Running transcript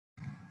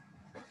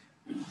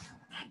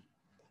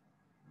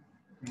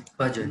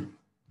Bhajan.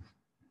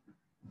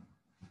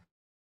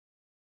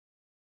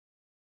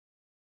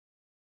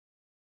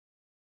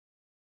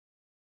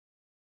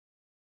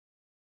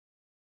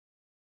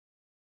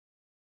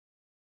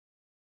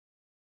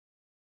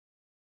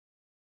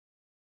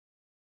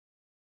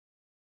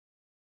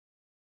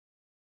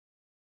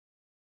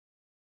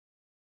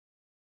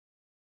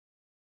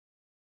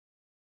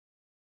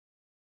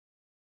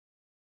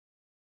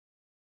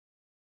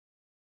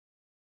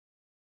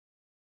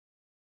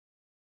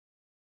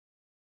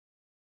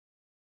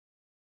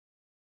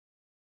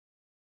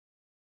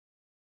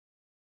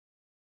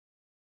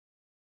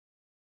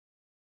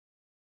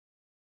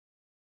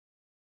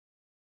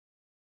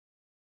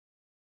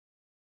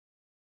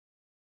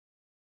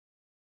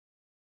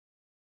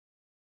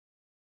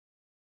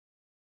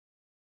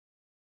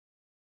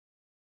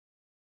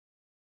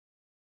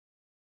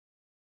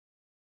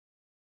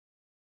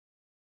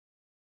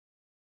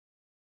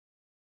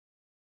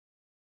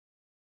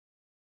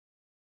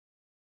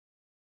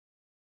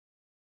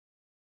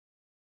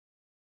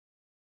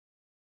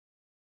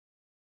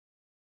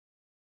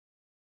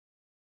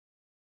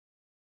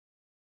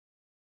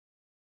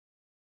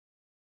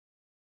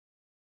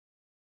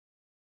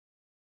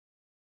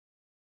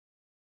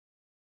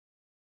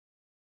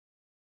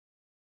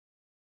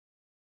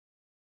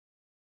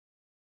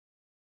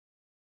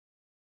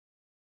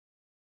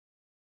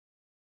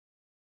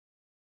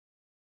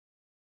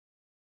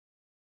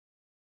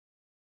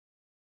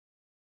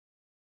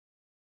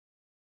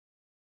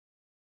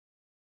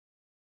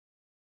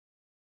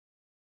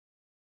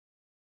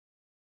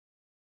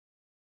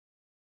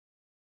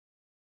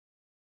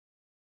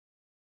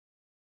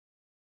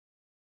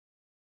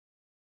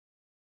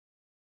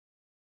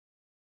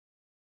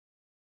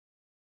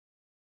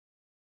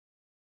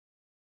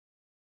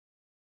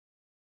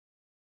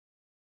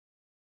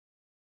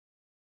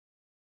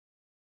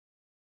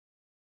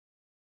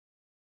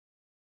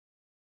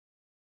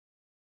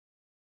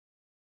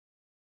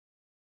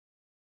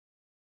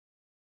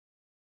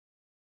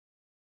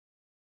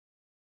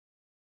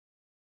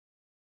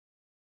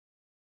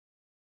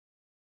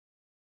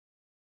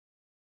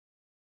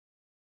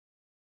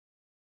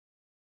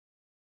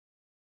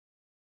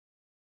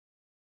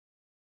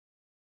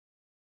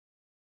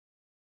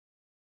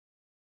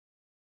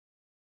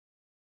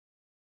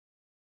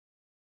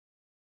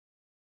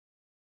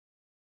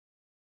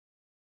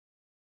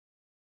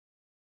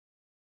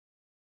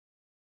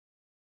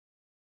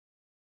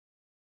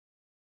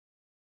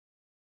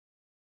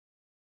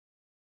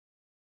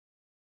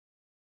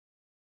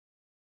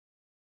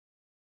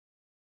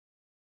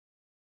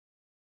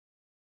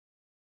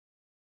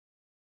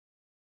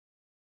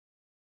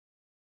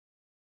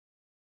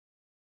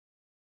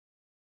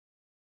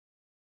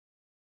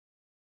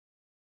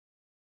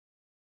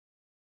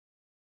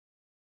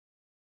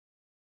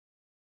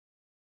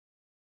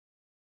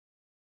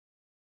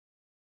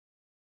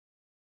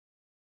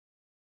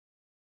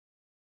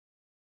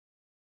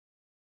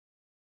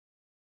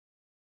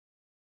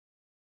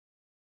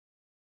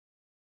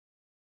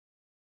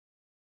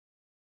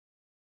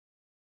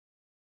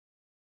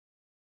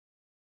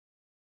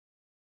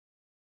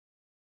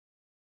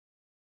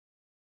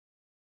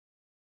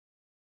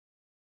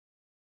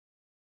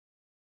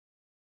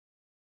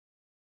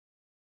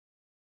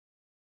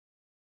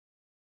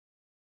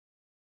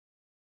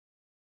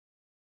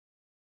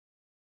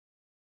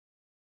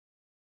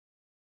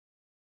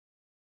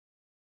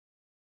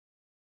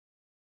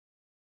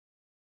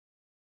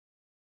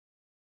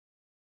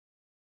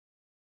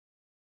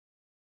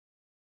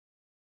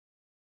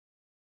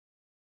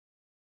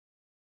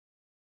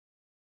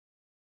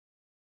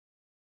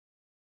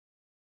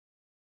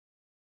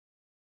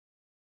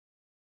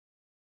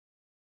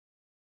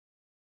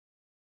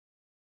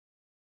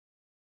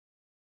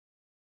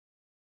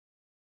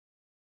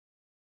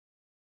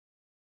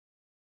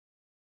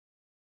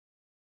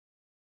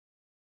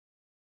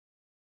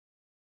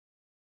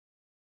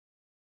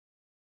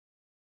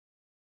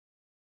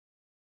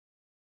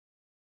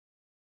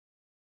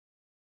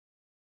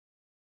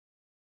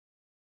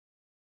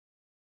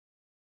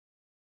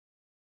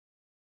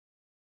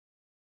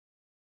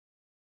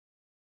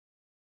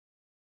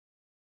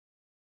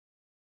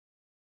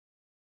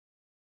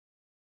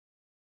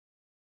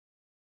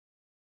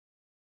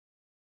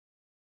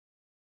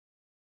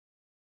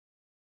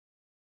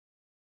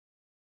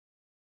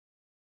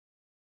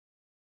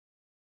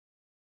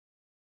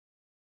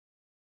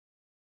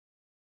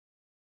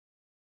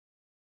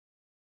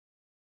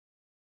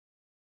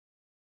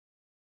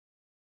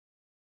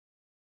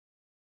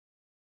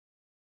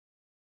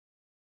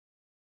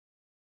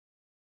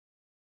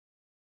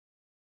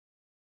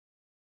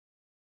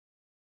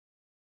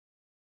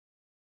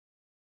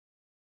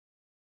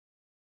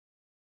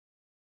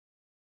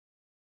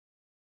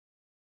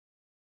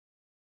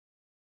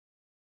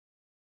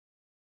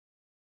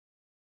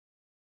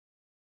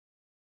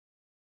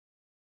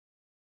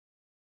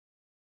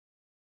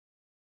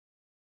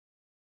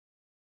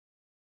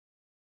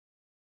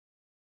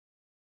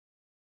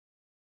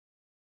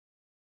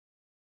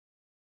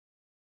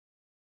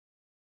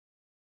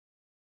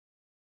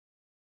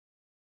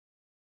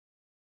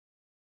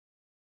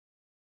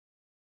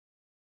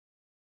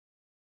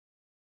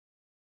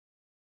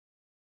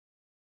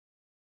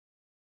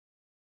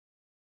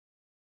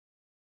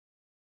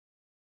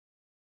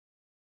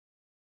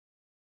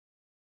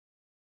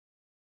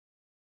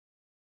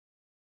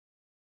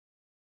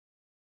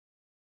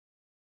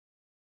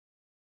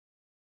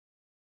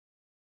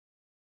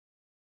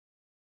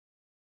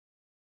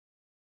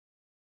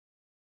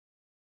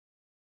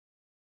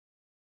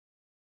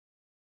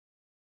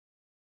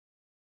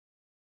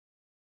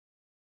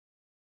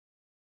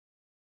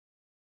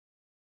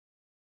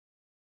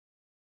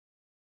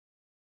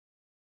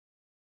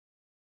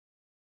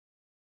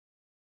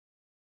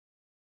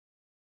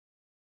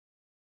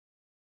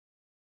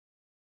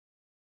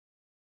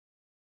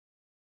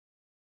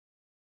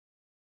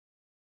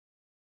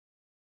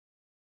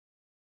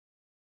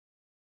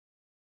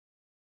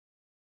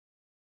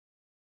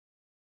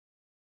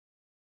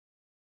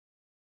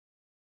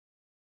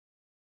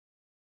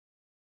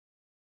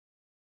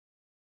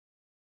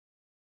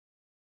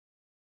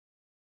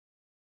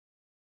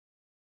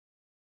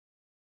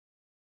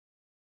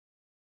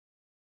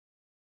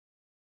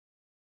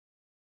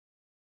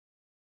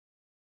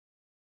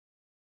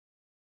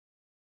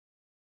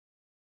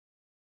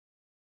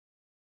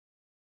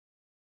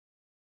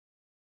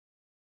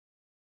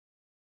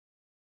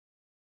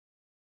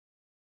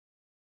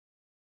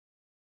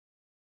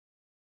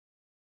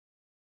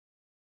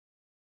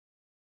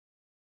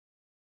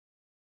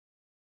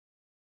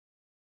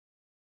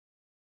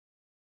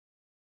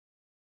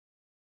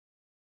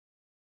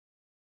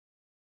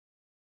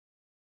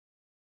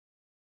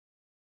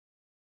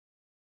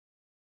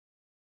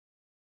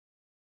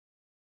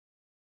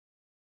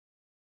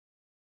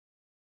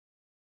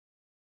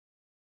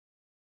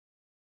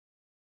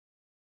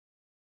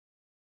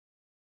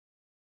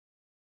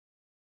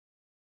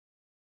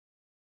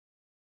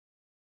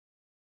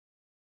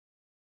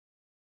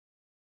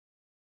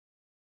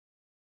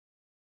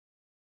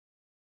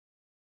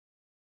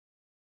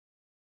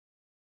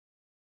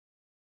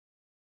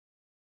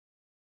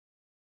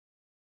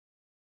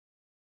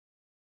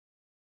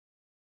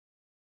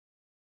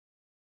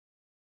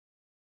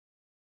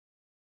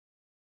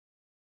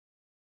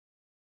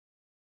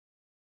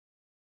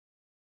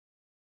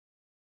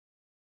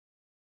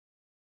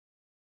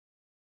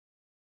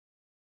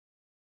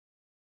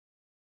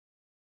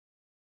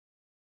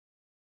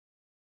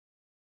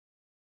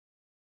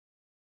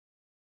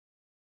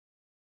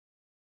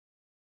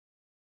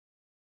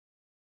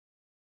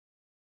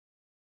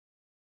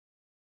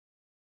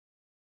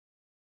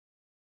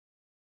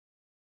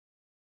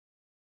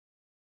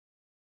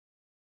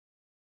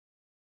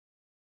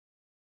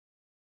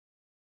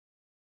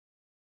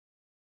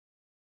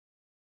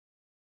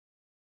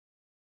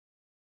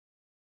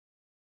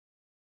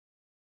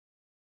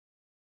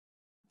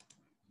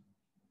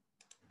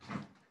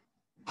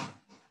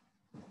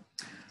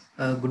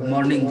 Good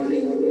morning. Good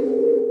morning,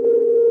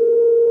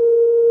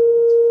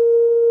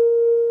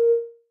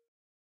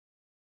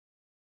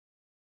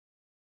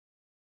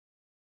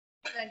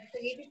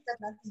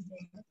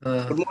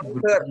 Good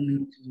sir.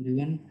 morning,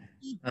 everyone.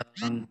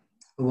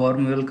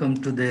 Warm welcome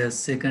to the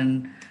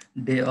second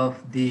day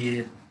of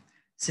the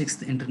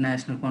 6th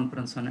International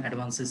Conference on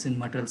Advances in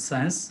Material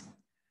Science.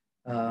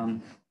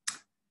 Um,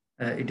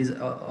 it is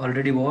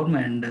already warm,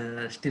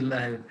 and still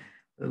I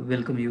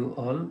welcome you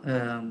all.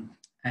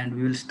 And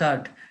we will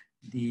start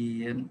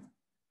the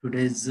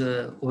today's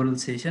oral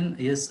session.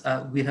 Yes,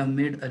 we have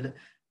made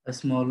a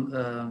small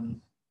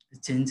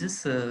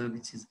changes,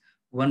 which is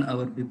 1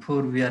 hour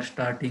before we are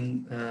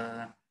starting.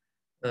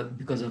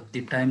 Because of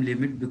the time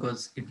limit,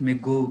 because it may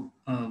go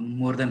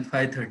more than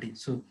 5:30.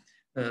 So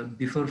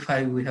before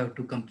 5, we have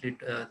to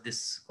complete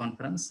this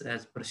conference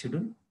as per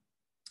schedule.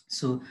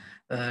 So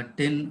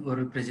 10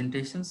 oral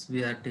presentations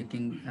we are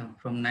taking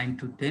from 9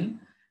 to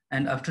 10.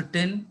 And after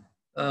 10,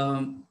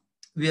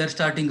 we are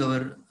starting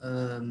our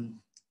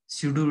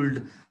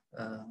scheduled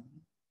uh,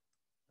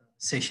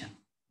 session.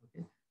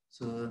 Okay.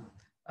 So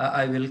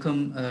I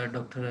welcome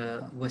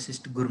Dr.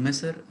 Vasisht Gurme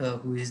sir,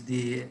 who is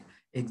the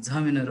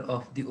examiner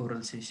of the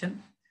oral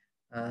session.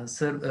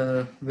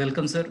 Sir,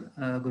 welcome sir,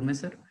 Gurme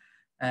sir.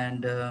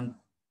 And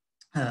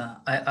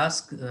I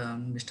ask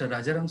Mr.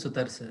 Rajaram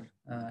Sutar sir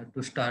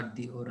to start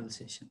the oral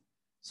session.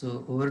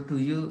 So over to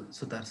you,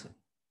 Sutar sir.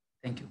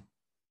 Thank you.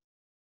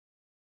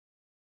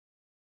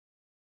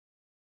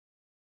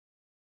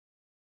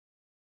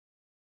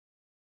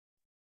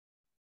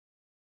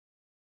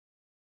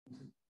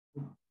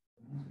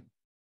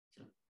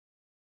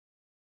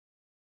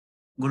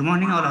 Good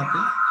morning, all of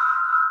you.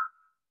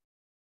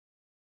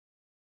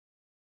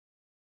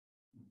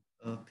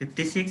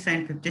 56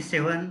 and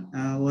 57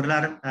 oral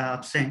are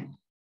absent.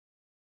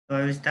 So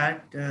I will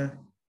start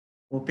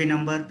OP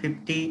number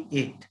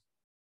 58.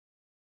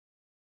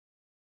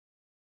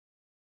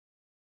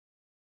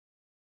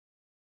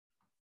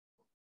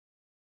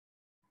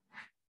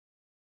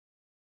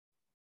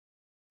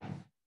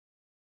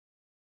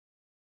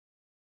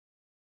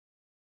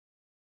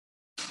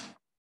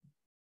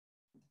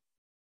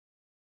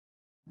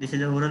 This is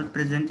the oral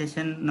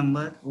presentation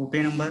number, OP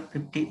number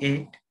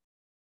 58.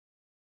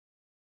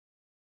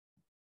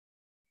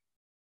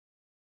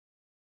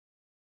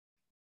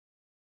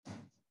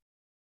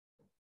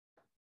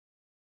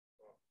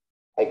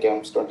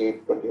 ICAMS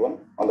 2021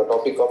 on the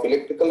topic of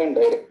electrical and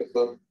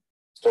dielectrical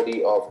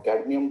study of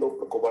cadmium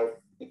doped cobalt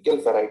nickel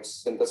ferrites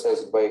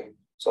synthesized by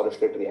solid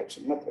state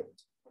reaction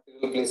methods.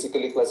 Material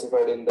basically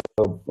classified in the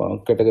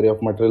category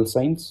of material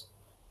science,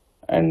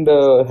 and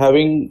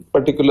having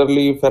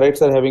particularly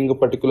ferrites are having a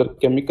particular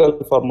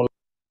chemical formula.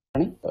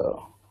 I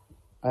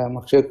am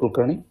Akshay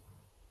Kulkarni,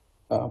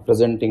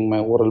 presenting my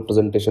oral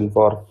presentation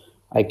for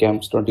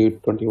ICAMS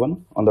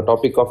 2021 on the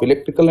topic of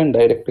electrical and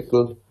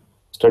dielectrical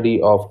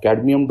study of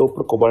cadmium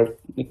doped cobalt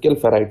nickel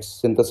ferrites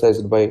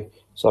synthesized by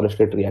solid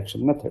state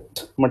reaction method.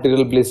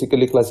 Material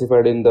basically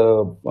classified in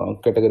the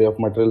category of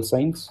material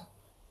science,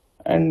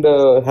 and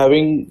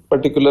having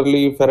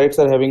particularly ferrites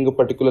are having a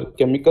particular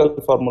chemical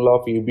formula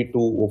of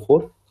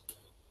Ub2O4.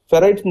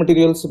 Ferrite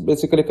materials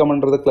basically come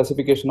under the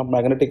classification of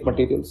magnetic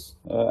materials.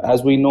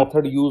 As we know,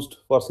 method used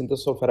for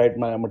synthesis of ferrite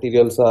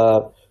materials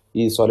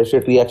is solid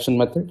state reaction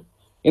method.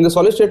 In the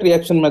solid state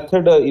reaction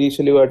method,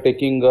 initially we are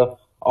taking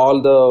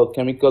all the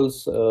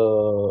chemicals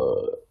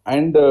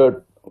and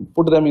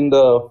put them in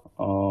the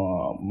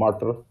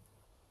mortar.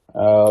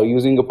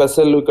 Using a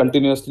pestle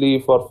continuously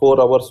for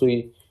 4 hours,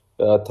 we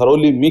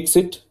thoroughly mix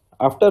it.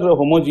 After a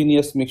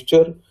homogeneous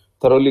mixture,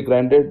 thoroughly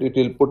grinded, it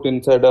will put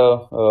inside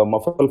a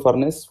muffle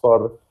furnace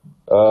for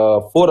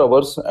 4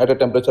 hours at a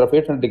temperature of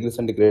 800 degrees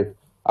centigrade.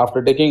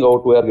 After taking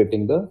out, we are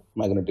getting the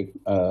magnetic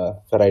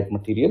ferrite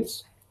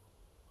materials.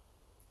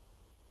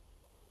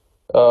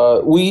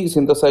 We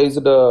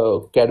synthesized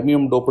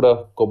cadmium doped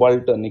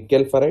cobalt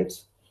nickel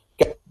ferrites.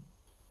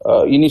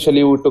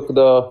 Initially, we took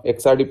the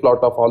XRD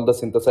plot of all the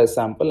synthesized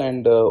sample,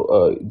 and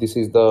this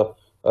is the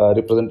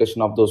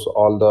representation of those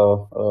all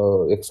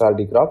the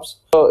XRD graphs.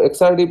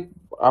 XRD,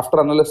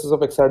 after analysis of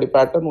XRD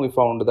pattern, we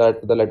found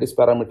that the lattice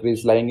parameter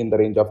is lying in the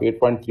range of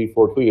 8.34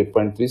 to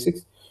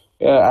 8.36.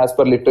 As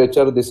per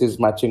literature, this is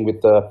matching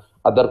with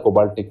other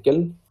cobalt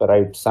nickel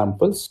ferrite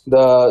samples.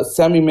 The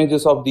SAM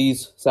images of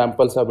these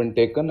samples have been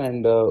taken,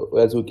 and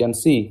as we can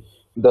see,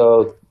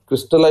 the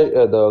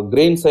the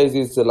grain size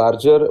is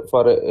larger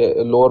for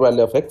a lower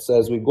value of X.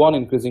 As we go on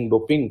increasing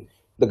doping,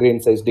 the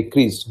grain size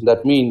decreased.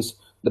 That means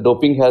the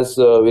doping has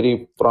a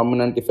very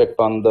prominent effect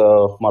on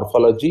the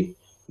morphology.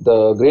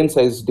 The grain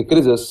size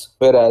decreases,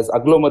 whereas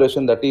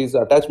agglomeration, that is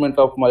attachment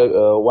of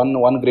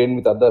one grain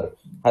with other,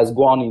 has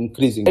gone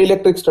increasing.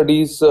 Electric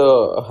studies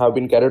have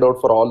been carried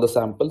out for all the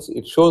samples.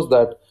 It shows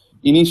that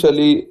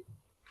initially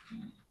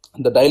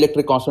the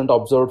dielectric constant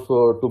observed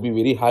to be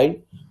very high.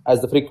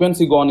 As the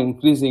frequency go on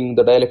increasing,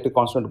 the dielectric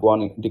constant go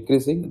on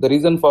decreasing. The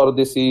reason for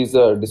this is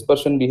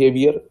dispersion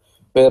behavior,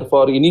 where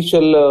for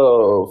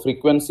initial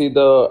frequency,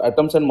 the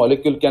atoms and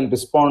molecule can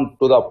respond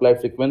to the applied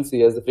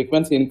frequency. As the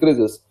frequency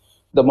increases,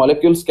 The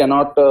molecules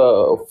cannot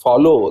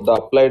follow the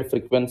applied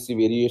frequency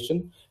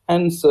variation,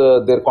 hence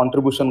their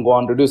contribution go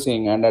on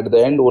reducing, and at the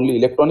end only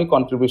electronic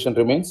contribution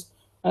remains,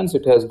 hence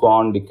it has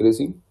gone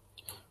decreasing.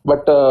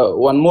 But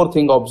one more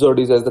thing observed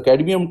is as the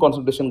cadmium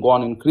concentration go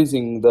on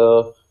increasing,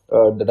 the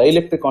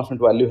dielectric constant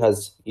value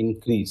has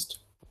increased.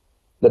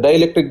 The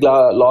dielectric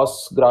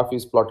loss graph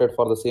is plotted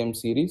for the same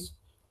series,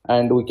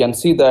 and we can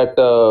see that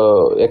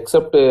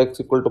except x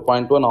equal to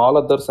 0.1, all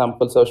other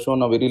samples have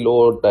shown a very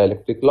low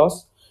dielectric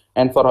loss.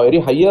 And for a very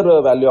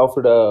higher value of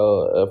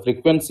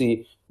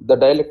frequency, the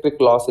dielectric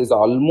loss is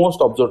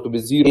almost observed to be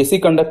zero. AC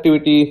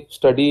conductivity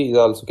study is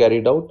also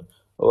carried out.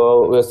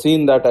 We have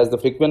seen that as the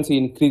frequency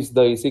increase,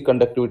 the AC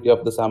conductivity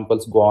of the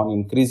samples go on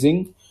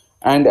increasing.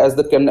 And as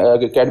the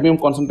cadmium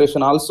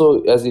concentration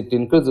also, as it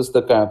increases,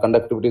 the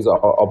conductivity is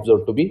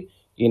observed to be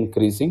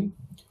increasing.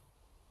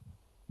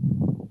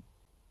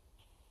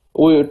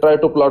 We try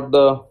to plot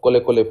the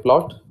Cole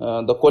plot.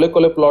 The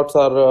Cole plots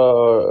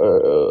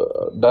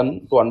are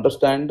done to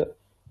understand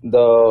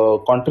the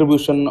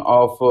contribution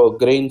of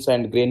grains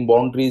and grain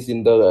boundaries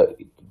in the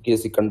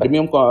AC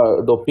conductivity.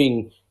 Cadmium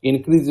doping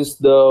increases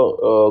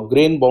the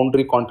grain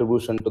boundary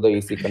contribution to the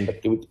AC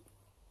conductivity.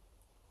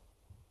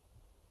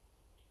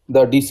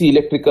 The DC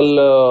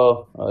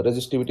electrical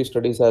resistivity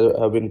studies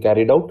have been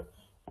carried out,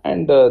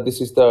 and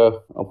this is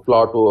the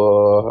plot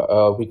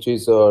which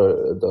is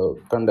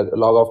the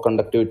log of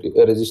conductivity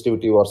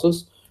resistivity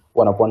versus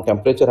 1 upon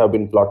temperature have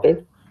been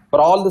plotted. For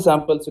all the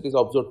samples, it is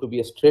observed to be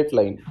a straight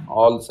line.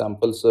 All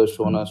samples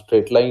shown a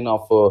straight line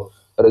of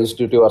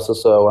resistivity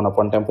versus 1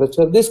 upon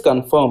temperature. This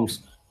confirms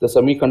the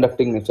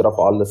semiconducting nature of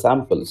all the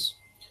samples.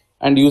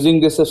 And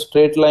using this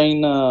straight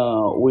line,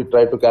 we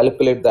try to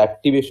calculate the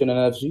activation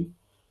energy.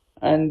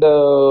 And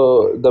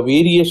the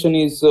variation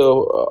is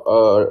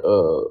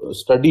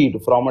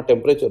studied from a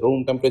temperature,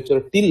 room temperature,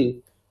 till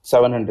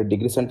 700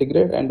 degrees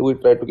centigrade, and we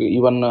try to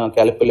even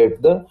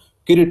calculate the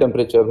Curie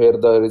temperature, where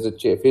there is a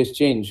phase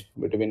change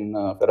between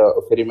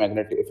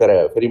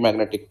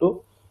ferrimagnetic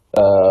to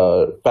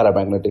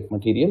paramagnetic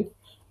material.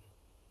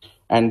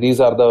 And these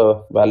are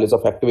the values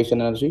of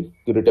activation energy,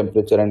 Curie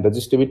temperature, and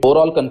resistivity.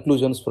 Overall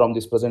conclusions from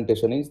this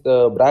presentation is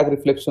the Bragg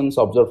reflections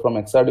observed from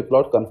XRD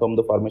plot confirm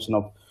the formation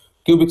of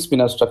cubic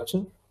spinor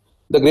structure.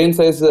 The grain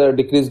size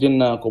decreased in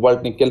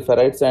cobalt nickel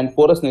ferrites, and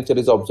porous nature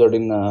is observed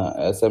in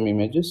SM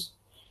images.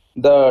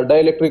 The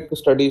dielectric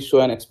studies show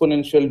an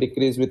exponential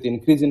decrease with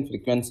increase in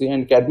frequency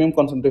and cadmium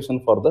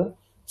concentration for the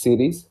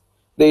series.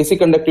 The AC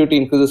conductivity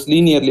increases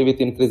linearly with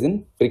increase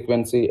in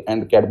frequency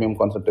and cadmium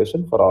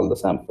concentration for all the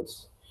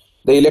samples.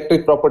 The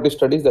electric property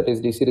studies, that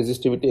is DC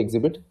resistivity,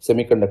 exhibit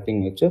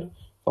semiconducting nature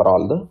for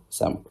all the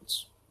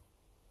samples.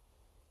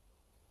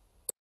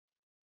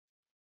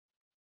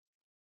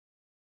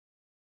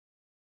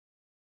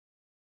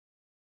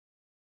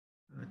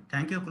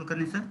 Thank you,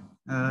 Kulkarni sir.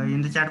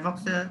 In the chat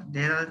box,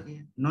 there are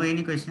no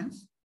any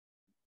questions.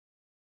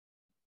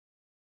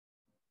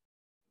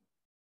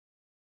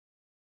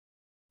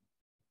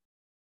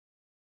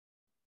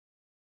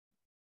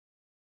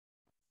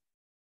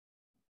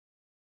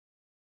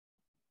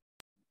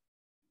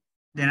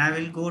 Then I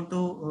will go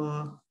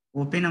to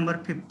OP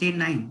number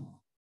 59.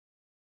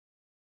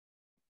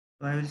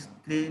 So I will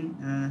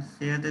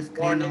share the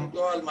screen. Morning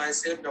to all,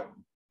 myself, Dr.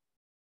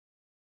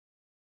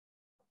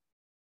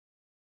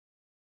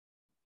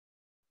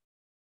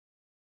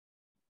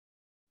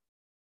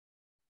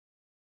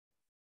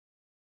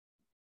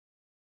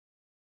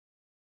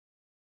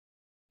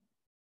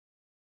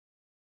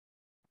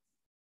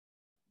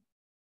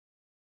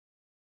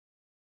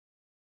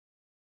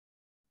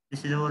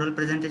 This is the oral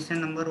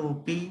presentation number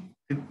OP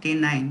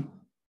 59.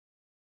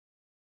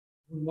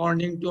 Good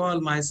morning to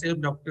all, myself,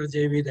 Dr.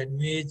 J.V.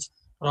 Dhanmej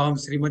from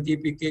Srimati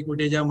P.K.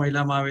 Kuteja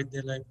Mahila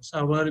Mahavidyalaya,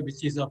 Bhusawar,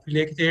 which is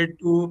affiliated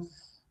to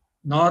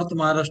North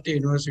Maharashtra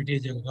University,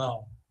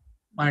 Jalgaon.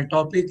 My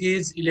topic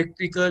is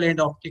electrical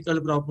and optical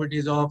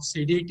properties of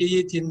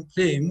CDT thin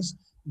films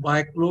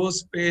by close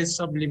space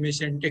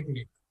sublimation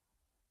technique.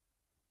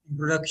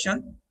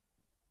 Introduction.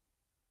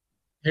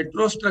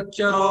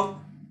 Heterostructure of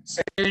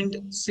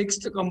second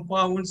sixth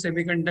compound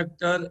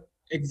semiconductor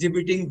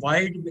exhibiting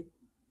wide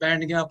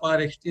band gap are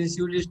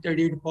extensively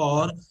studied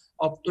for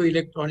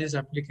optoelectronics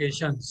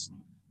applications.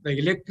 The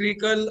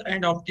electrical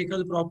and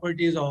optical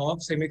properties of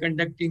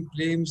semiconducting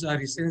films are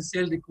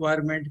essential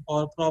requirement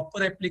for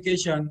proper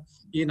application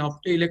in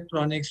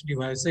optoelectronics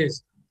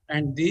devices.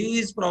 And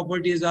these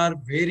properties are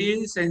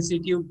very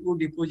sensitive to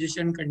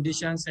deposition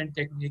conditions and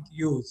technique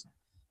used.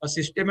 A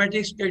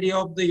systematic study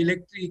of the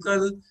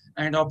electrical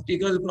and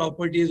optical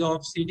properties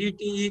of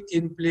CDT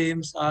thin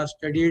films are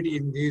studied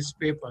in this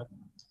paper.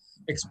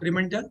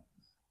 Experimental.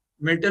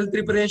 Metal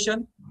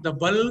preparation. The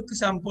bulk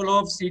sample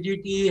of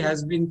CDT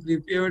has been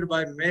prepared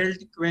by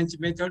melt quench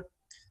method.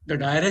 The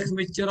direct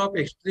mixture of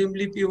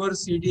extremely pure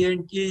CD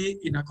and T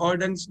in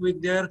accordance with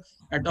their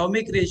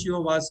atomic ratio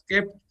was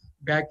kept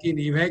back in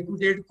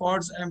evacuated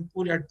quartz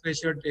ampoule at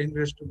pressure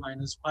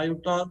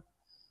 10⁻⁻5 torr.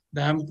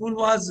 The ampoule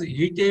was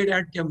heated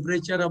at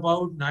temperature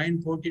about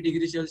 940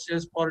 degrees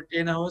Celsius for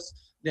 10 hours.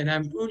 Then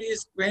ampoule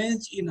is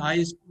quenched in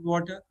ice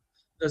water.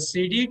 the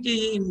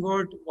CDT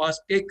ingot was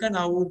taken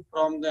out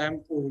from the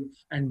ampoule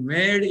and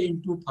made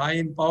into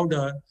fine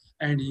powder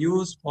and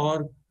used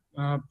for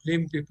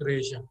film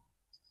preparation.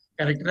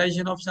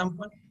 Characterization of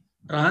sample.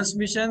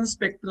 Transmission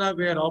spectra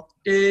were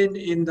obtained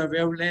in the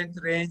wavelength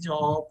range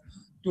of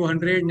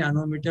 200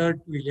 nanometer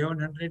to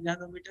 1100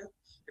 nanometer.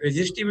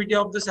 Resistivity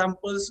of the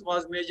samples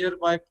was measured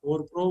by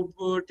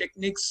 4-probe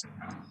techniques.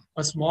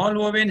 A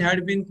small oven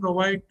had been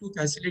provided to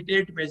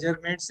facilitate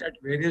measurements at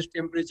various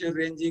temperatures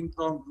ranging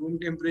from room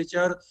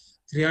temperature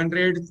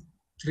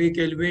 303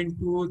 Kelvin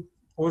to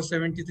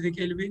 473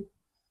 Kelvin.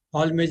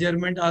 All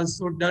measurement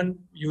also done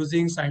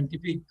using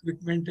scientific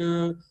equipment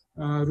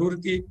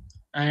Roorkee,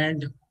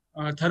 and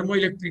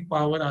thermoelectric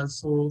power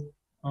also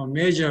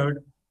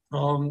measured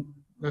from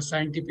the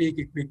scientific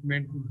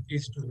equipment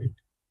instrument.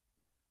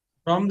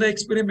 From the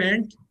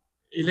experiment,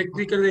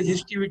 electrical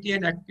resistivity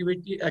and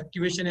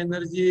activation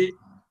energy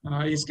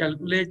is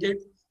calculated.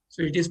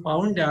 So it is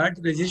found that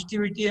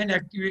resistivity and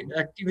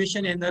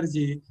activation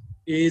energy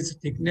is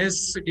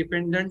thickness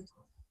dependent.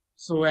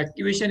 So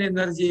activation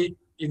energy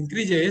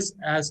increases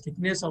as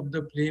thickness of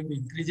the flame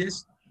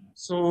increases.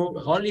 So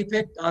Hall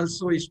effect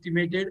also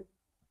estimated.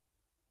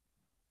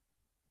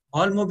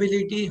 Hall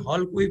mobility,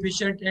 Hall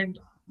coefficient, and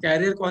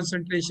carrier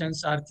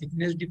concentrations are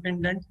thickness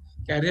dependent.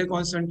 Carrier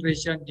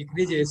concentration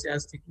decreases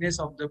as thickness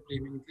of the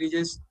flame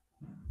increases.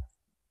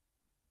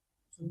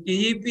 So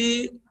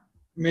TEP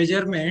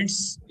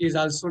measurements is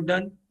also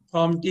done.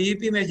 From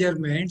TEP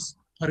measurements,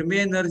 Fermi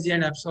energy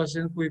and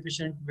absorption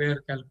coefficient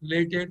were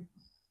calculated.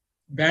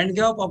 Band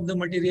gap of the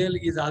material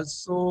is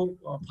also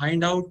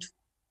find out.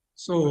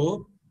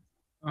 So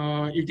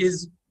it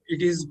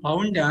is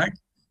found that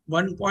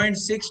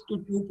 1.6 to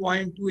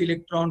 2.2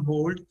 electron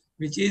volt,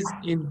 which is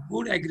in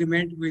good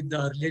agreement with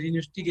the earlier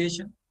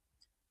investigation.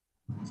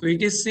 So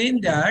it is seen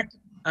that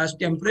as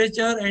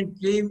temperature and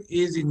flame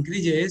is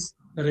increases,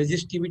 the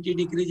resistivity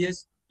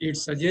decreases. It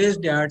suggests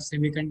that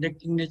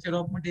semiconducting nature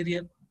of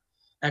material.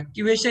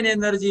 Activation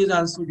energy is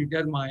also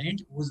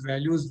determined, whose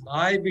values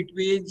lie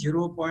between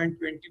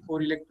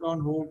 0.24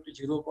 electron volt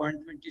to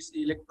 0.26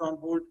 electron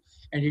volt,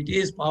 and it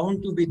is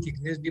found to be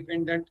thickness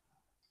dependent.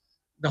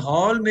 The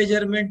Hall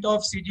measurement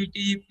of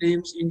CDT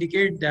flames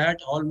indicate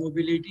that Hall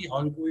mobility,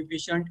 Hall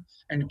coefficient,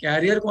 and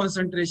carrier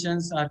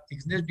concentrations are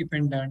thickness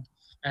dependent,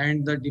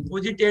 and the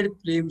deposited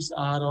flames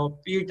are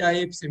of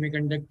P-type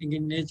semiconducting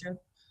in nature.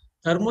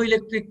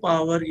 Thermoelectric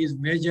power is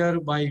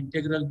measured by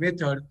integral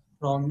method,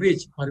 from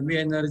which Fermi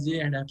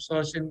energy and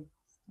absorption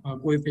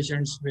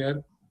coefficients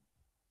were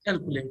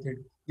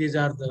calculated. These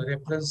are the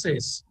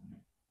references.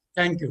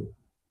 Thank you.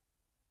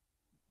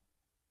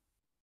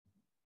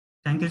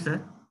 Thank you,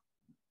 sir.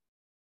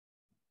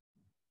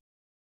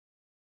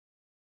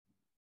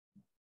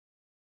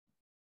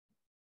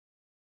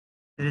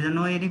 There is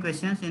no any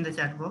questions in the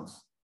chat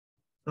box.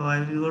 So I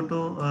will go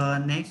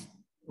to next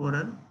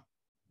oral.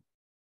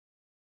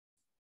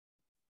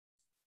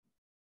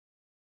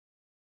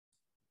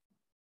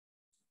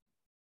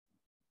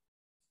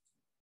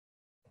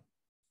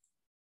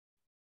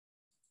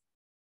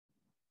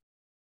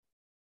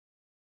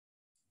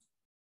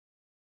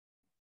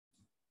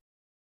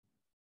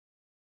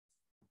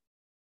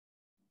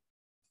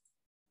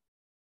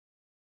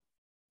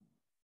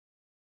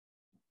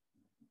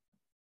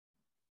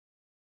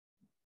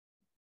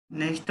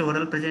 Next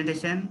oral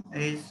presentation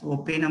is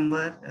OP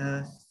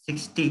number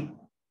 60.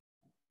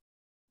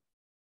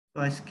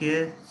 So I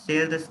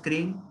share the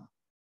screen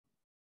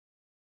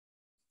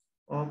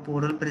of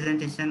oral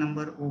presentation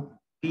number OP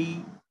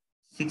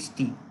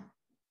 60.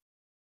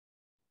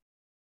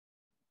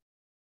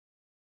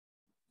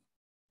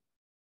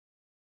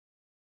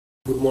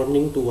 Good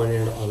morning to one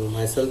and all.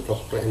 Myself,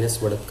 Dr. N.S.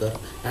 Vadakkar.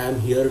 I am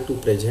here to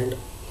present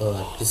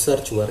a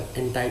research work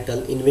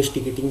entitled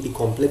Investigating the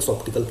Complex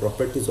Optical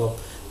Properties of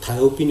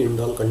Thiophene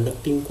Indole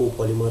Conducting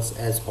Copolymers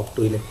as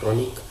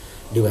Optoelectronic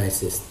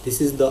Devices.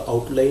 This is the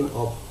outline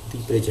of the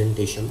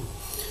presentation.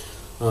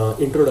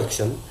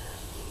 Introduction.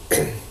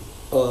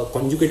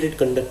 Conjugated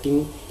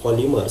conducting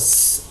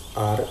polymers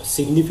are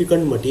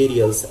significant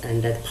materials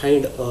and that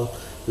find a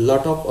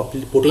lot of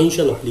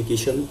potential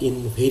application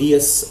in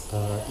various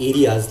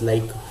areas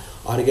like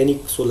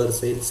organic solar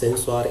cells,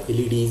 sensor,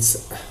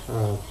 LEDs,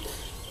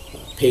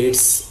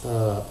 FETs,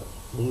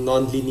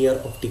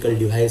 non-linear optical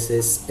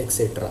devices,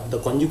 etc. The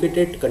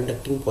conjugated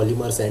conducting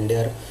polymers and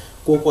their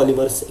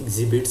copolymers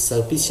exhibit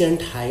sufficient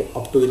high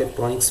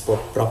optoelectronics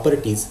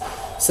properties.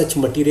 Such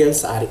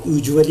materials are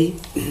usually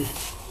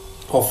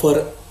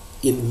offer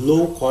in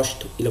low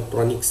cost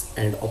electronics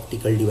and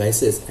optical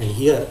devices, and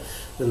here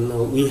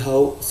we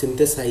have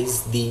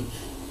synthesized the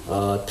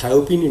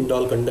thiophene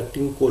indole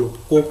conducting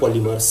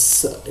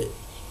copolymers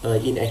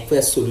in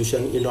aqueous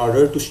solution in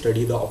order to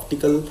study the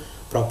optical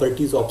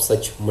properties of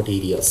such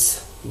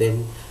materials.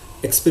 Then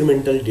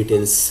experimental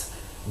details.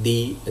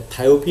 The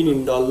thiophene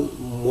indole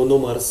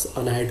monomers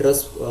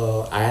anhydrous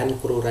iron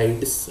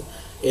chlorides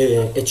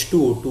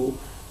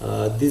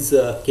H2O2. These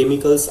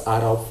chemicals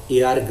are of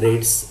AR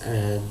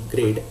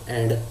grade,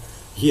 and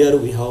here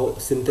we have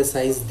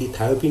synthesized the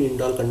thiophene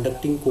indole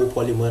conducting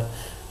copolymer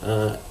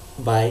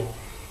by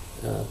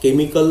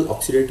chemical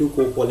oxidative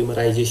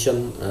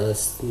copolymerization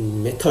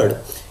method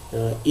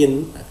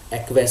in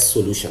aqueous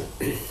solution.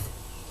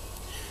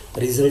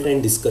 Result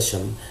and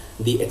discussion.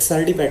 The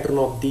XRD pattern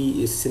of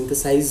the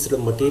synthesized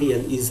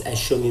material is as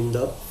shown in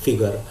the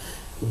figure.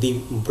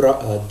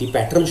 The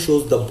pattern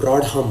shows the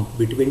broad hump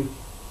between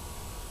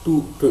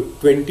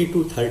 20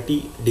 to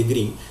 30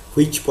 degree,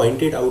 which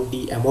pointed out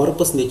the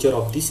amorphous nature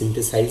of the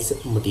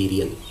synthesized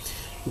material.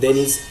 Then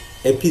is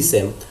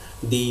FSM,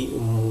 the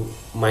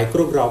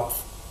micrograph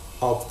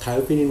of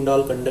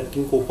thiophenol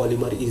conducting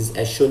copolymer is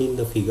as shown in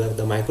the figure.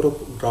 The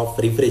micrograph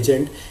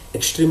represent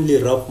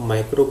extremely rough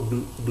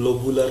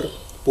microglobular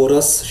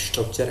porous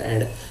structure,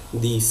 and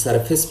the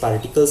surface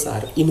particles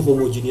are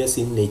inhomogeneous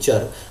in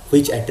nature,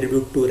 which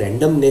attribute to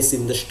randomness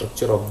in the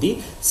structure of the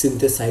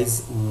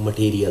synthesized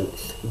material.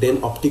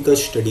 Then optical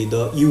study.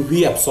 The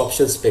UV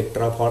absorption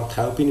spectra for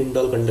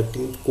thiophenol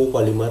conducting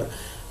copolymer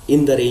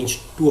in the range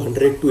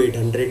 200 to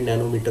 800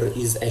 nanometer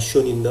is as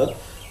shown in the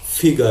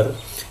figure.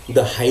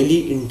 The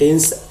highly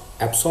intense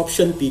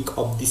absorption peak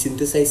of the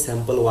synthesized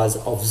sample was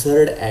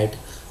observed at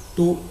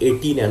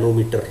 280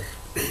 nanometer.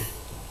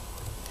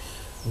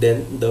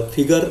 Then the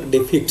figure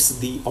depicts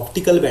the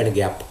optical band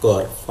gap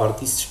curve for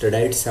the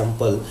studied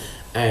sample,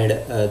 and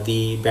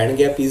the band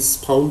gap is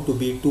found to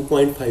be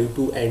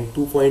 2.52 and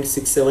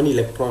 2.67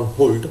 electron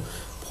volt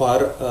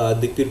for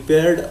the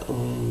prepared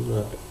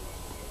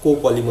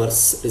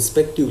copolymers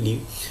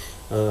respectively.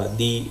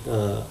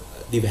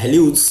 The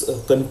values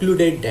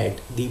concluded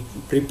that the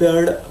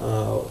prepared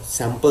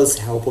samples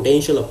have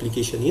potential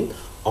application in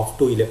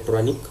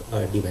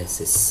optoelectronic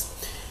devices.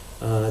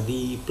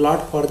 The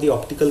plot for the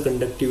optical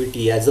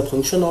conductivity as a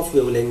function of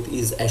wavelength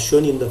is as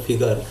shown in the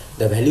figure.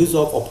 The values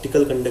of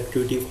optical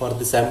conductivity for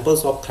the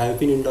samples of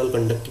thiophenol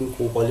conducting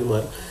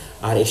copolymer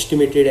are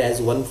estimated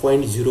as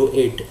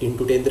 1.08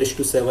 into 10 raised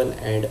to 7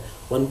 and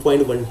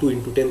 1.12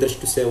 into 10 raised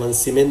to 7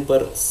 Siemens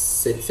per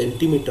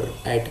centimeter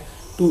at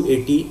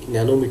 280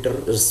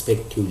 nanometer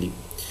respectively.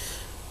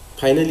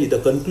 Finally, the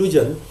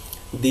conclusion.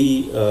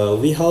 We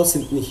have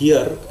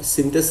here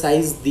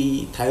synthesized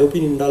the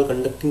thiophenol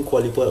conducting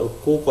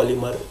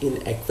copolymer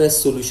in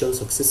aqueous solution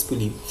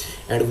successfully,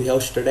 and we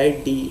have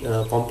studied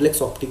the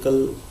complex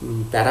optical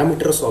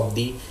parameters of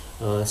the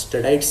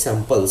studied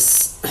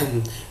samples.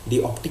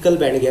 The optical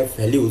band gap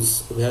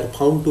values were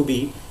found to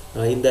be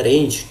in the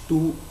range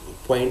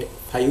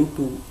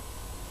 2.52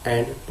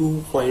 and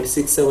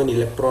 2.67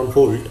 electron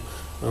volt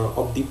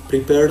of the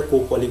prepared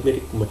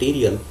copolymeric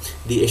material.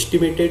 The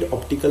estimated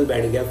optical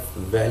band gap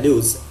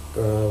values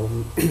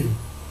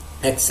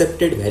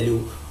accepted value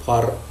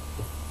for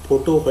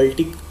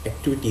photovoltaic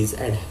activities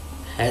and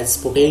has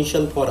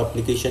potential for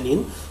application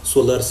in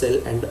solar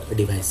cell and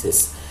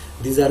devices.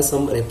 These are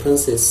some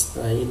references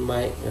in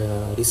my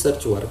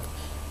research work,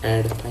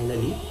 and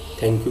finally,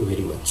 thank you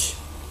very much.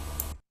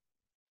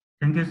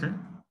 Thank you, sir.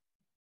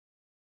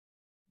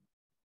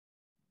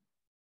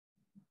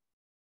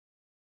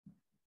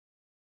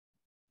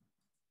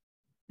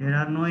 There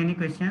are no any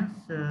questions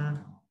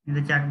in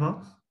the chat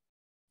box.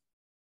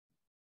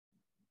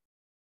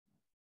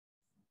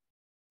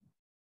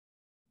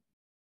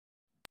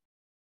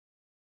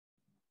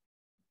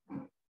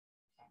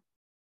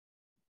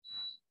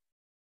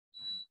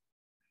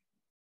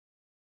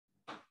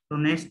 So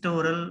next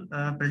oral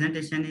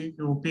presentation is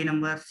OP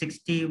number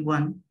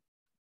 61.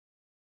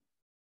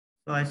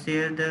 So I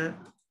share the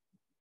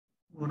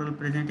oral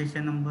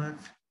presentation number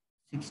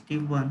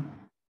 61.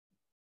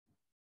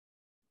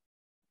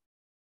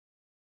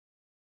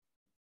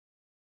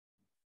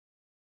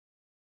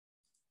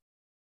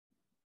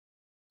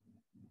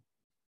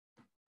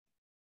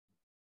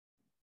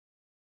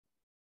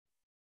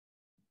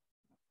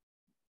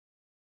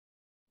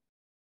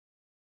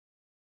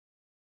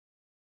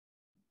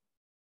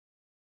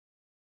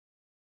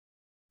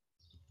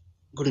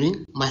 Good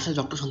evening, myself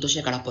Dr. Santosh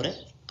Kadapore.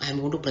 I am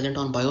going to present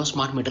on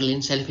biosmart material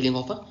in self-healing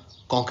of a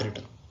concrete.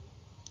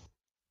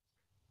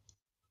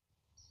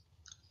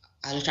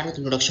 I will start with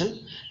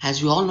introduction.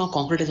 As we all know,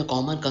 concrete is a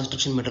common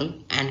construction material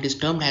and it is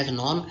termed as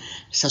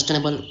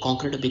non-sustainable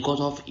concrete because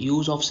of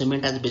use of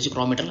cement as basic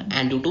raw material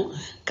and due to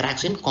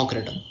cracks in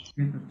concrete.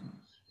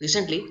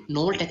 Recently,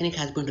 novel technique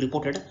has been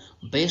reported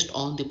based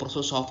on the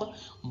process of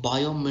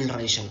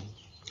biomineralization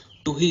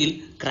to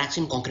heal cracks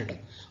in concrete.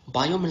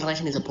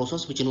 Biomineralization is a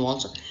process which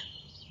involves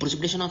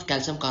precipitation of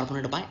calcium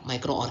carbonate by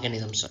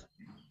microorganisms.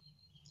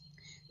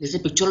 This is a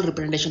pictorial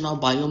representation of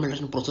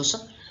biomineralization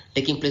process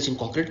taking place in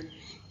concrete.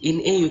 In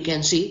A, you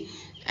can see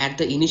at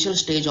the initial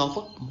stage of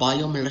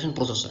biomineralization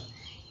process.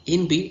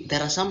 In B,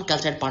 there are some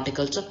calcite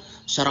particles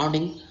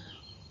surrounding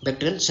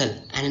bacterial cell,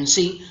 and in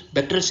C,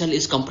 bacterial cell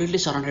is completely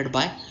surrounded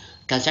by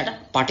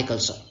calcite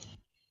particles.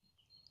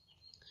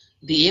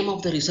 The aim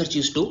of the research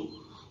is to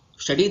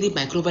study the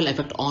microbial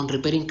effect on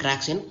repairing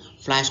cracks in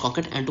fly ash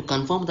concrete and to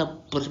confirm the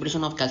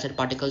precipitation of calcite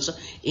particles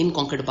in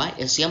concrete by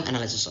SCM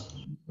analysis.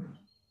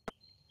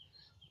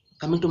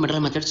 Coming to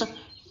material methods,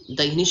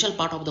 the initial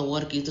part of the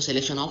work is the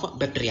selection of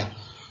bacteria.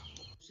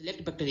 To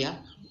select bacteria,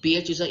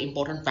 pH is an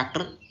important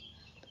factor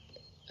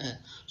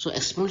So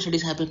experimental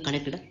studies have been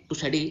conducted to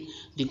study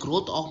the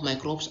growth of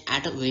microbes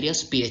at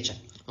various pH.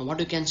 And what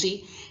you can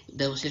see,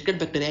 the selected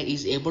bacteria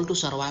is able to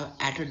survive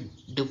at a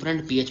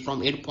different pH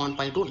from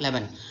 8.5 to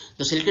 11.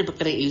 The selected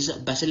bacteria is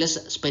Bacillus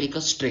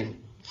sphaericus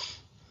strain.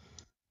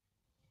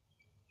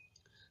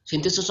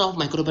 Synthesis of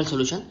microbial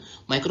solution.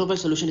 Microbial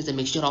solution is a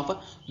mixture of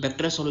a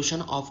bacterial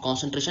solution of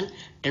concentration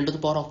 10 to the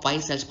power of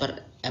 5 cells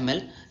per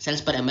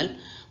ml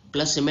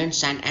plus cement,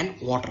 sand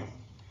and water.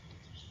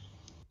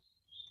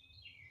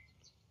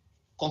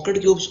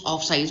 Concrete cubes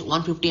of size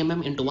 150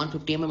 mm into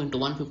 150 mm into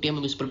 150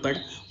 mm is prepared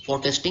for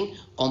testing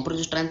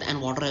compressive strength and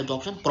water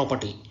absorption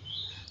property.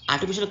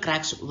 Artificial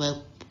cracks were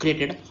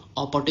created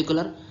of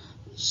particular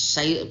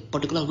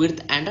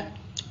width and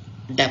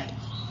depth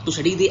to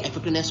study the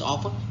effectiveness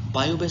of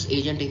bio-based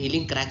agent in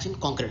healing cracks in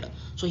concrete.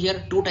 So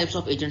here two types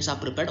of agents are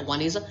prepared.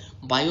 One is a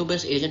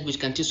bio-based agent which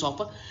consists of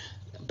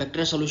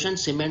bacterial solution,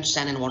 cement,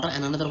 sand and water,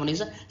 and another one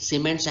is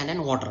cement, sand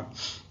and water.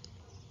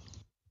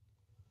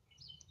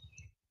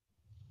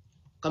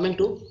 Coming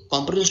to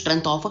compressive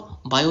strength of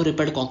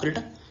bio-repaired concrete.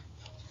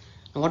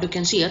 Now what you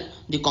can see here,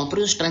 the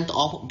compressive strength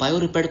of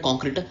bio-repaired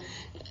concrete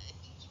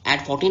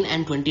at 14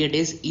 and 28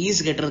 days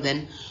is greater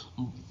than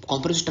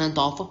compressive strength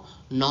of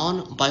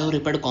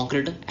non-bio-repaired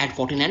concrete at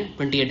 14 and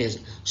 28 days.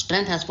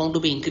 Strength has found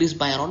to be increased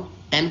by around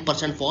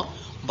 10% for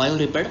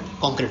bio-repaired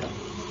concrete.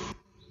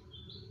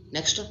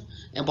 Next,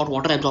 about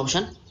water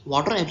absorption.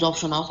 Water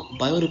absorption of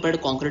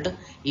bio-repaired concrete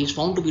is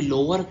found to be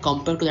lower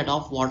compared to that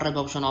of water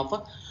absorption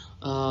of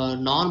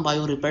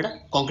non-bio-repaired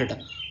concrete.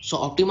 So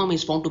optimum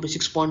is found to be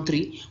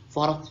 6.3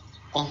 for a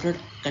concrete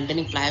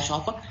containing fly ash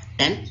of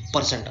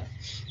 10%.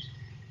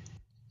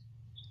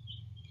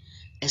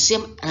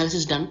 SCM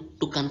analysis done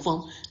to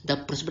confirm the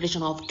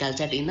precipitation of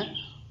calcite in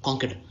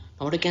concrete.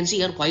 Now what you can see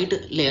here, white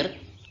layer.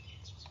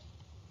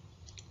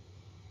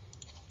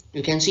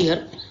 You can see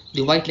here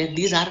the white layer.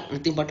 These are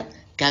nothing but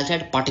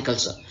calcite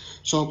particles.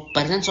 So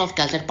presence of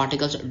calcite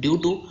particles due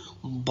to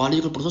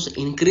biological process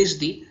increase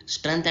the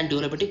strength and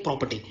durability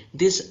property.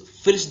 This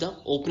fills the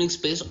opening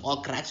space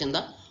or cracks in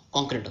the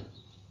concrete.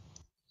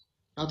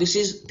 Now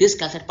this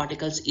calcite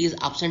particles is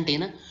absent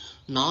in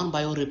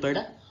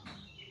non-bio-repaired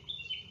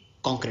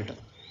concrete.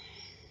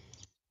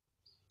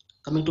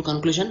 Coming to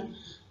conclusion,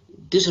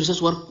 this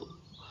research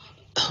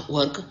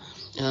work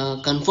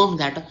confirmed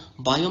that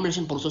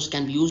biomediation process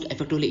can be used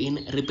effectively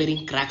in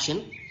repairing cracks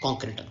in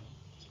concrete.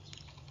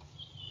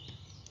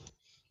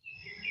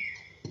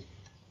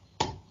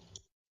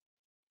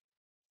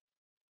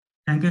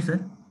 Thank you, sir.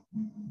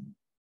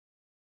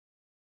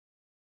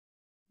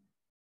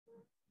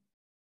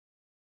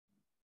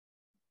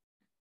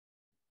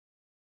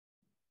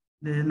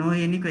 There are no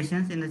any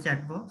questions in the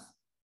chat box.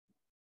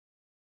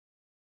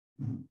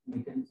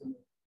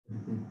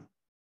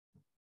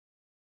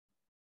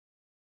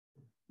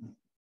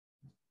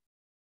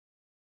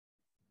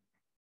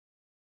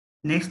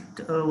 Next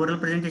oral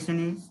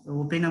presentation is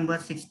OP number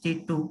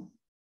 62.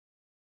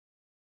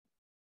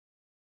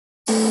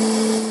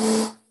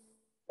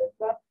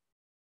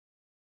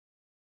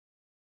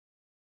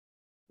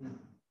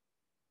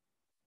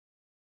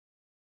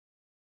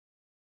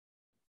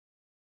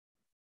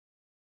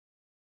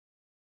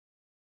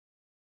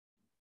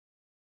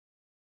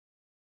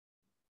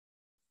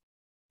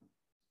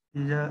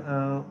 This is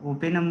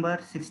OP number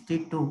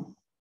 62.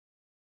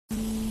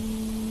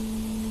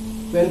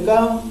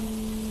 Welcome.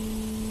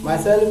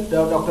 Myself,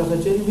 Dr.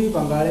 Sachin V.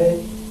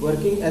 Pangale,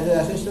 working as an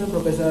assistant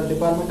professor,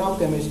 Department of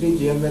Chemistry,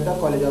 GM Mehta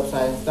College of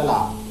Science,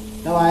 Tala.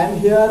 Now I am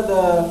here.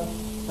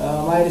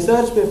 My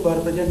research paper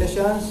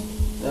presentations.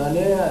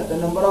 The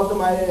number of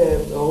my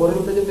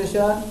oral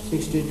presentation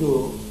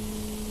 62.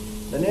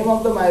 The name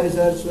of my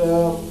research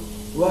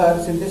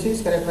work: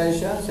 synthesis,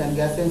 characterizations, and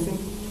gas sensing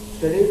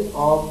study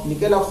of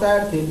nickel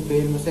oxide thin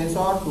film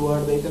sensor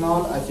toward the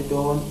ethanol,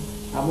 acetone,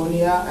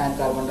 ammonia, and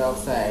carbon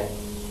dioxide,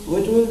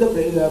 which will be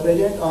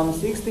present on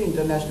 6th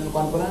International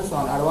Conference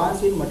on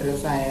Advance in Material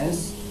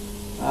Science,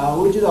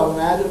 which is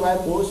organized by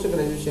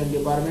Post-Graduation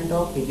Department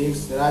of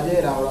Physics,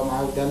 Raje, Ramrao,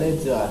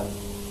 Mahavidyalaya, Jath.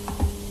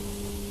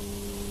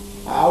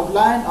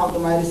 Outline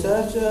of my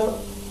research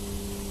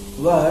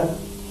work: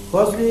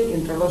 firstly,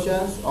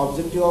 introductions,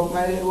 objective of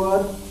my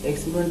work,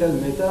 experimental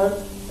method,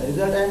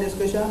 result and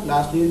discussion,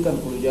 lastly,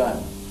 conclusion.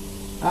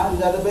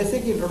 These are the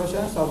basic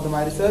introductions of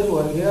my research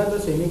work. Here, the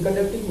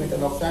semiconducting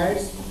metal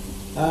oxides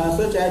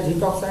such as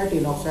zinc oxide,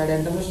 tin oxide,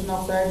 and tungsten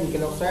oxide,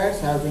 nickel oxides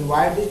have been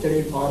widely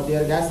studied for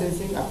their gas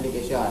sensing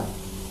application.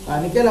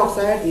 Nickel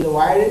oxide is a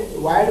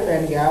wide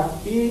band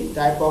gap P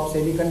type of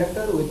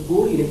semiconductor with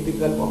good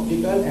electrical,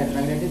 optical, and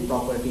magnetic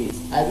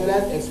properties, as well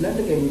as excellent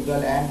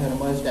chemical and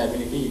thermal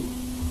stability.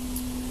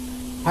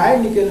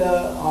 High nickel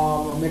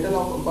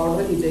metal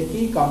powder is a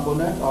key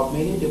component of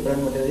many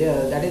different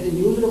materials that is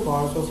used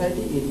for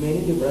society in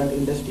many different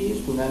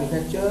industries to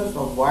manufacture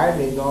a wide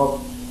range of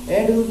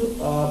end-use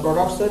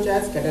products such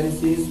as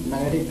catalysis,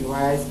 magnetic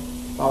device,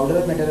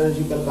 powder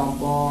metallurgical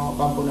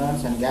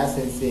components, and gas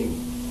sensing.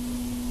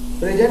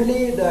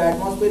 Presently, the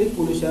atmospheric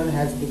pollution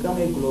has become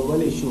a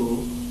global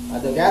issue.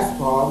 The gas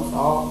forms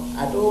of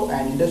auto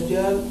and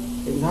industrial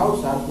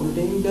exhausts are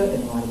polluting the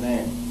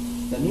environment.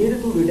 The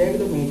need to detect,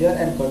 the measure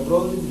and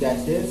control these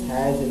gases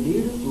has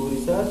led to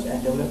research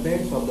and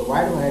developments of the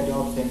wide variety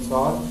of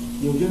sensors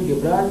using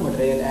different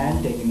material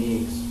and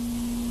techniques.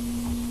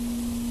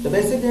 The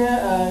basic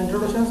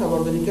introductions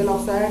about the nickel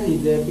oxide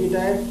is a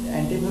p-type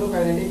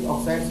antiferromagnetic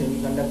oxide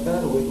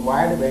semiconductor with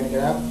wide band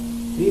gap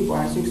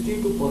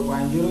 3.60 to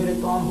 4.0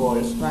 electron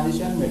volts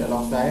transition metal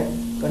oxide,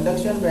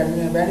 conduction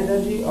band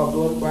energy of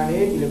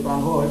 12.8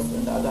 electron volts,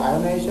 and the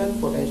ionization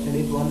potential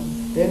is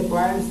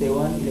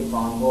 10.7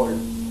 electron volt.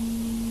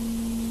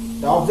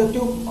 The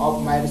objective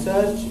of my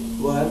research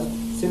was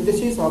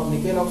synthesis of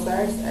nickel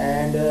oxides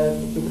and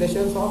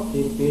preparations of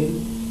thin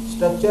film,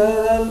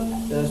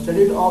 structural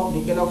study of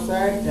nickel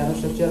oxide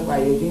nanostructure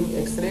by using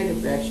X-ray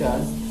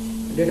diffractions,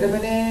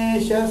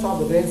 determinations of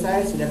the grain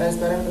size, data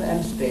parameter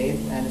and strain,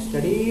 and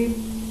study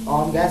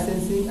on gas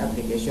sensing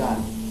application.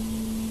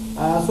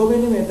 So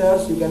many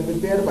methods you can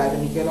prepare by the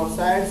nickel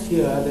oxides.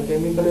 Here the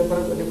chemical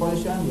vapor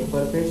deposition,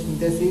 vapor phase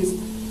synthesis,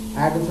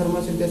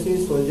 hydrothermal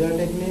synthesis, soldier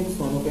techniques,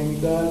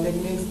 monochemical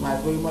techniques,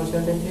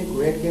 microemulsion technique,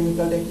 wet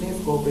chemical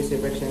techniques,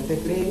 co-precipitation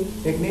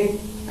technique,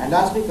 and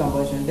lastly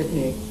combustion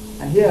technique.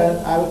 And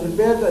here I will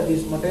prepare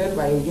this material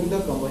by using the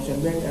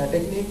combustion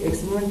technique.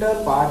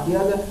 Experimental part,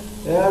 here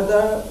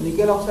the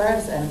nickel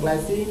oxides and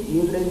glycine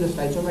used in the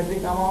stoichiometric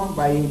amount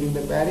by using the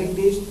baric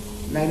Dist,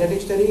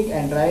 magnetic stirring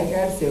and drying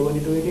at 70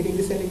 to 80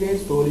 degrees centigrade.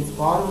 Soil is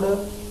formed.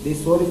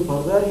 This soil is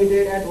further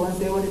heated at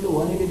 170 to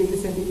 180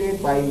 degrees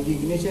centigrade by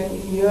ignition.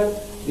 In here,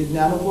 this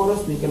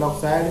nanoporous nickel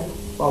oxide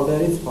powder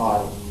is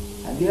formed.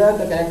 And here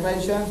the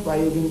characterizations by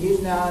using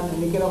this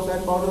nickel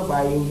oxide powder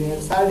by using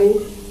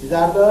XRD. These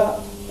are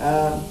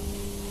the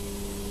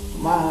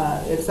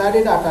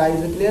XRD data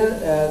is a clear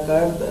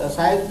cut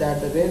size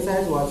that the grain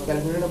size was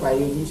calculated by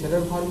using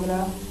Shannon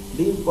formula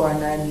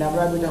d.9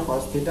 lambda beta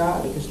cos theta.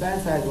 The crystalline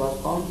size was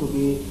found to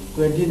be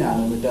 20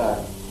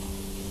 nanometer.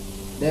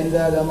 Then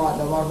the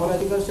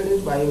morphological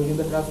studies by using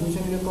the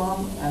transmission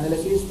electron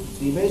analysis,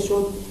 the image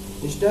showed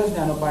distance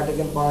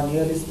nanoparticle for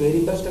nearly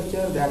spherical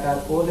structure that are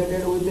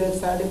correlated with the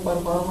XRD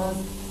performance.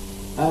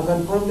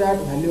 Confirm that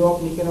value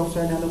of nickel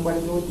oxide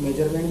nanoparticle with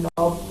measurement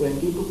of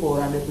 20 to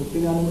 450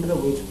 nanometer,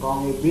 which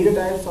from a bead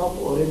types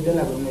of oriental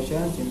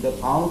aggregations in the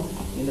found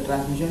in the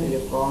transmission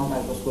electron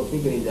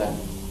microscopic region.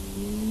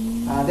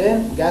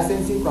 Then gas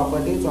sensing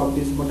properties of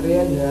this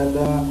material. Here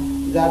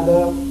these are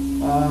the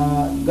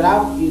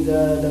graph is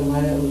the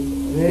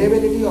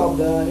variability of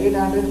the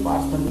 800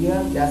 parts per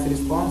million gas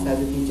response as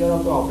a feature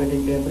of the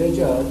operating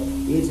temperature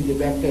is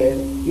depicted.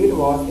 It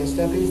was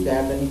established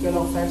that the nickel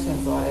oxide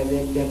sensor as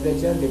a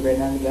temperature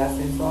dependent gas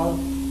sensor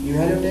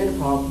evaluated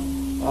from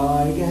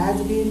it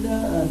has been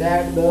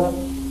that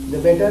the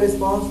better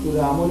response to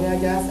the ammonia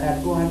gas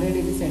at 200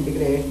 degrees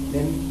centigrade,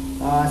 then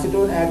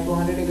acetone at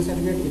 200 degrees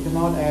centigrade,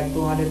 ethanol at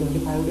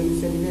 225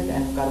 degrees centigrade,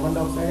 and carbon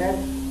dioxide at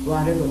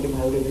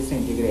 225 degrees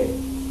centigrade.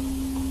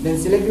 Then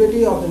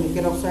selectivity of the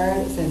nickel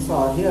oxide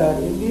sensor. Here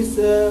in these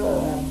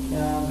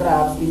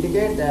graphs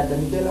indicate that the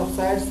nickel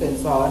oxide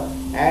sensor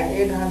at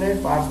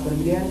 800 parts per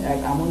million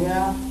at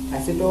ammonia,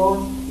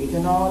 acetone,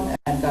 ethanol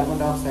and carbon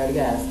dioxide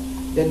gas.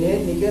 The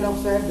nickel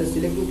oxide, the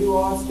selectivity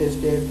was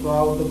tested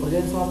throughout the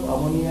presence of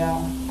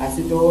ammonia,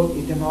 acetone,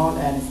 ethanol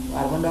and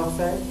carbon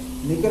dioxide.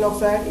 Nickel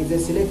oxide is a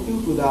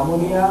selective to the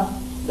ammonia.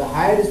 The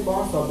high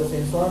response of the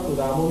sensor to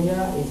the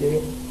ammonia is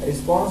a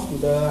response to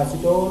the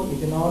acetone,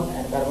 ethanol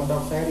and carbon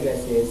dioxide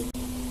gases.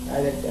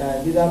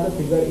 These are the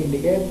figure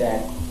indicate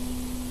that.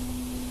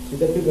 With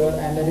the figure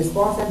and the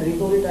response and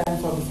recovery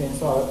times of the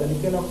sensor, the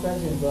nickel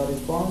oxide sensor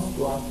response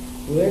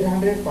to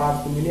 800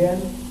 parts per million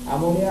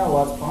ammonia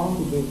was found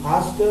to be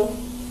fast,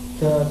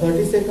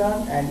 30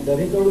 seconds, and the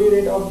recovery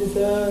rate of this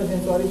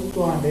sensor is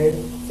 200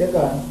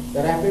 seconds.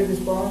 The rapid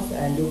response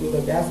and due to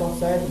the gas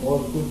oxide more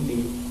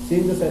quickly,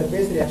 since the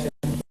surface reaction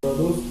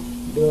produced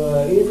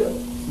is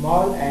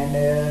small and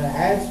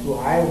has to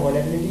high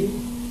volatility.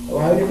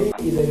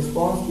 Volatility is a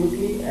response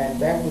quickly and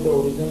back to the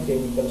original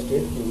chemical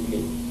state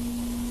quickly.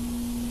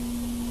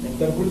 In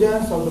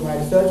conclusions of my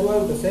research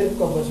work, the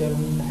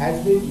self-combustion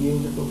has been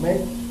used to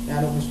make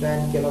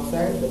nanocrystalline nickel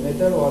oxide. The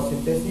method of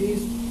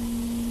synthesis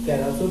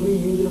can also be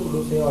used to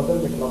produce other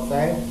metal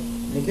oxide.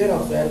 Nickel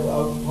oxide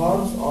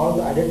outperforms all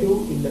the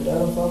additive in the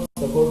terms of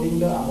supporting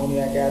the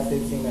ammonia gas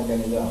sensing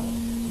mechanism.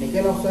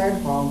 Nickel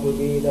oxide found to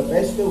be the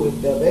best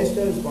with the best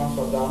response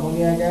of the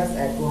ammonia gas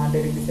at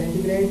 200 degrees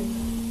centigrade.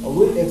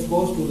 When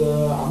exposed to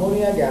the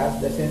ammonia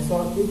gas, the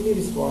sensor quickly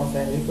responds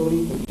and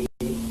recovery quickly.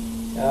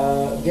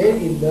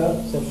 Gain in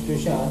the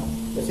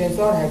substitution, the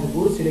sensor has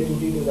good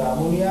selectivity to the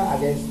ammonia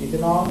against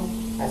ethanol,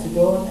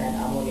 acetone and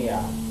ammonia.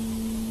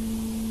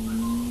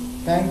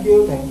 Thank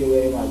you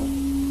very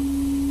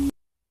much.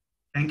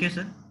 Thank you,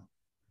 sir.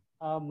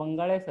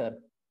 Bangale sir.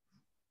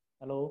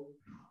 Hello.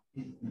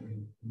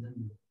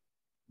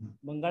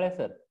 Bangale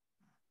sir.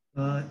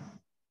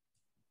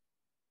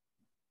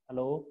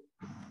 Hello.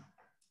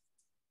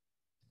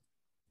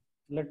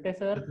 Latte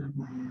sir.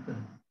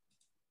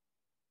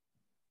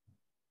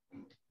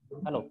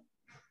 Hello.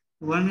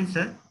 1 minute,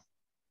 sir.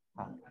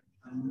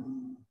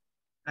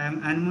 I am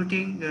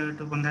unmuting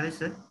to Bengali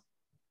sir.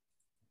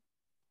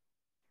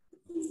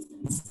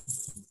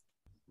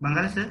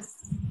 Bengali sir.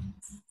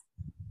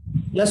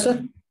 Yes, sir.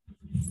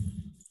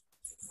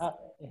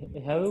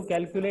 Have you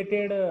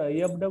calculated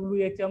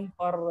FWHM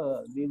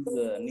for these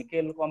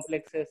nickel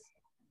complexes?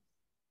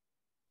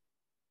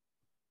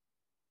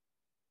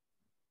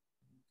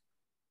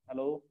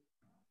 Hello.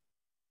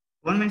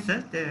 1 minute,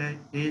 sir. There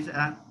is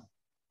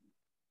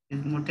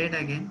muted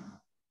again.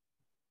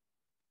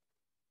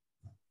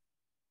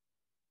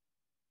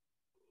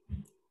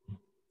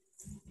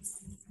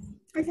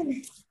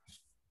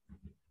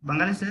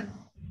 Bengali sir.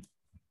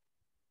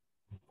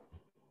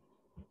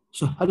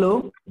 So,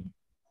 hello.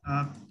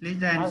 Please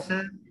the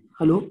answer.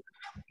 Hello.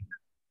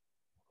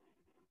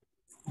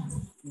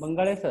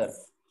 Bengali sir.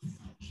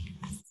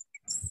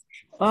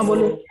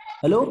 Hello.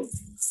 Hello.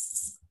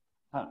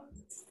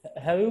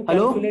 Have you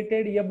Hello?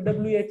 calculated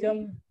FWHM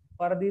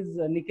for these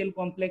nickel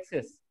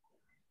complexes?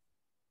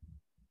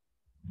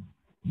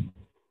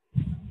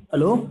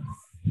 Hello.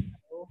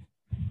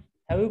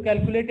 Have you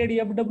calculated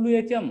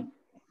FWHM?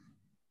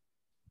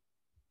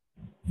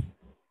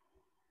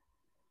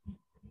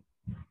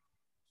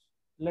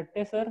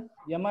 Latte sir,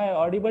 am I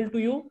audible to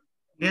you?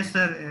 Yes,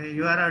 sir.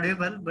 You are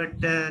audible, but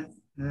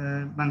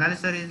Bengali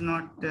sir is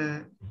not.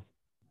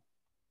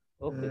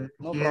 Okay,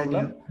 no hearing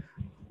problem.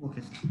 you.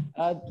 Okay, sir.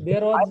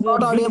 There was I'm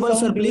not a big audible, sir.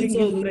 sound during Please.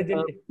 his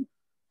presentation.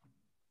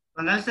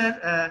 Bengali sir,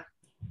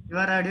 you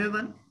are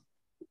audible.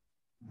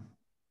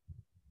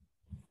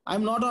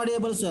 I'm not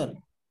audible, sir.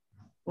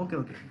 Okay,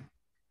 okay.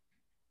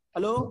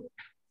 Hello.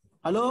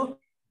 Hello.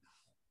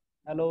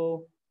 Hello.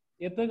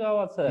 येतोय का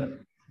आवाज sir?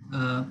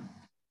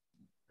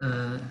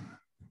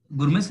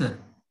 Gurme sir.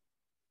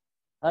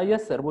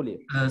 Yes sir, बोलिए.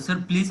 Sir,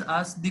 please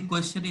ask the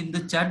question in the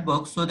chat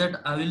box so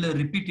that I will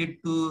repeat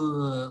it to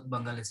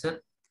Bengali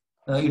sir.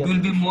 It Yes,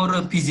 will be sir.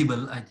 more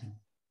feasible, I think.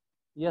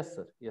 Yes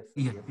sir, yes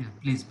sir. Yeah, Yes. yeah,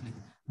 please.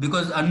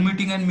 Because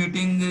unmuting and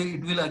muting,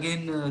 it will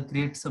again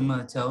create some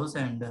chaos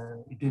and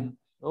it will.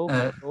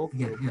 Okay, okay,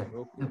 Yeah, okay, yeah.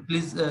 okay.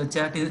 Please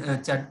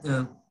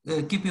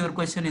keep your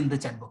question in the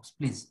chat box,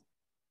 please.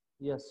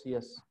 Yes,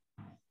 yes.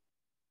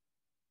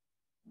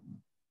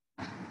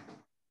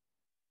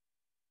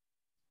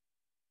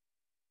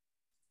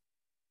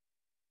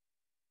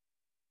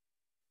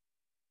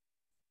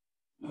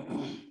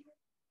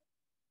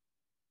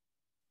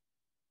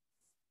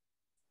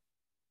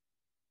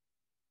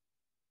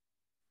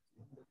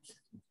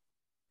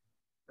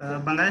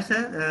 Bengali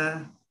sir,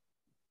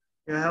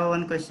 you have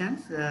one question.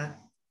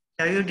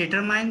 Have you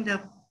determined the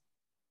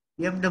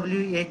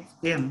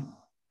FWHM?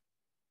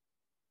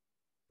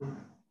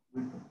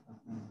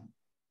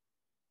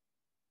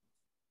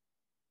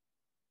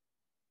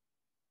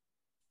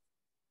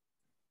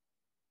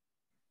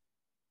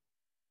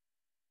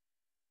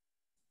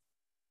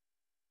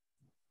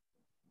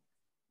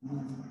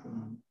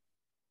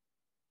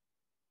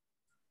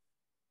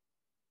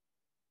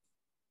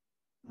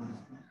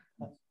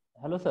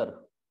 Hello sir.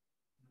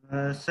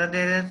 Sir,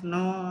 there is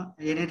no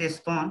any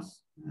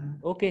response.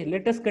 Okay,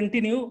 let us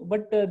continue.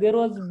 But there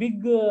was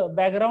big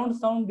background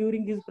sound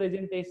during his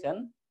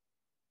presentation,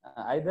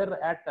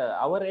 either at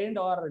our end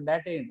or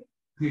that end.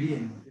 Video.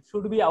 It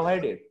should be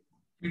avoided.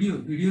 Video,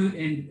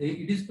 and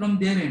it is from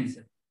their end,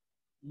 sir.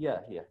 Yeah,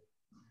 yeah.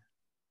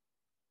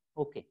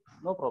 Okay,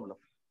 no problem.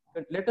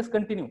 Let us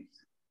continue.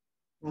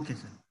 Okay,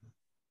 sir.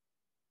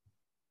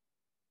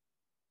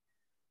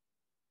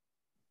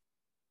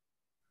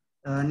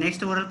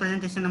 Next oral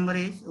presentation number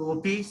is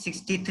OP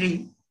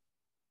 63.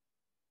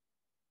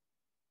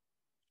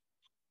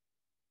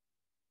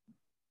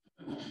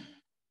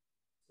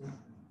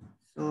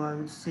 So I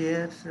will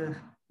share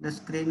the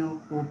screen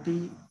of OP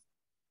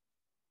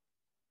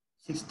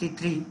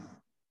 63.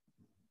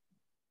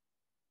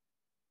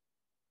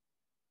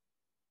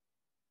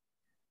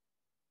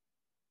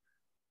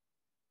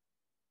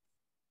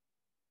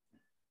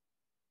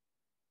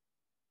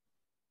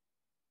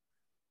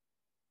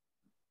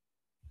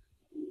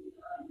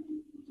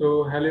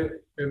 So hello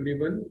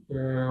everyone,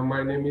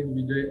 my name is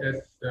Vijay S.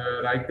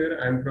 Riker.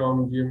 I'm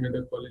from GM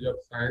College of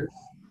Science,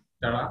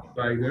 Tara,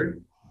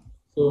 Raigad.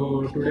 So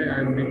today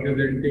I'm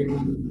representing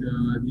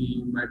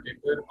my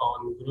paper on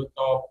growth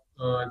of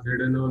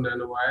ZNO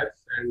nanowires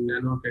and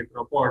nano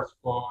tetrapods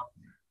for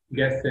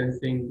gas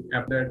sensing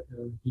after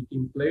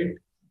heating plate.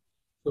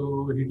 So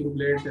heating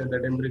plate, the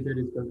temperature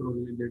is controlled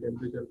with the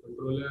temperature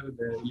controller.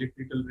 The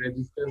electrical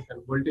resistance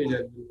and voltage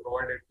has been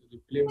provided to the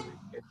film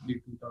with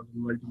SD2000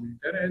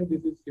 multimeter, and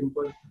this is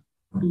simple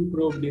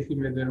two-probe DC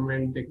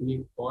measurement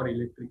technique for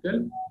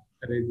electrical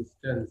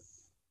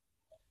resistance.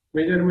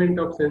 Measurement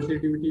of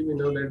sensitivity, we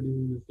know that this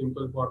is a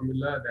simple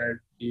formula that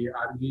the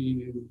Rg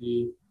is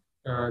the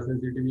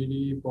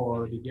sensitivity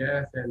for the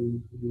gas,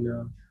 and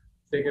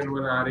second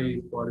one Ra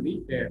is for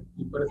the air.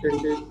 The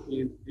percentage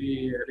is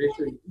the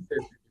ratio is the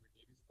sensitivity.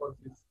 Response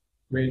is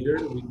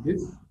measured with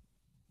this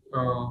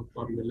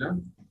formula.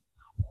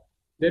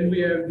 Then we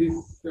have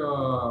this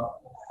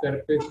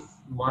surface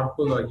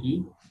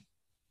morphology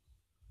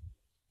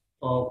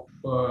of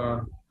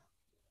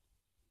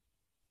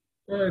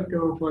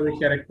for the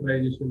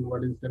characterization,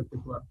 what is surface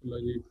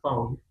morphology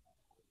found.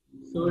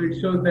 So it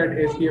shows that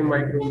SEM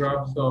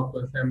micrographs of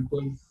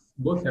samples,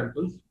 both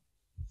samples.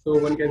 So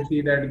one can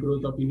see that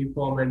growth of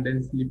uniform and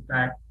densely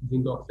packed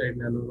zinc oxide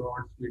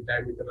nanorods with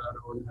diameter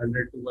around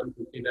 100 to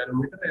 150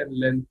 nanometer and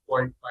length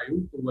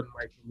 0.5 to 1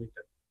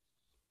 micrometer.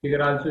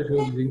 Figure also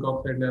shows zinc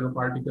oxide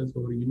nanoparticles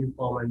over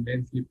uniform and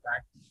densely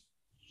packed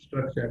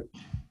structure.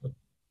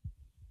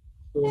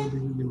 So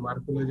this is the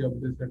morphology of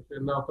the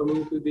structure. Now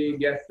coming to the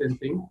gas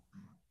sensing.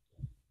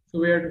 So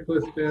we have to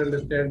first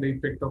understand the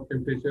effect of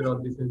temperature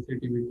on the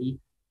sensitivity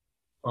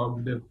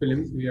of the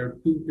films. We have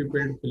two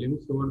prepared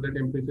films over the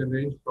temperature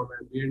range from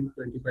ambient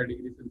 25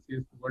 degrees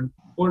Celsius to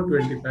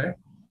 425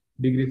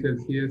 degrees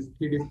Celsius.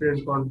 Three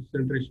different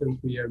concentrations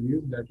we have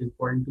used, that is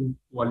 0.2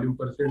 volume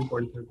percent,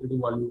 0.32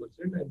 volume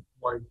percent, and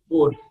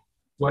 0.4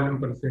 volume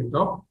percent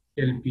of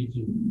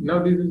LPG.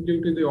 Now this is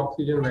due to the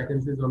oxygen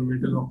vacancies on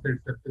metal oxide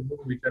surfaces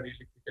which are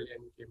electrically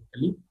and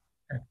chemically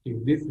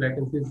active. These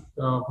vacancies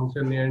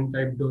function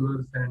N-type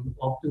donors and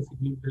often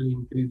significantly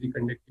increase the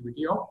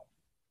conductivity of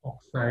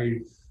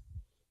oxides.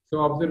 So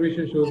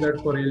observation shows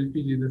that for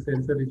LPG, the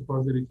sensor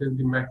response reaches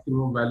the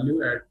maximum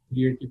value at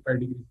 385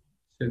 degrees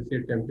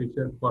Celsius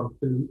temperature for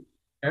film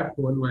F1,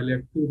 while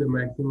F2, the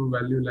maximum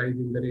value lies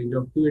in the range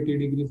of 280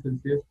 degrees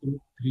Celsius to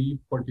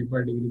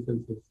 345 degrees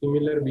Celsius.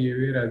 Similar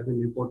behavior has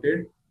been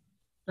reported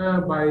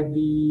by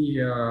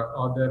the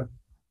other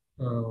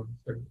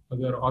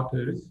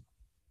authors.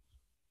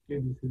 Okay,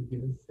 this is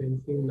gas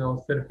sensing.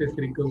 Now, surface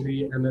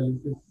recovery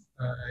analysis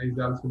is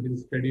also been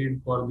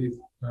studied for these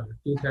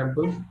two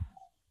samples.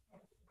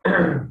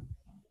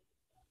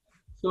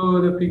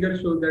 So the figure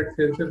shows that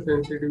sensor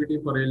sensitivity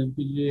for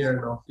LPG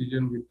and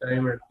oxygen with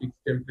time at fixed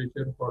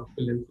temperature for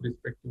films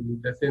respectively.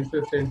 The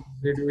sensor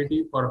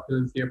sensitivity for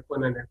films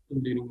F1 and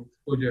F2 during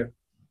exposure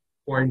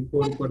 0.4%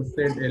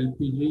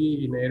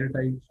 LPG in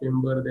airtight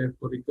chamber.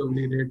 Therefore,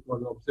 recovery rate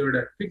was observed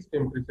at fixed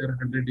temperature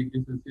 100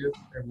 degrees Celsius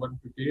at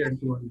 150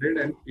 and 200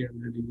 and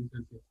 300 degrees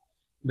Celsius.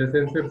 The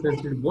sensor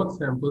sensitivity both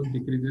samples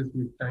decreases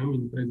with time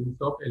in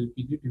presence of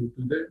LPG due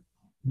to the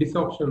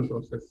desorption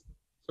process.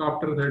 So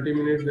after 30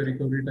 minutes, the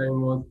recovery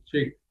time was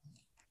checked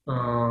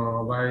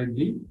by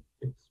the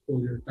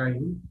exposure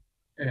time,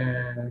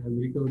 and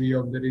recovery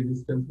of the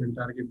resistance when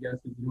target gas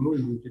is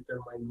removed will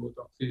determine both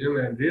oxygen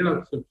and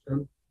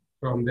reabsorption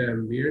from the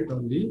ambient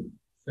on the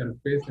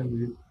surface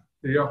and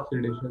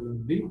reoxidation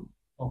of the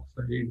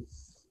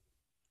oxides.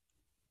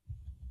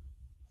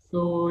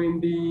 So in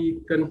the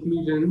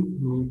conclusion,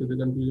 moving to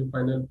the conclusion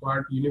final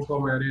part,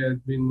 uniform array has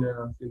been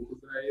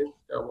synthesized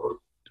about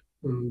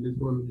this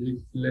one with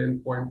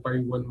length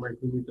 0.51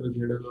 micrometers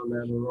hidden on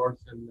nanorods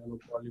and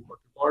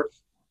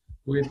nanopolypods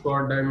with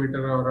core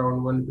diameter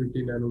around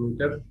 150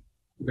 nanometer.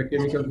 The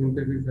chemical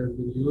synthesis has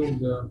been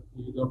used,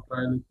 use of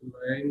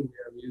trialethylene, we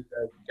have used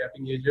as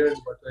capping agent,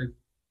 but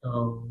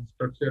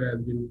structure has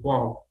been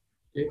formed.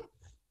 Okay.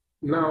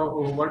 Now,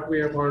 what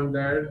we have found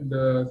that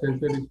the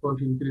sensor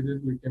response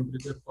increases with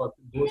temperature for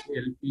both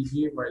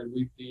LPG, while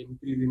with the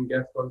increase in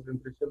gas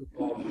concentration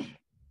from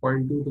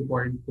 0.2 to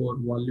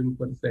 0.4 volume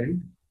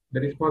percent, the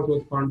response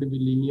was found to be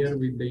linear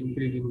with the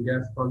increase in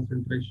gas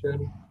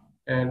concentration,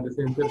 and the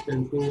sensor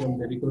sensing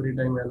and the recovery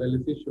time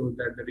analysis shows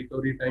that the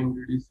recovery time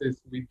reduces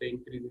with the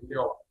increase in the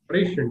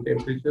operation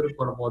temperature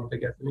for both the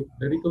gas.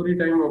 The recovery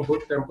time of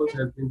both samples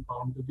has been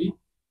found to be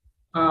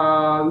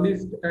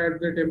least at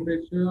the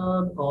temperature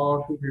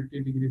of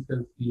 250 degrees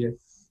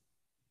Celsius.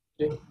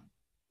 Okay,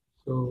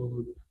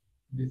 so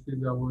this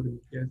is our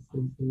gas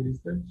sensing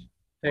research.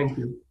 Thank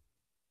you.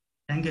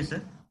 Thank you,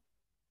 sir.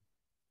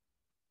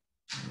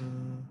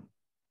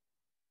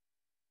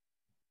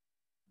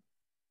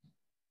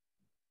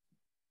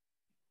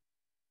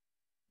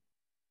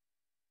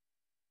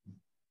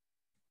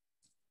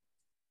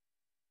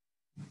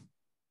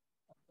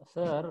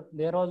 Sir,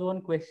 there was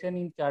one question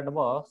in chat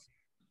box.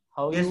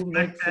 How Yes, you but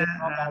make sense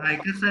of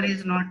Riker sir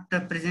is not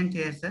present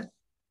here, sir.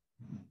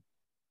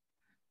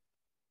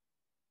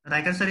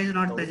 Riker sir is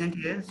not present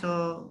here,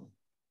 so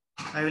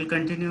I will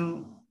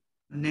continue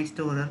next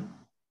oral.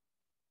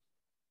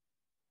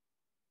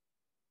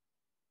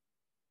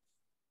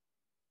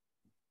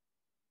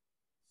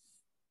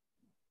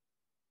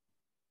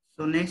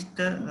 So next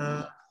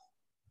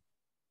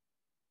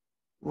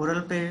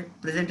oral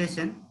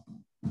presentation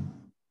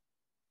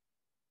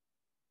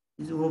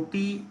is OP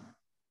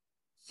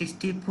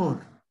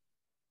 64.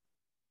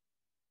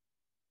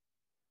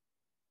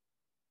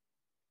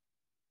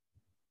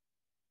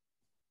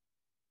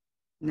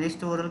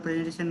 Next oral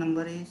presentation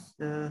number is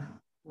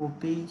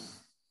OP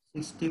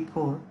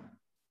 64.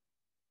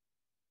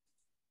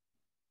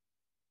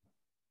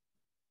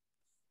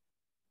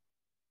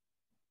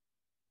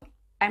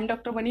 I am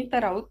Dr.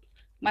 Vanita Raut.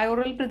 My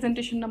oral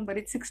presentation number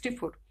is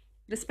 64.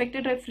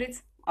 Respected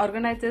referees,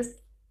 organizers,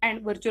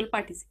 and virtual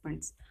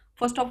participants.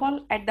 First of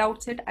all, at the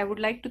outset, I would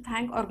like to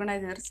thank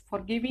organizers for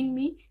giving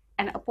me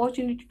an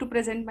opportunity to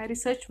present my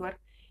research work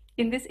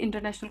in this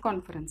international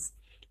conference.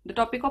 The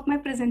topic of my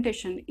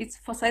presentation is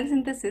fossil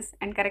synthesis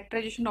and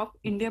characterization of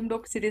indium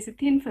doped seriously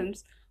thin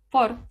films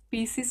for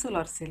PEC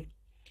solar cell.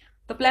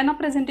 The plan of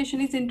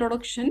presentation is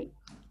introduction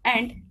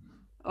and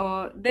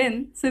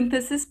then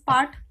synthesis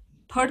part.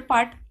 Third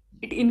part,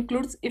 it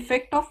includes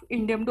effect of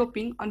indium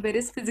doping on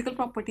various physical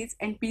properties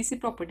and PC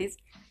properties,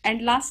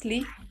 and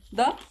lastly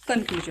the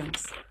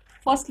conclusions.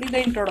 Firstly,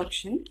 the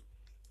introduction.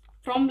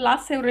 From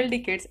last several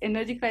decades,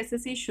 energy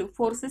crisis issue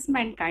forces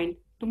mankind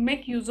to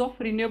make use of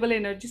renewable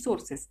energy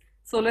sources.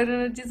 Solar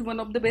energy is one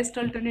of the best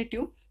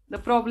alternative. The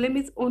problem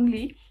is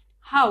only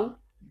how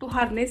to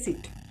harness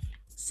it.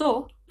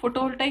 So,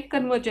 photovoltaic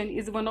conversion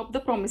is one of the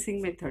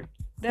promising method.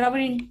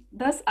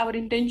 Thus, our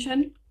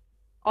intention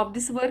of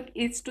this work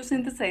is to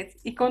synthesize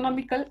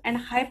economical and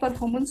high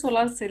performance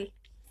solar cell,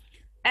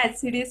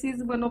 as CDSC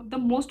is one of the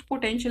most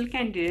potential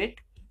candidate.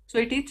 So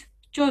it is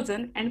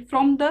chosen, and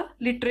from the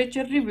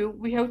literature review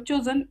we have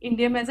chosen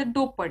indium as a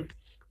dopant.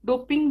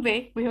 Doping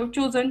way we have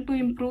chosen to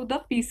improve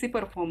the PC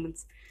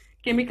performance.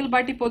 Chemical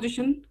by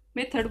deposition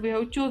method we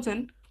have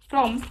chosen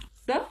from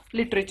the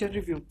literature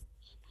review.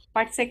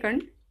 Part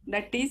second,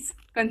 that is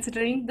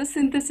considering the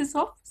synthesis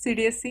of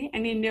CDSC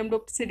and indium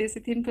doped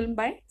CDSC thin film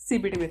by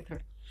CBD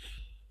method.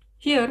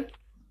 Here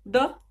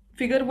the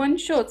figure 1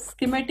 shows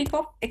schematic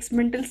of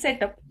experimental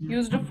setup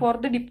used for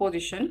the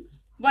deposition,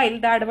 while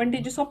the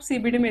advantages of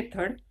CBD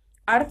method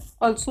are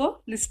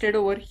also listed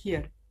over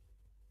here.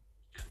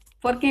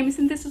 For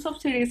chemisynthesis of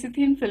CDSC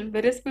thin film,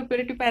 various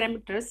preparative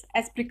parameters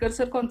as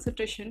precursor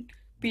concentration,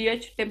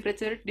 pH,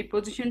 temperature,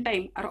 deposition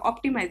time are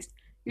optimized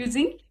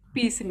using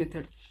PEC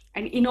method.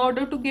 And in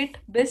order to get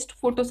best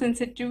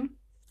photosensitive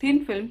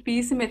thin film,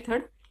 PEC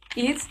method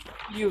is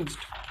used.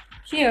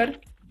 Here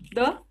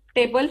the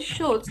table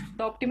shows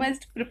the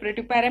optimized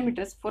preparative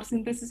parameters for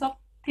synthesis of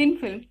thin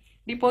film.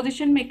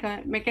 Deposition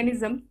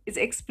mechanism is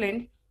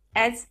explained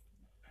as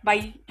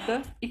by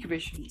the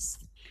equations.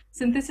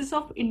 Synthesis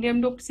of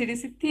indium doped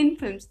CDC thin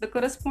films, the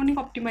corresponding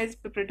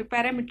optimized preparative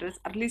parameters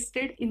are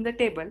listed in the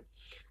table.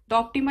 The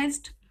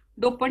optimized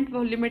dopant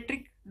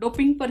volumetric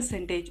doping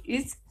percentage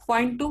is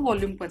 0.2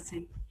 volume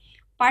percent.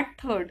 Part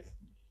third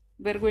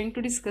we are going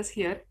to discuss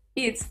here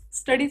is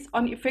studies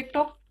on effect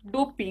of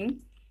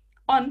doping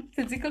on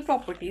physical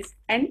properties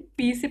and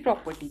PEC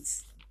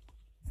properties.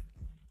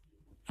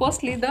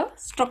 Firstly, the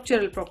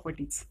structural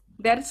properties.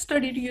 They are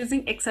studied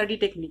using XRD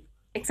technique.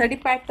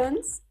 XRD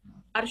patterns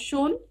are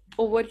shown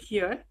over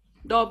here.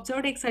 The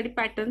observed XRD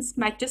patterns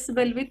matches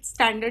well with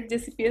standard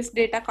JCPS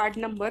data card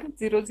number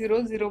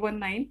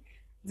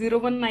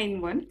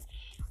 000190191.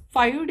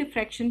 5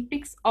 diffraction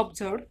peaks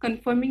observed,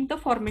 confirming the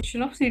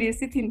formation of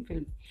CDSC thin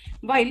film.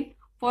 While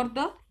for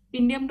the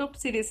indium doped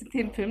CDSC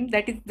thin film,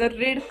 that is the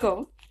red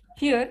curve,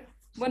 here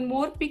one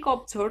more peak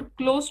observed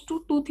close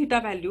to 2 theta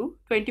value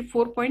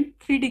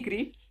 24.3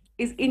 degree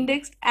is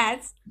indexed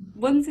as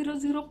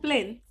 100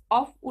 plane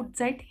of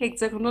Woodside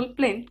hexagonal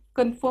plane,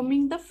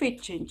 confirming the phase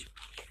change,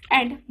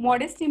 and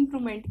modest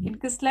improvement in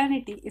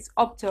crystallinity is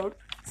observed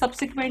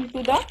subsequent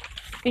to the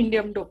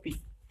indium doping.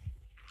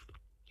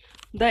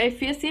 The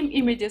FESM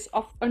images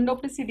of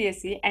undoped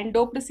CDSC and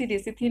doped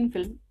CDSC thin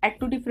film at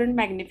 2 different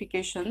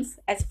magnifications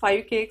as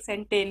 5kx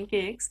and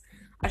 10kx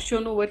are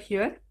shown over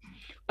here.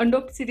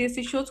 Undoped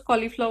CDSC shows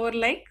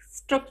cauliflower-like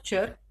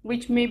structure,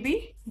 which may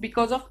be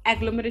because of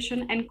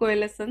agglomeration and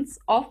coalescence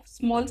of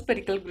small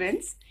spherical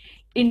grains.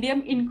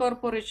 Indium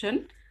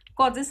incorporation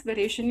causes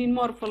variation in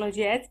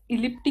morphology as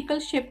elliptical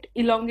shaped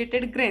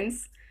elongated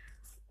grains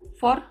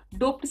for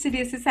doped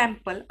CDSC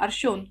sample are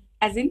shown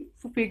as in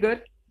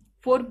figure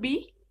 4b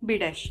B-.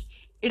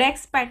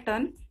 IDAX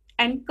pattern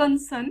and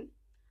concern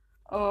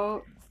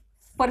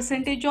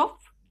percentage of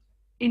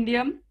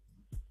indium,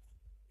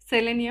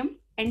 selenium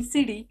and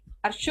CD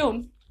are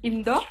shown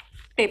in the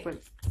table.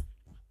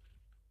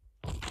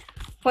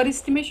 For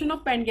estimation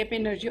of band gap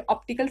energy,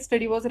 optical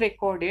study was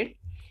recorded.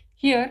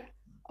 Here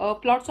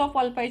plots of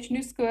alpha h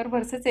nu square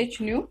versus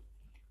h nu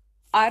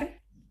are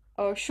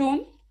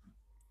shown.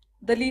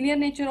 The linear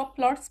nature of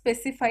plot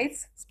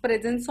specifies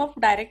presence of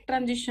direct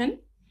transition.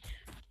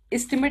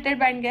 Estimated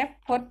band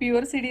gap for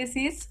pure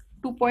CDSC is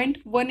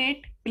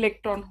 2.18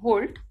 electron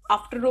volt.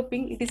 After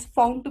doping, it is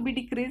found to be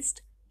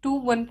decreased to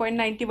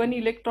 1.91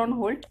 electron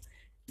volt,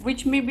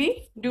 which may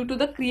be due to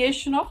the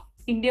creation of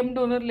indium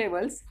donor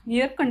levels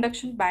near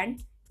conduction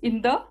band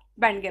in the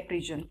band gap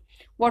region.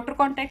 Water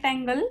contact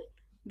angle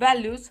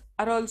values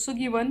are also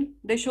given.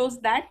 They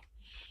shows that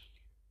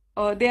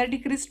they are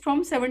decreased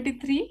from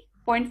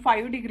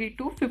 73.5 degree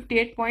to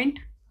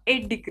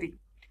 58.8 degree.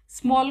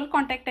 Smaller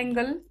contact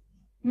angle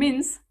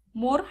means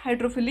more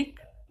hydrophilic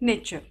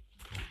nature.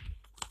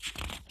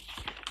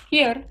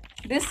 Here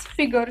this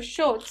figure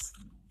shows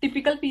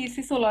typical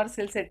PEC solar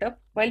cell setup,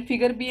 while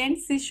figure B and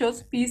C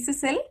shows PEC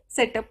cell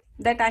setup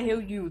that I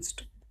have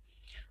used.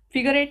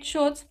 Figure 8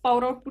 shows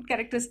power output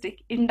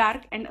characteristic in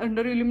dark and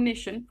under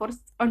illumination for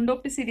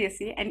undoped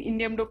CDSC and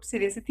indium doped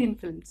CDSC thin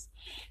films.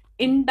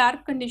 In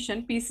dark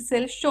condition, PEC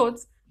cell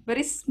shows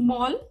very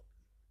small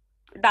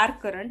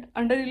dark current.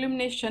 Under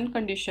illumination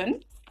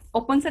condition,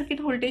 open circuit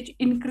voltage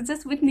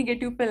increases with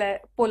negative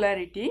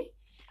polarity,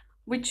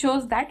 which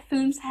shows that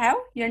films have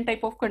N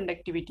type of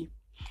conductivity.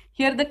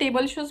 Here the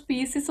table shows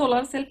PEC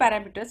solar cell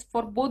parameters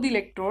for both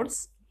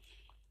electrodes.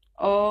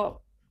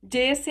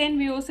 JSA and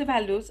VOC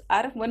values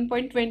are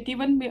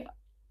 1.21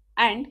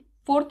 and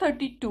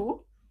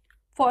 432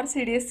 for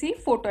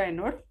CDSC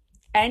photoanode,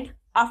 and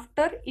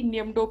after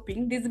indium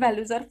doping these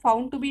values are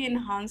found to be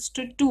enhanced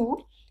to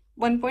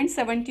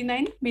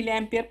 1.79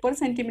 milliampere per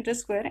centimeter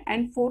square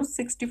and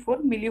 464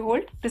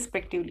 millivolt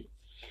respectively.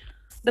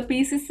 The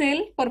PC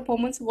cell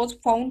performance was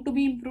found to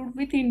be improved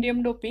with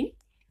indium doping.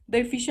 The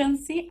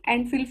efficiency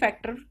and fill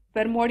factor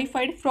were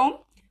modified from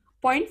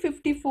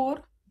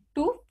 0.54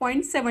 to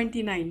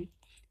 0.79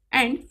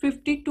 and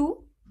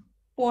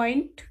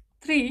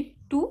 52.3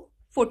 to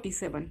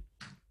 47.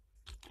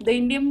 The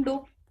indium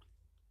dope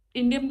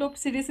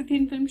CDSC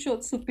thin film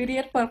shows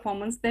superior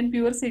performance than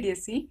pure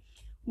CDSC,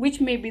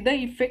 which may be the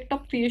effect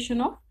of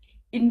creation of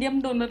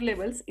indium donor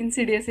levels in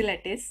CDSC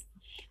lattice.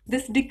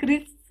 This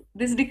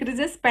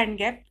decreases band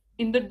gap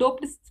in the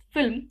doped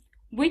film,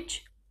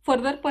 which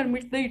further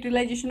permits the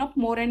utilization of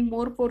more and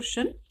more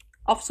portion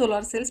of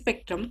solar cell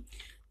spectrum,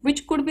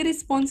 which could be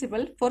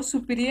responsible for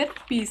superior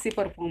PEC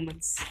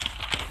performance.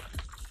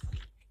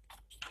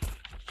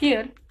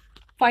 Here,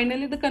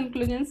 finally, the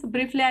conclusions.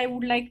 Briefly, I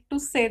would like to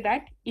say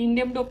that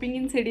indium doping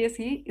in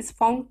CDSC is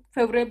found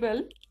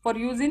favorable for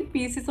use in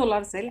PEC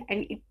solar cell,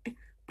 and it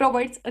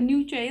provides a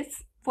new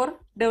choice for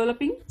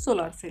developing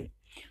solar cell.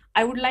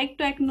 I would like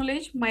to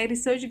acknowledge my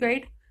research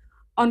guide,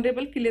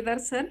 Honorable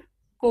Kiledar sir,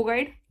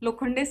 co-guide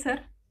Lokhande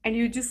sir, and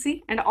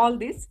UGC and all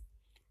this.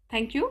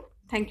 Thank you.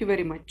 Thank you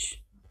very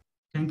much.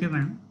 Thank you,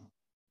 madam.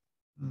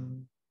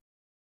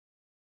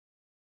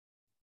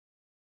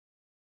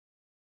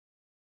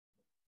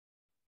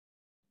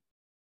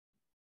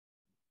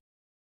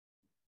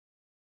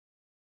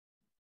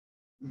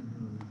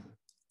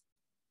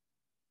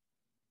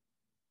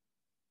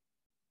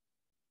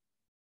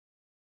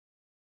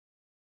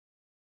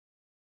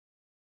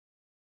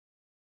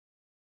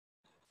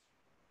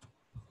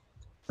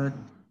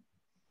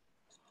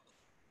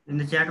 In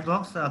the chat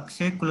box,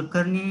 Akshay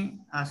Kulkarni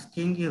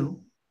asking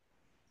you,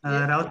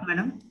 Yes. Raut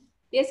madam.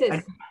 Yes,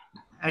 yes.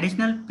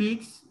 Additional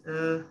peaks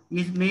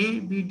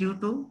may be due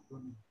to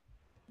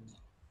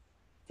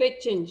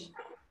Phase change.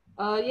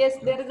 Yes,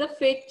 there is a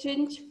phase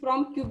change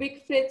from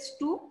cubic phase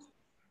to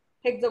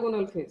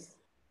hexagonal phase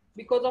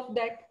because of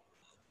that.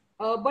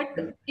 But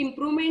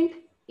improvement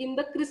in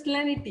the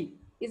crystallinity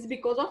is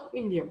because of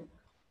indium.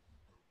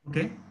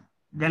 Okay.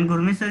 Then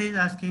Gurmeet sir is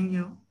asking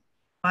you,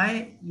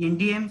 why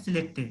indium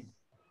selected?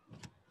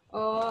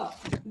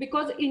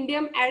 Because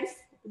indium adds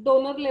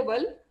donor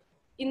level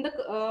in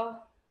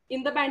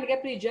the band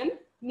gap region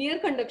near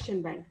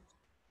conduction band,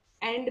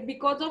 and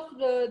because of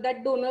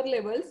that donor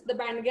levels, the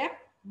band gap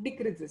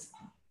decreases,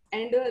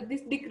 and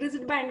this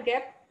decreased band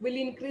gap will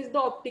increase the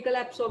optical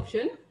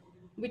absorption,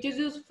 which is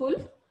useful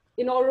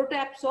in order to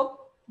absorb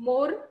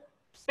more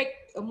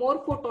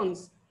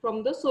photons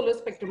from the solar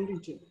spectrum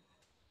region.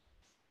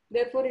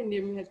 Therefore,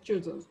 indium has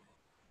chosen.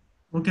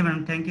 Okay,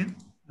 madam. Thank you.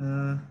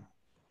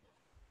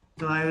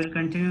 So I will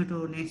continue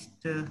to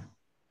next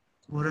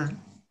oral.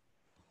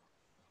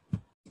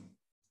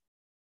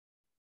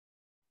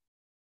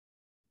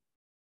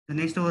 The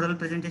next oral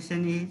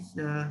presentation is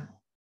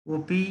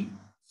OP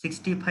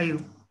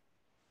 65.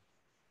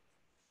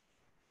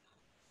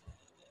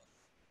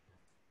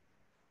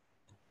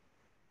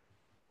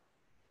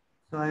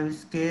 So I will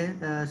share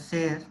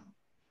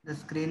the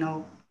screen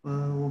of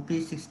OP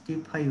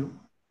 65.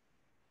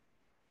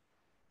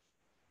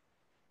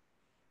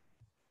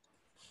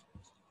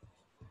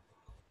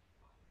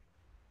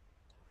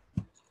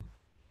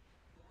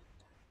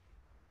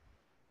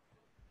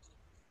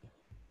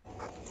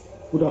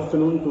 Good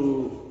afternoon to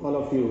all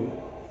of you.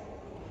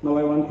 Now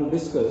I want to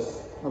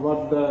discuss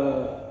about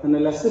the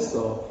analysis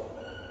of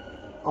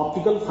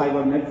optical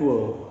fiber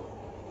network,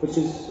 which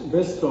is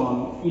based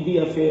on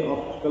EDFA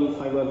optical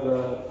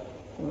fiber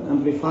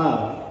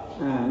amplifier,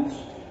 and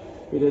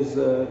it is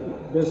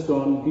based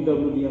on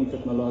DWDM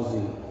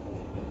technology.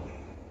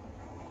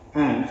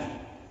 And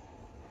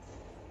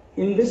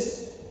in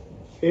this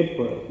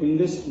paper, in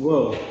this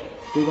work,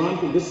 we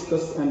want to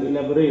discuss and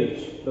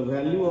elaborate the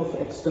value of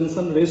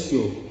extension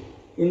ratio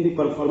in the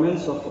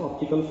performance of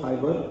optical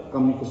fiber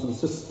communication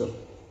system.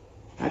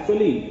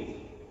 Actually,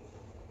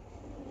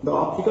 the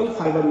optical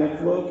fiber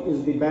network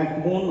is the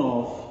backbone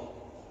of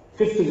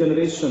fifth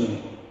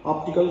generation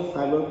optical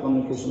fiber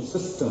communication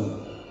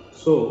system.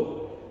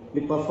 So, the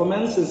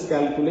performance is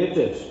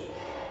calculated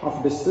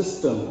of the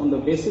system on the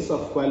basis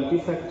of quality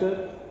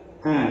factor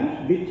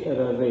and bit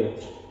error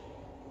rate.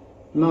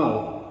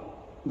 Now,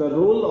 the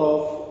role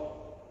of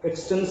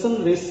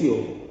extension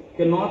ratio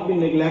cannot be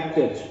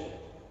neglected,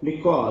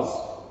 because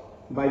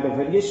by the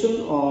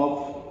variation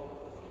of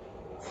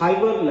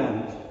fiber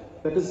length,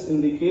 that is in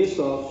the case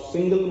of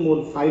single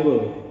mode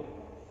fiber,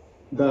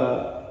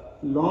 the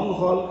long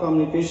haul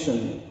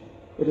communication,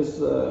 it is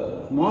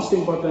most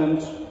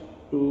important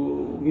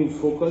to give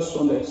focus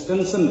on the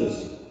extension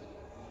ratio.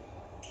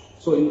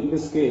 So in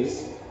this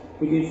case,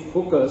 we give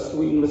focus,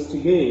 we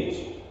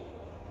investigate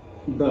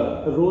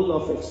the role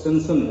of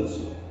extension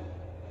ratio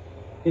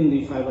in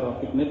the fiber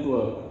optic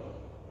network,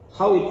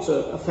 how it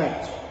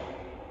affects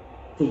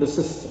to the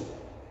system.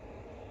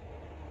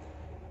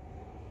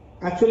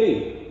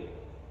 Actually,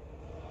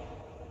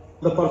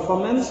 the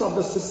performance of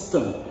the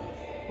system,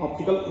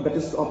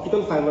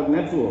 optical fiber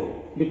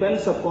network,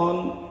 depends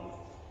upon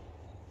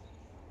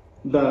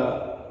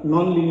the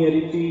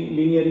non-linearity,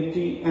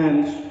 linearity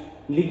and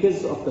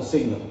leakage of the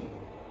signal.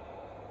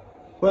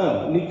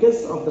 Well,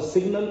 leakage of the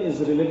signal is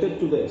related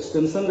to the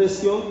extension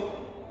ratio.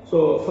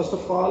 So first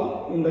of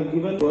all, in the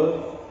given work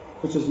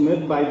which is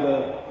made by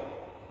the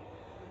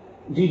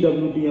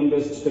DWDM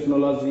based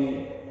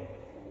technology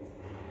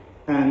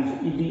and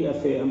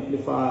EDFA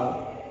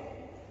amplifier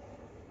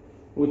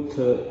with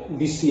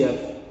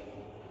DCF,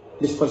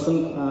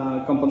 dispersion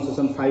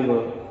compensation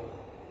fiber,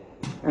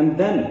 and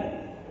then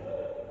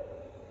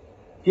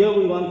here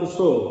we want to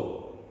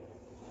show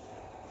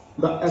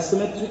the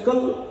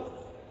asymmetrical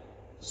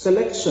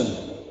selection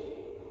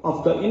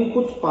of the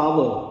input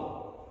power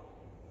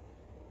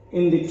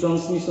in the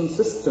transmission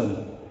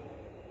system.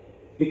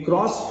 The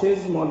cross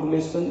phase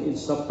modulation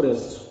is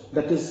suppressed,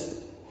 that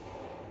is,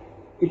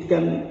 it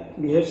can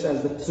behave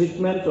as the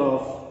treatment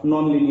of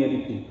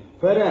non-linearity,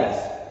 whereas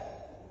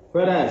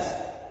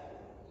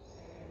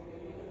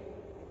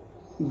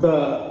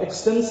the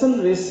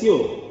extension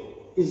ratio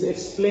is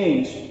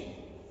explained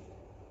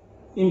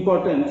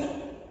important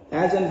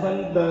as and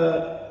when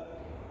the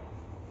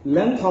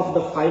length of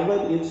the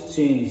fiber is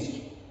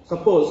changed.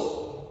 Suppose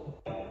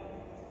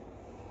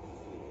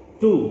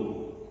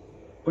 2,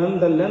 when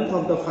the length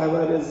of the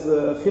fiber is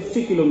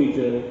 50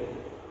 kilometer,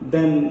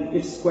 then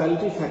its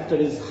quality factor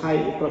is high,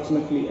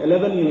 approximately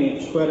 11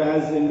 units,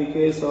 whereas in the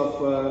case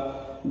of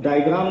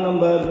diagram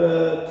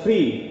number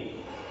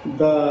 3,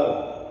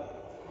 the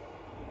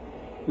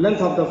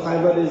length of the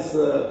fiber is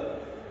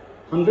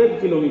 100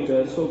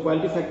 kilometers, so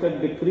quality factor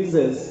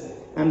decreases,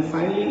 and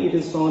finally it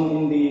is shown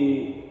in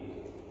the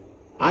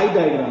I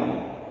diagram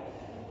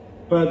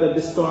where the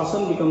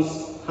distortion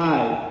becomes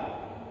high.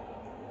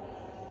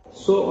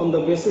 So on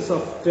the basis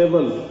of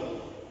table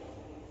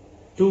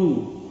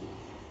 2,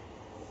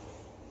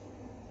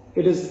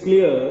 it is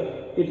clear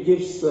it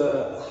gives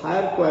a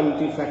higher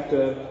quality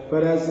factor,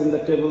 whereas in the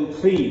table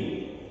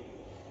 3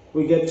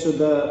 we get to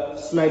the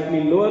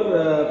slightly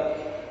lower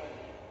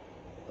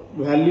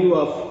value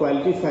of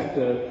quality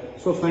factor.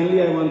 So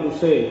finally I want to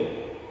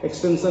say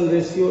extension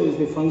ratio is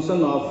the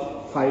function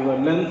of fiber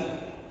length.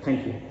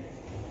 Thank you.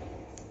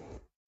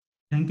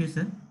 Thank you,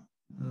 sir.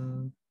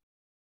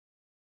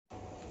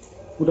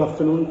 Good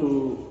afternoon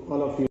to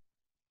all of you.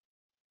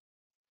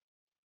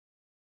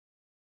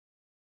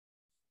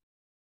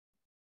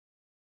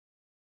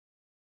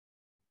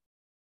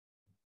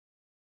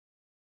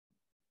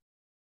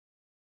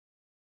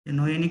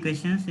 Any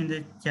questions in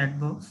the chat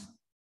box?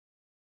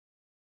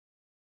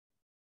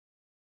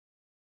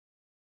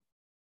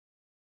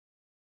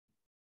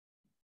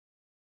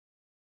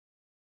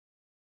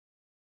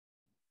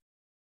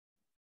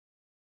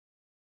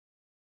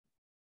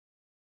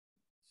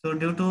 So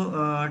due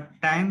to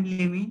time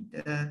limit,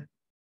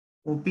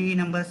 OP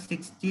number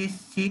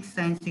 66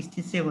 and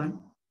 67,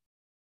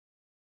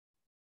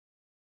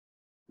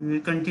 we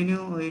will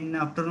continue in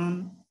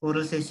afternoon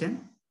oral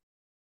session.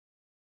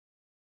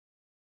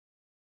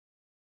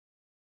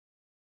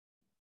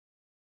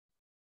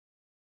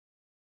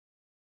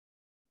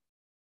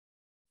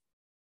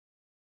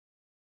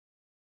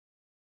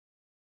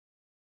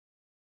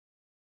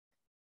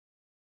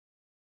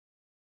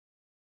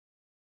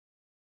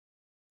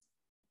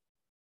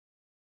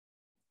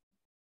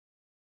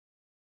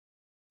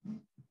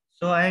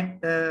 So at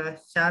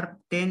sharp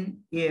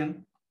 10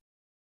 AM,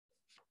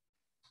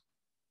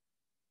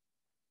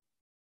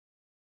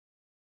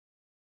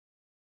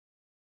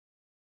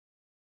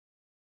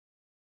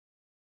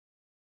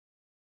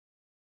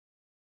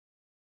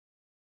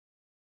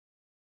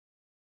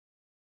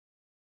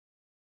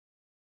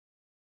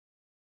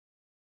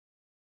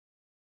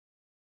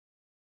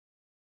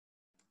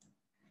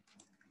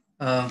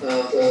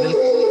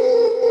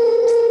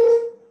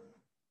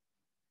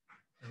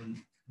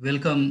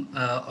 welcome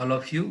all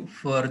of you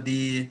for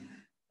the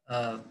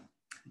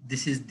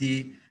this is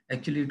the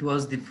actually it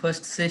was the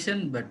first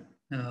session, but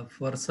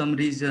for some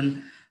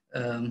reason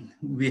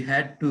we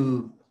had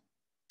to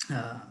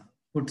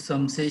put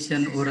some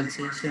oral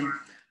session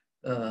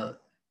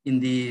in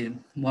the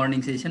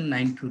morning session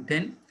 9 to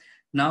 10.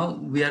 Now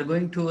we are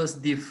going towards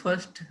the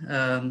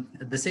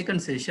the second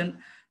session,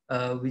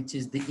 which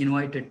is the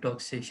invited talk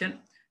session.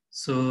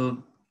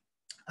 So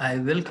I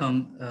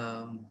welcome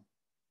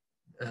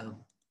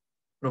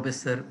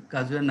Professor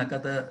Kazuya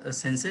Nakata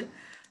Sensei.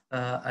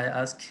 I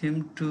ask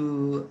him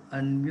to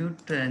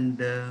unmute and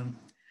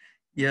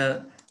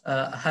yeah.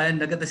 Hi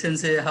Nakata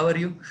Sensei, how are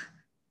you?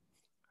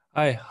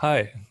 Hi.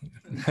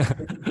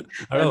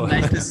 Hello.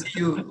 Nice to see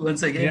you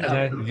once again.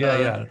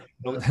 Yeah.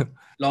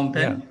 Long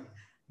time.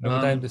 Yeah.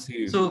 Long time to see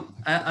you. So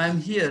I'm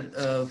here.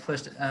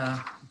 First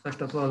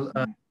of all,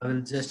 I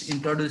will just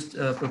introduce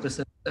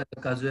Professor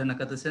Kazuya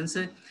Nakata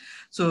Sensei.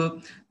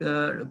 So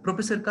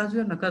Professor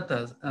Kazuya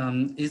Nakata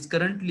is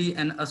currently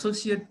an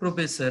associate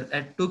professor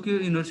at Tokyo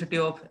University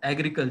of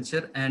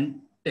Agriculture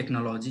and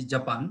Technology,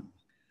 Japan.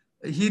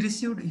 He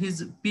received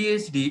his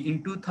PhD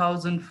in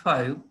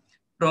 2005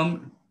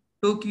 from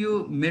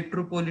Tokyo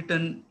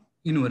Metropolitan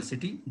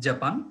University,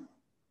 Japan.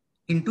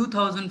 In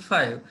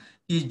 2005,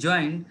 he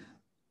joined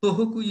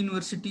Tohoku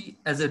University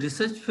as a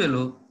research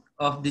fellow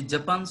of the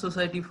Japan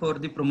Society for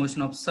the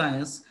Promotion of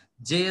Science,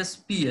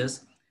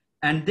 JSPS,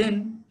 and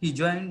then he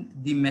joined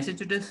the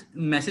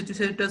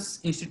Massachusetts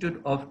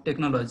Institute of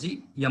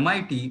Technology,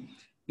 MIT,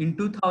 in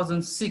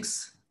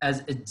 2006 as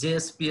a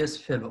JSPS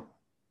fellow.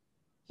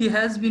 He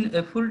has been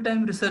a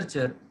full-time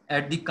researcher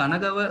at the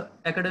Kanagawa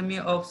Academy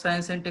of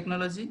Science and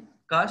Technology,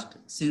 CAST,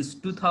 since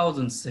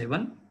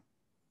 2007,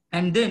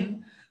 and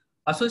then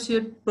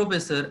associate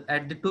professor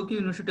at the Tokyo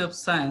University of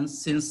Science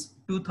since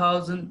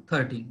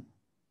 2013.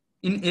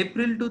 In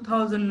April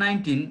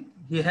 2019,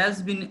 he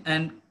has been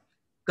in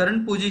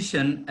current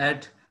position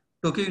at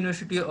Tokyo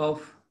University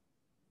of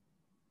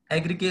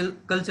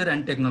Agriculture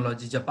and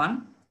Technology,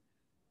 Japan.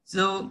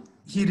 So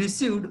he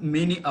received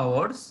many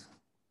awards.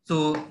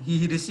 So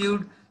he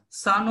received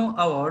Sano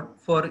Award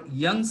for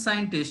Young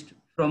Scientist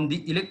from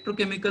the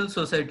Electrochemical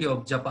Society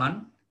of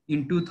Japan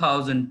in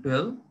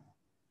 2012,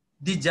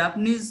 the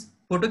Japanese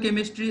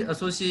Photochemistry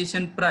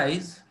Association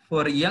Prize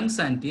for Young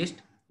Scientist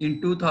in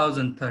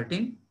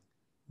 2013,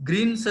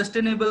 Green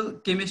Sustainable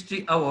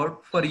Chemistry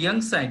Award for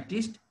Young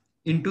Scientist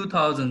in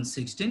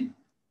 2016.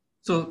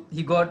 So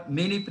he got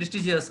many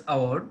prestigious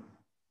awards,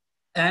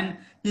 and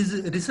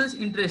his research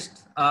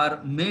interests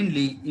are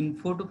mainly in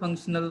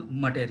photofunctional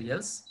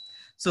materials.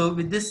 So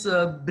with this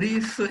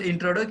brief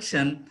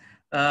introduction,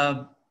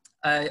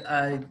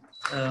 I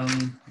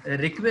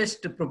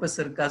request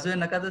Professor Kazuya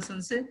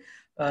Nakada-sensei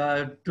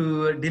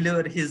to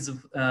deliver his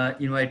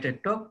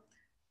invited talk.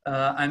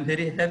 I'm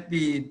very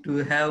happy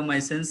to have my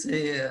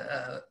sensei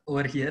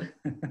over here.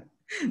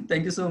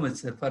 Thank you so much,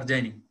 sir, for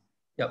joining.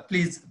 Yeah,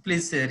 please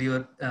share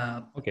your.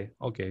 Okay.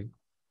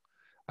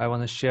 I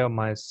want to share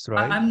my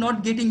slide. I'm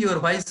not getting your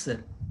voice,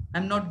 sir.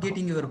 I'm not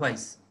getting your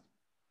voice.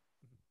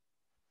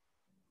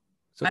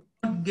 So, I'm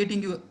not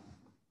getting you.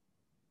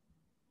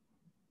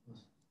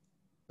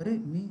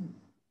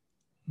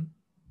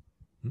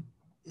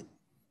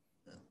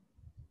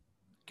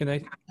 Can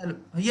I? Hello.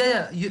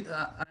 Yeah.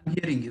 I'm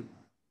hearing you.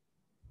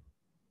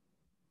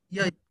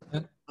 Yeah.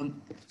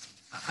 I'm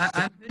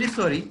very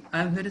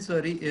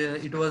sorry.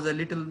 It was a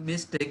little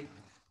mistake.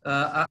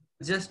 I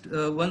just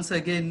once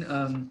again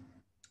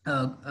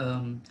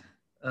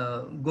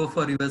go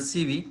for your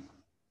CV.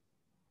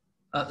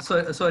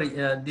 Sorry.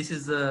 This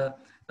is a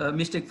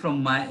mistake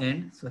from my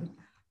end. Sorry.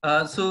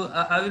 So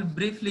I will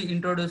briefly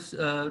introduce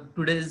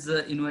today's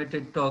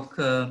invited talk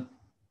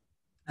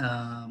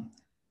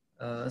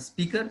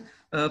speaker.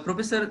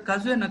 Professor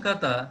Kazuya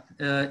Nakata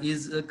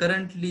is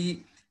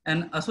currently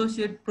an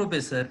associate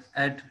professor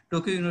at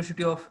Tokyo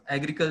University of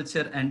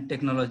Agriculture and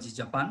Technology,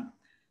 Japan.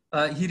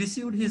 He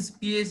received his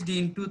PhD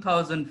in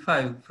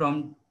 2005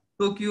 from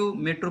Tokyo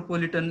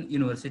Metropolitan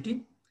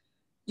University.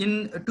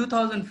 In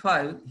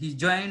 2005, he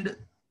joined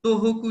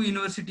Tohoku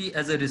University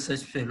as a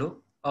research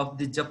fellow of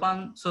the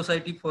Japan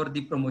Society for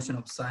the Promotion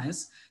of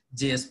Science,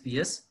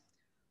 JSPS.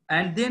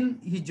 And then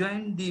he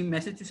joined the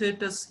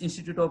Massachusetts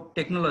Institute of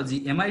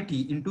Technology,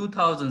 MIT, in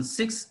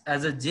 2006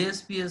 as a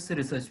JSPS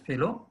research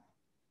fellow.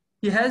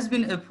 He has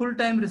been a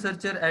full-time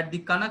researcher at the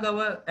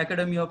Kanagawa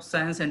Academy of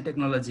Science and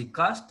Technology,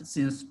 CAST,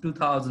 since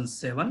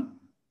 2007,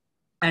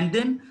 and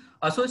then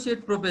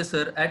associate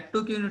professor at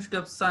Tokyo University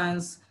of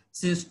Science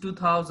since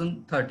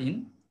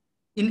 2013.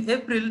 In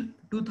April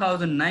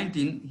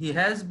 2019, he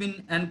has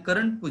been in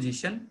current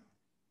position.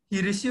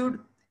 He received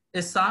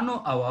a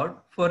Sano Award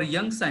for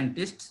Young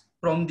Scientists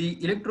from the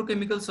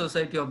Electrochemical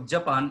Society of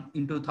Japan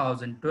in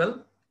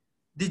 2012,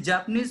 the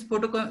Japanese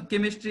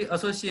Photochemistry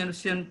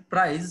Association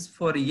Prize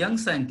for Young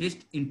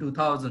Scientists in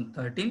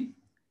 2013,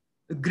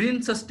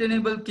 Green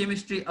Sustainable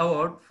Chemistry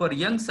Award for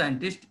Young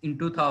Scientists in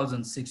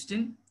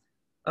 2016.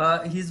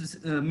 His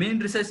main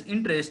research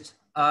interests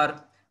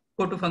are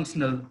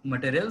photofunctional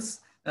materials.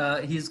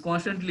 He is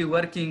constantly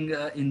working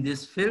in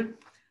this field,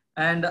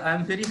 and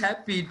I'm very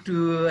happy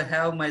to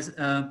have my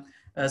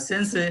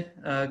sensei,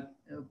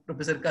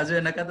 Professor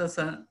Kazuya Nakata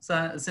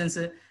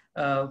sensei,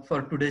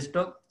 for today's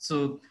talk.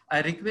 So I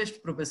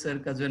request Professor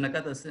Kazuya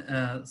Nakata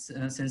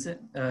sensei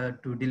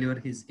to deliver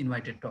his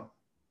invited talk.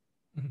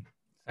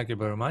 Thank you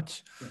very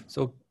much.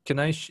 So can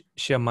I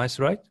share my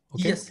slide?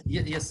 Okay.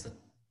 Yes, sir.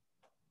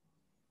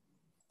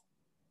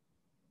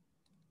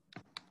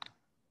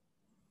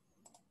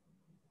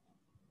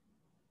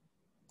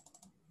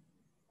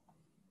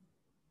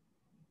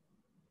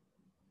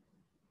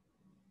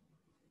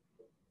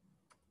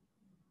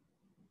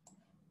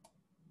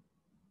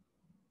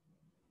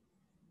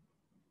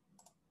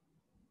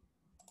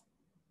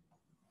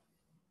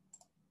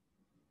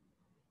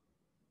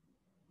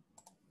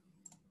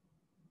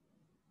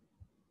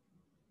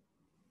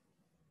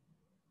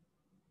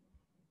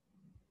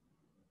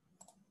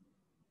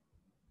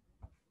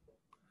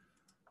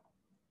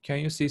 Can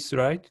you see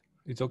slide?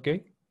 It's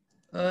okay?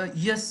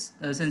 Yes,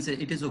 Sensei,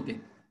 it is okay.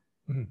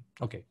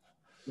 Okay.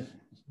 Yeah.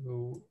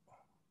 So,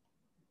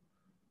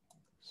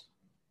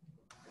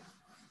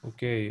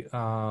 okay.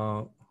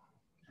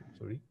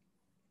 Sorry.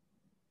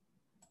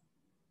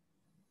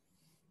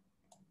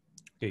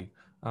 Okay.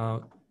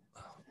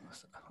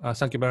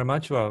 Thank you very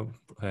much,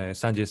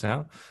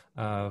 Sanjay-san,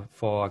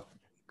 for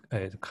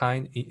a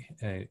kind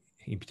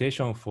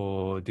invitation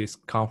for this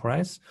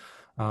conference.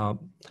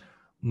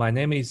 My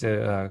name is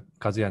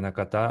Kazuya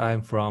Nakata.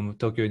 I'm from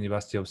Tokyo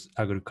University of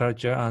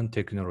Agriculture and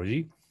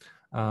Technology.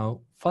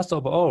 First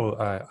of all,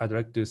 I'd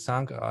like to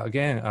thank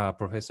again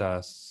Professor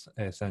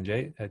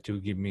Sanjay to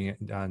give me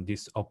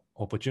this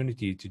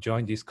opportunity to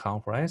join this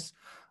conference.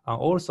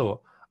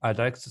 Also, I'd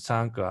like to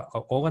thank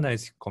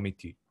organizing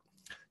committee.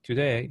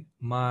 Today,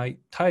 my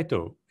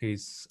title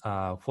is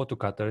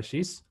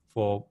Photocatalysis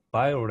for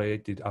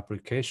Bio-related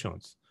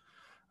Applications.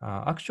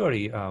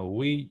 Actually,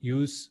 we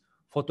use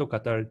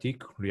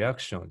photocatalytic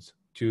reactions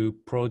to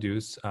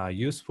produce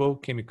useful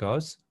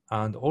chemicals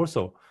and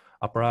also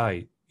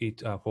apply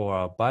it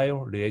for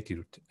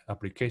bio-related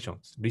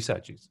applications,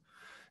 researches.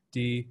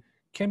 The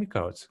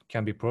chemicals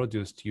can be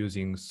produced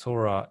using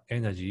solar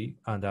energy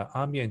under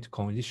ambient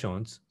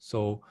conditions,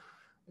 so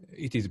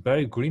it is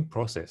very green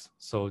process.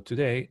 So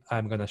today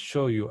I'm going to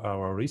show you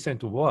our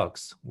recent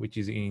works, which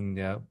is in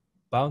the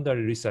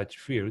boundary research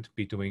field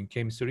between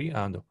chemistry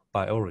and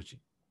biology.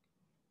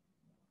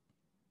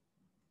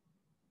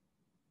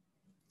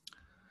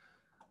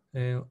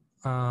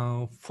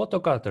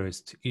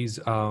 Photocatalyst is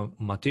a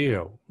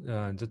material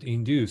that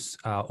induces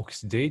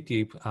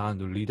oxidative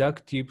and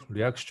reductive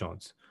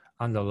reactions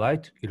under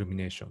light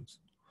illuminations.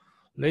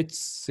 Let's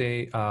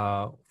say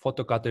a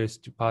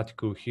photocatalyst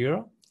particle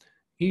here.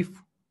 If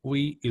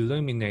we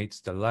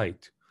illuminate the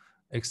light,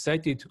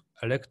 excited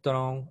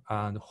electron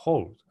and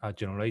hole are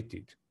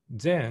generated.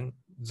 Then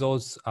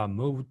those are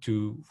moved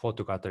to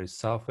photocatalyst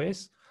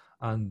surface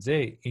and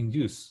they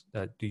induce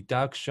the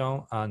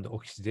reduction and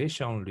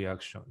oxidation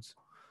reactions.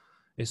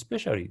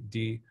 Especially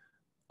the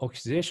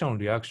oxidation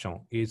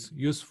reaction is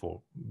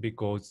useful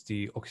because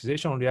the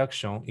oxidation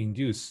reaction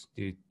induces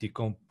the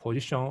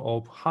decomposition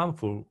of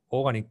harmful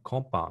organic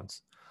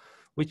compounds,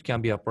 which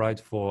can be applied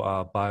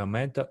for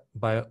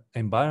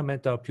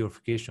environmental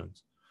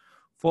purifications.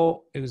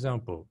 For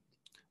example,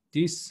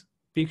 this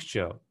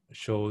picture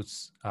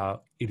shows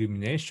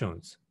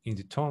illuminations in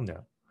the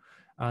tunnel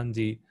and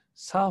the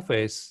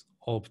surface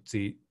of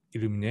the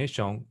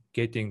illumination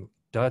getting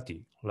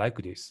dirty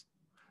like this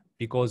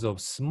because of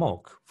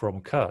smoke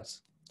from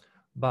cars.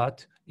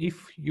 But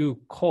if you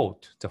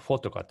coat the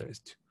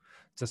photocatalyst,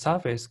 the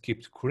surface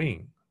keeps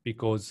clean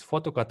because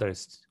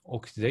photocatalysts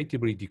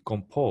oxidatively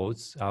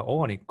decompose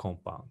organic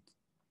compounds.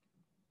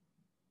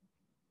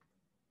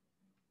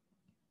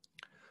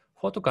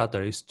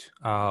 Photocatalysts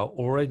are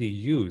already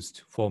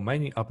used for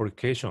many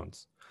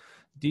applications.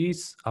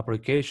 These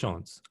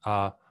applications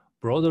are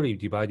broadly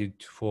divided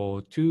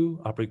for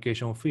two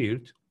application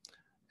fields,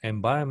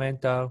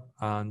 environmental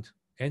and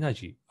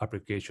energy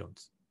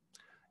applications.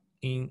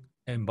 In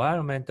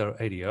environmental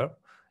area,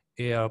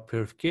 air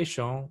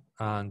purification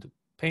and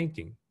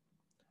painting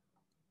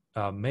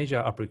are major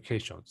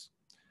applications.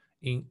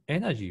 In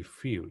energy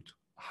field,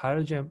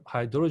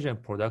 hydrogen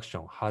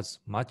production has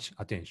much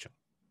attention.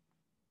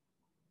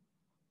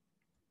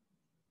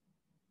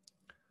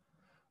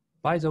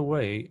 By the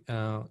way,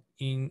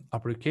 in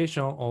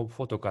application of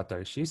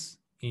photocatalysis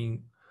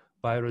in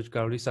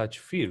biological research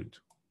field,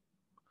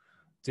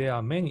 there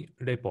are many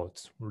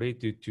reports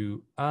related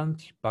to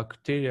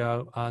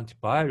antibacterial,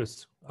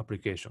 antivirus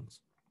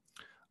applications.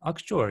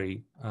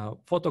 Actually,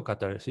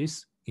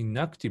 photocatalysis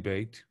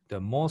inactivate the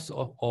most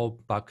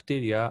of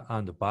bacteria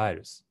and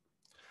virus,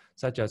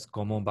 such as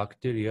common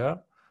bacteria,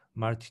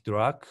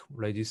 multi-drug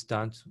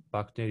resistant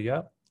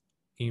bacteria,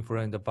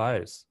 influenza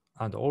virus,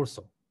 and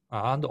also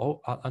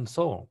and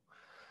so on.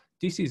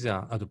 This is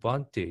an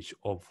advantage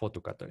of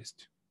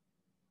photocatalyst.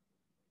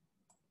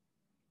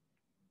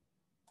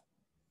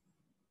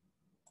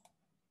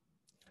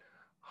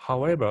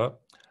 However,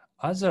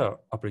 other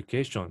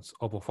applications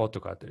of a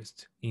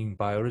photocatalyst in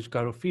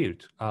biological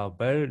field are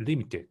very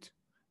limited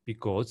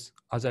because,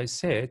 as I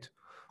said,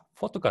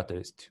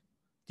 photocatalysts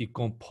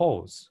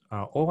decompose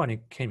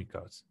organic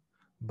chemicals,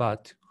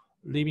 but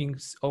living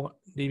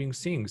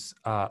things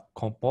are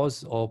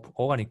composed of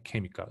organic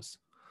chemicals.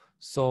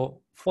 So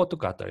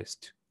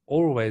photocatalysts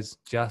always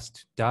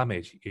just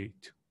damage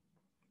it.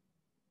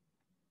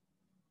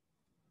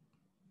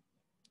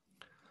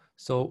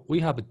 So we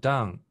have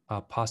done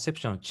a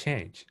perception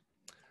change.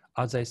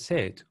 As I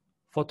said,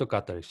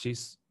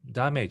 photocatalysis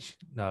damage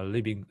the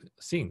living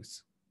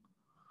things.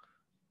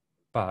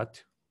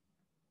 But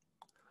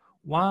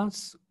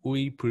once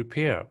we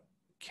prepare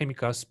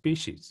chemical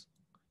species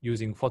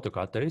using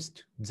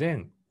photocatalyst,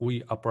 then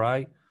we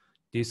apply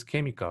these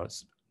chemical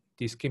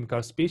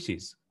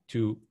species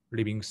to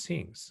living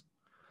things.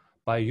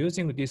 By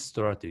using this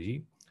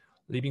strategy,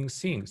 living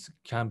things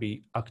can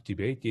be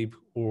activated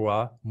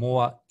or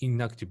more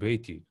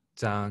inactivated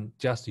than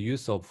just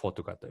use of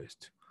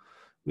photocatalyst,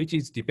 which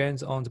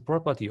depends on the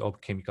property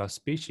of chemical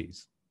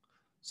species.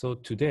 So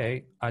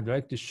today, I'd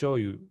like to show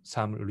you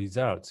some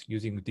results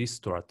using this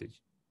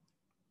strategy.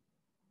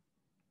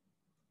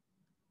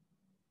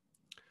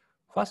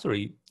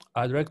 Firstly,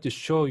 I'd like to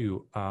show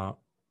you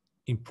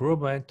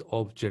improvement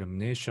of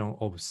germination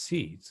of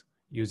seeds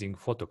using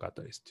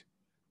photocatalyst.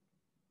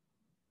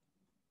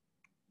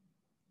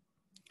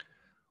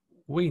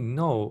 We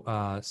know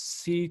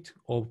seed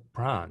of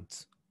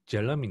plants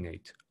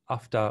germinate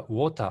after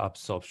water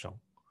absorption.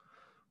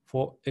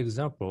 For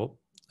example,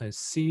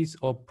 seeds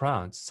of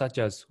plants such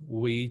as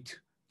wheat,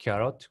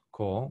 carrot,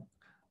 corn,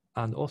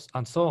 and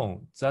so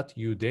on that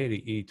you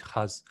daily eat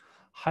has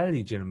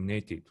highly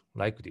germinated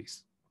like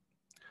this.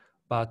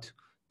 But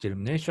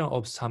germination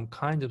of some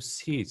kind of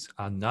seeds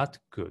are not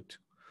good,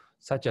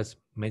 such as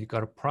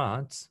medical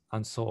plants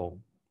and so on.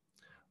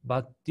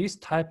 But this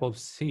type of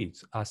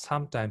seeds are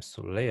sometimes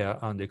rare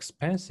and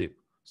expensive.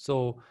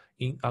 So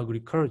in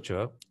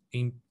agriculture,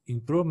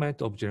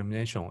 improvement of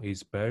germination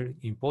is a very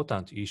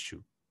important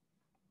issue.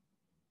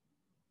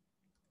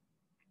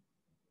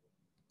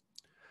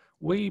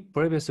 We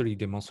previously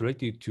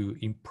demonstrated to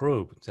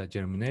improve the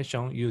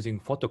germination using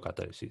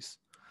photocatalysis.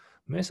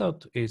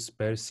 Method is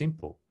very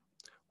simple.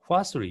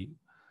 Firstly,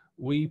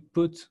 we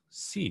put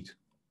seed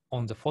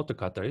on the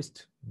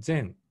photocatalyst,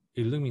 then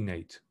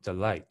illuminate the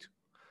light.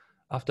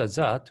 After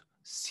that,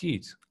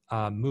 seeds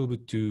are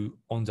moved to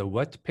on the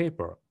wet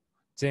paper,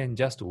 then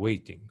just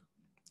waiting.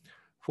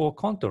 For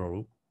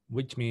control,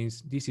 which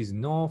means this is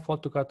no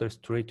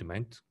photocatalyst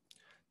treatment,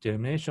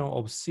 germination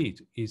of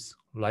seed is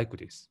like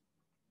this.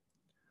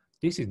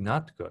 This is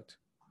not good,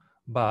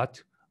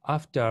 but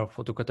after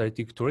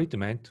photocatalytic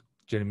treatment,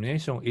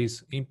 germination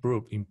is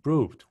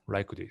improved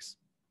like this.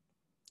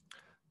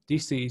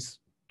 This is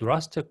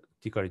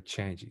drastically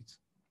changes.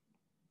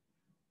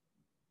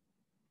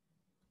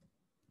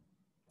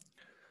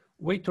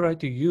 We try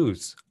to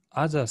use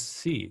other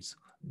seeds.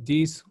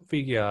 These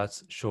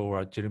figures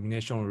show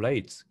germination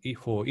rates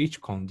for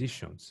each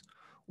conditions.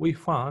 We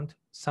found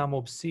some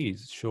of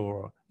seeds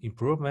show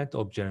improvement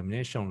of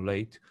germination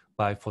rate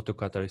by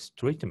photocatalyst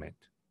treatment.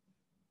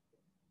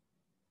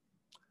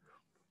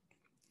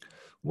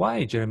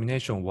 Why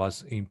germination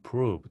was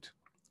improved?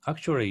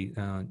 Actually,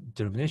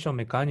 germination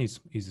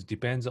mechanism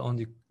depends on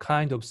the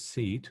kind of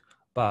seed,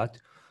 but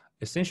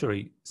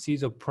essentially,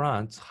 seeds of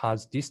plants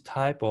has this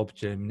type of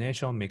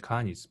germination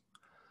mechanism.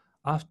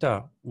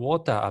 After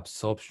water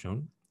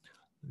absorption,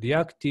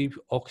 reactive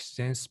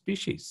oxygen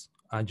species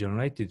are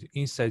generated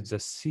inside the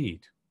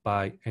seed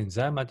by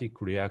enzymatic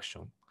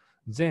reaction.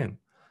 Then,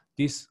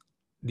 this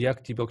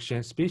reactive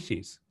oxygen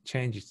species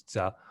changes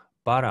the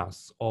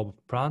balance of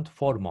plant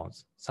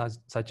hormones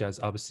such as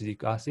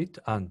abscisic acid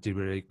and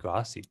gibberellic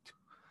acid.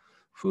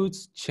 Food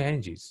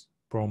changes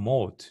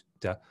promote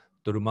the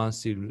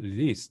dormancy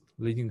release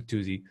leading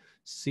to the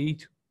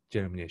seed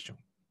germination.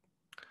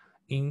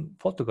 In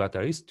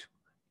photocatalyst,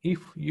 if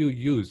you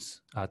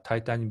use a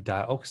titanium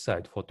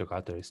dioxide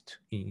photocatalyst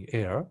in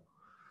air,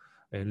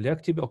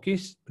 reactive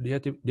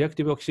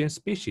oxygen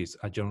species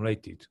are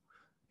generated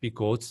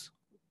because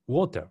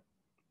water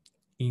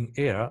in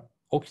air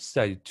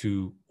oxidized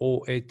to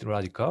O8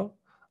 radical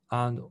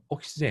and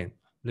oxygen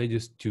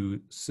reduced to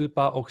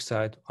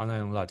superoxide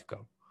anion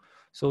radical.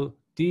 So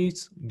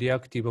these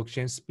reactive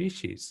oxygen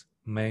species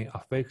may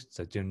affect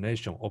the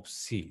generation of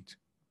seed.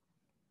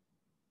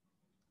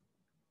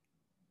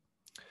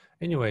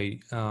 Anyway,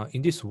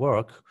 in this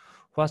work,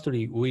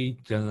 firstly, we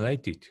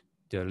generated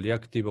the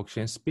reactive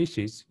oxygen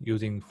species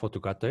using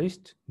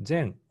photocatalyst.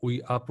 Then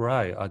we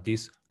apply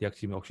this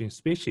reactive oxygen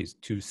species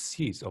to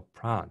seeds of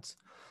plants.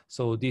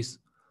 So this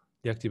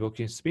reactive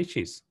oxygen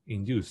species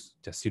induce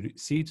the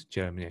seed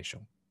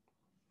germination.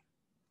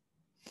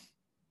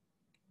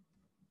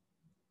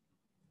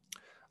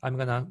 I'm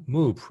gonna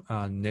move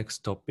next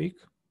topic.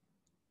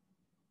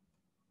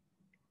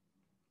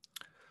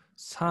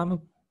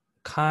 Some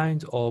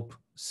kind of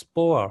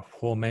spore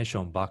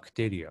formation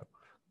bacteria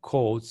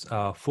cause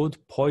food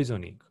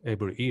poisoning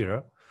every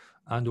year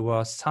and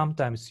were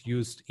sometimes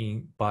used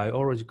in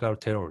biological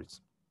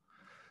terrorism.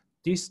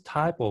 This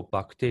type of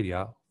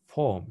bacteria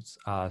forms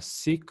a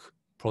thick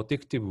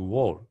protective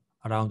wall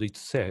around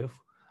itself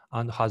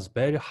and has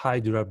very high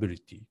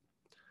durability.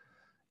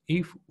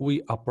 If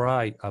we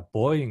apply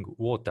boiling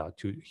water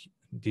to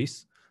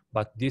this,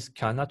 but this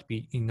cannot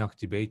be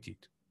inactivated.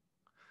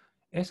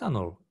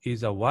 Ethanol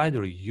is a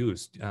widely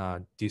used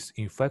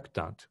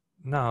disinfectant.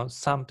 Now,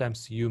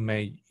 sometimes you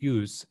may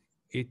use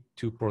it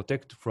to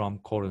protect from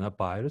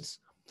coronavirus,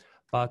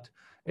 but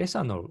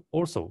ethanol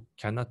also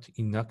cannot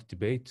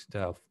inactivate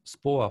the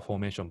spore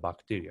formation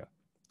bacteria.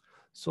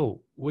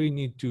 So we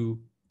need to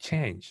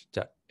change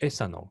the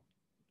ethanol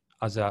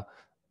as a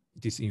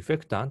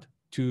disinfectant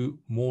to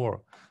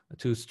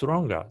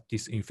stronger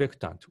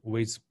disinfectant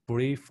with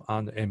brief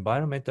and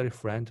environmentally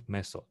friendly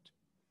method.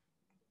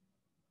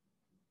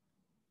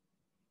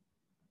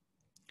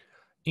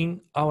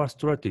 In our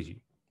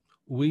strategy,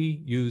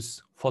 we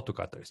use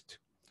photocatalyst.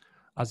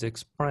 As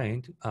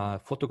explained,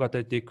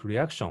 photocatalytic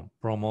reaction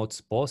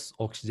promotes both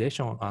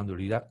oxidation and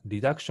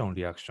reduction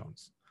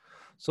reactions.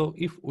 So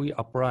if we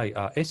apply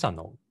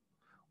ethanol,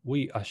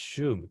 we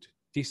assumed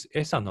this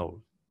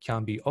ethanol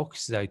can be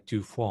oxidized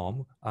to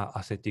form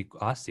acetic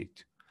acid.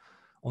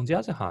 On the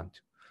other hand,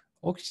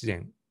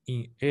 oxygen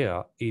in air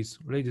is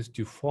reduced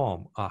to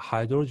form a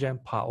hydrogen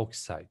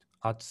peroxide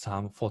at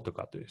some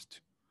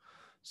photocatalyst.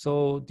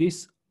 So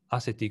this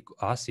acetic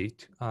acid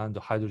and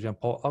hydrogen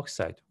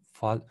peroxide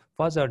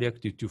further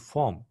reacted to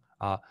form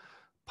a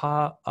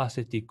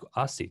peracetic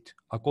acid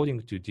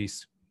according to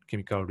this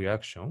chemical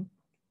reaction.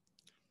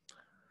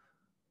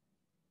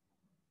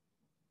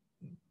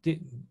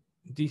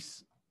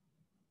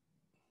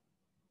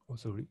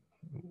 Sorry,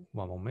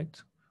 one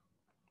moment.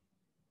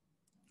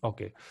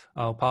 Okay,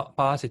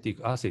 peracetic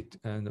acid,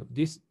 and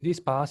this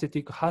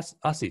peracetic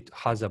acid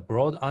has a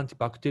broad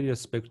antibacterial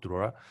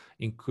spectra,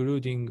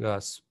 including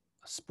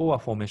spore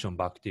formation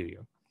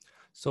bacteria.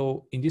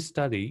 So in this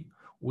study,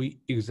 we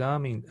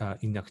examined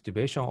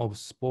inactivation of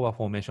spore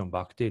formation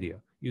bacteria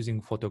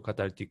using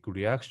photocatalytic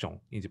reaction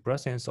in the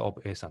presence of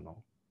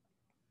ethanol.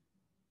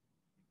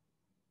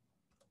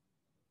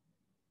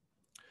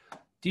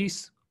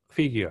 This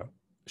figure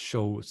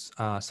shows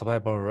a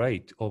survival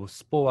rate of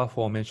spore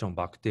formation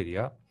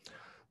bacteria.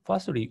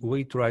 Firstly,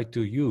 we try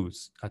to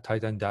use a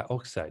titanium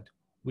dioxide,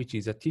 which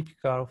is a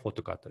typical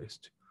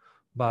photocatalyst.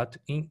 But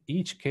in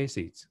each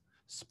case,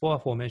 spore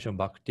formation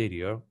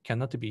bacteria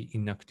cannot be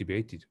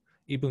inactivated,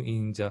 even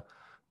in the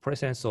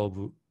presence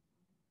of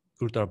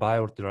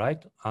ultraviolet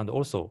light and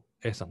also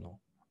ethanol.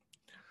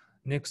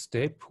 Next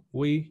step,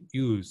 we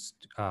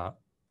used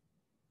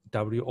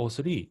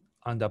WO3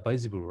 under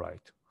visible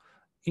light.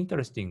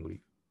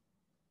 Interestingly,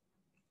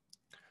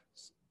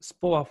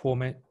 spore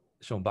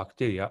formation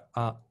bacteria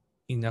are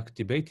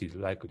inactivated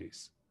like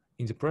this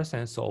in the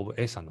presence of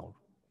ethanol.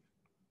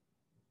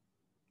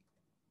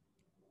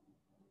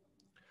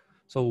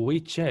 So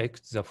we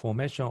checked the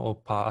formation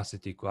of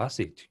peracetic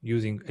acid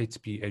using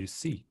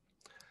HPLC.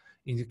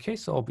 In the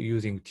case of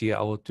using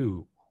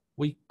TiO2,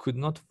 we could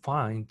not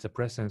find the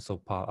presence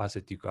of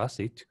peracetic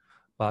acid,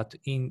 but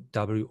in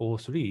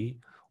WO3,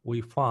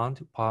 we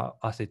found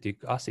peracetic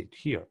acid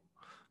here.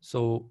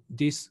 So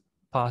this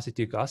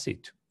peracetic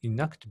acid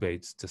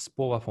inactivates the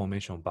spore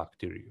formation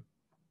bacteria.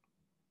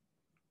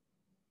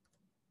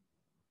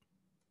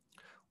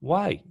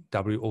 Why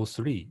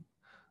WO3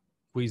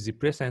 with the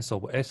presence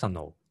of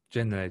ethanol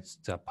generates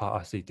the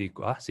peracetic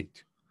acid?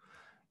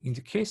 In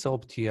the case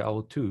of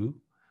TiO2,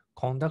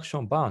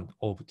 conduction band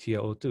of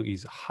TiO2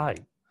 is high,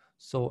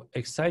 so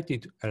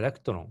excited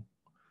electron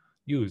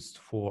used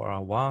for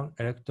a one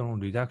electron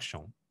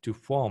reduction to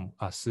form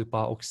a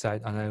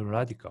superoxide anion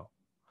radical.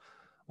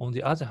 On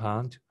the other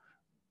hand,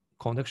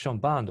 conduction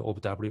band of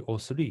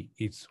WO3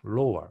 is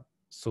lower,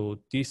 so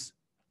this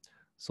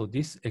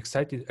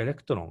excited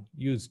electron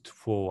used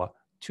for a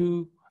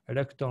two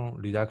electron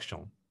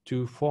reduction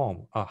to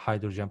form a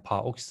hydrogen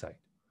peroxide.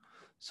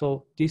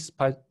 So this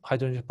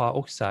hydrogen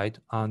peroxide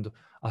and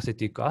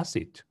acetic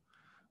acid,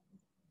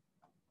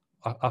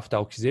 after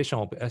oxidation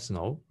of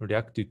ethanol,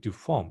 reacted to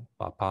form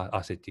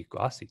peracetic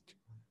acid.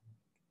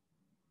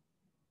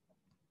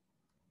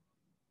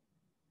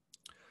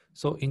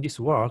 So in this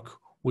work,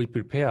 we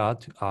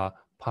prepared a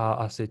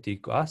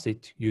peracetic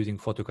acid using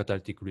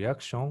photocatalytic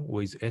reaction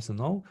with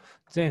ethanol.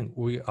 Then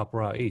we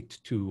apply it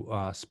to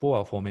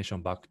spore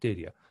formation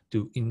bacteria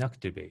to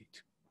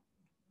inactivate.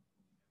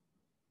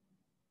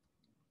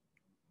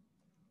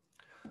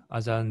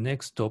 As our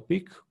next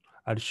topic,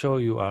 I'll show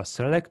you a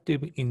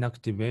selective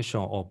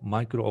inactivation of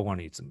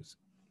microorganisms.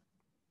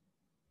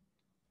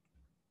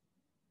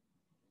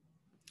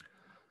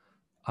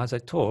 As I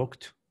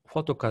talked,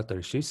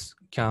 photocatalysis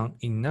can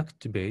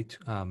inactivate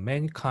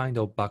many kinds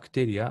of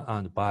bacteria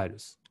and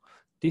virus.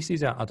 This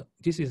is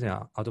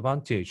an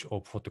advantage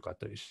of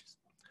photocatalysis.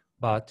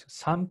 But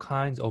some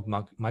kinds of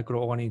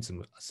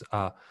microorganisms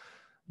are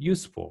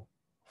useful.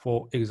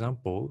 For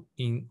example,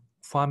 in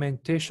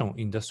fermentation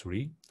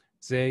industry,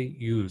 they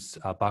use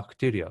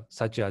bacteria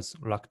such as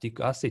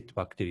lactic acid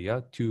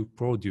bacteria to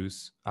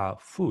produce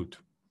food.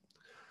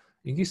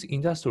 In this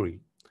industry,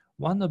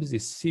 one of the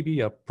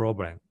severe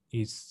problems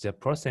is the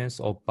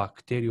presence of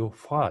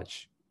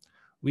bacteriophage,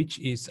 which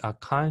is a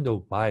kind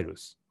of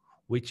virus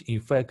which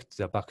infects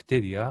the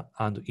bacteria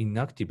and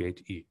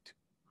inactivate it.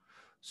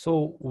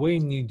 So we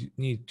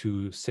need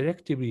to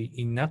selectively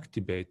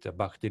inactivate the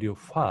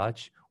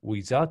bacteriophage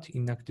without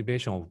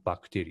inactivation of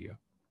bacteria.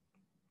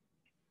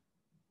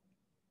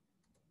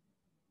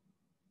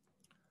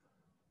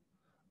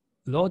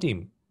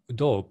 Rhodium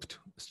doped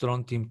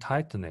strontium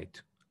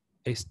titanate,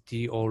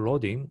 STO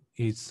rhodium,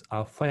 is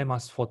a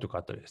famous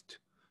photocatalyst,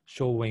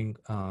 showing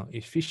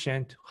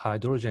efficient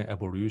hydrogen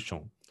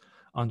evolution.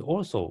 And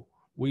also,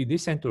 we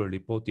recently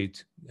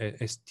reported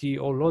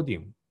STO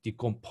rhodium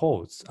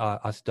decompose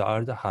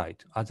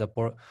acetaldehyde as a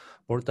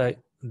volatile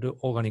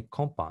organic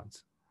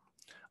compounds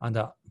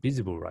under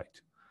visible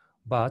light.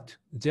 But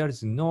there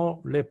is no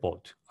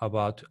report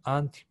about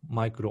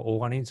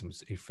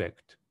anti-microorganisms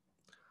effect.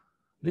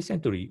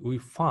 Recently, we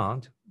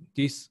found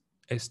this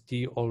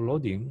STO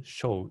rhodium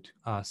showed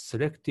a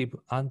selective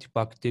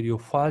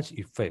antibacteriophage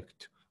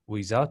effect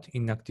without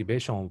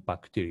inactivation of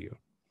bacteria.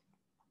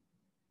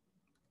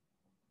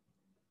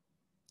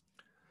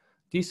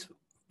 This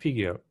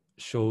figure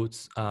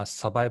shows a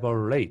survival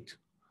rate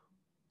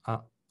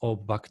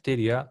of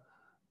bacteria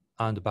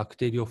and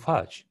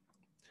bacteriophage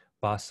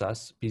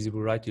versus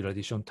visible light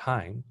irradiation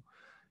time,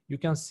 you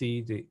can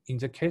see in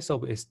the case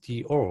of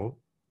STO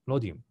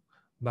loading,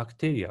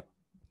 bacteria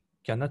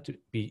cannot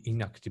be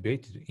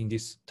inactivated in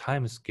this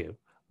time scale,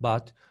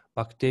 but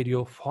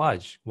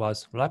bacteriophage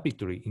was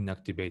rapidly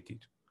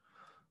inactivated.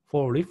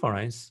 For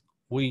reference,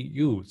 we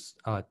use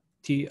a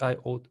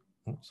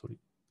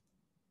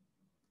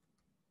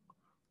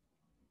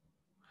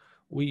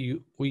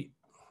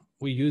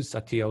we use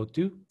a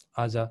TiO2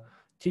 as a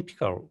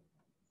typical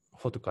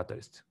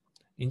photocatalyst.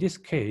 In this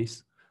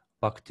case,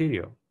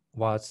 bacteria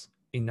was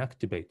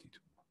inactivated,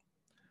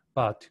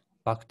 but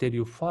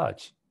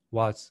bacteriophage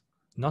was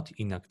not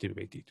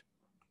inactivated.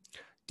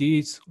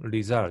 These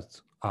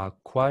results are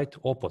quite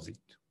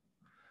opposite.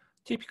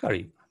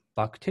 Typically,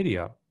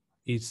 bacteria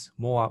is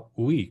more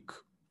weak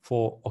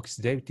for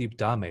oxidative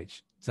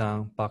damage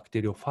than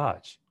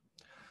bacteriophage.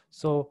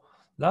 So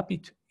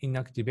rapid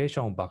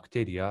inactivation of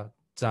bacteria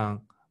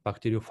than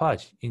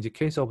bacteriophage in the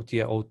case of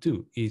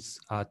TiO2 is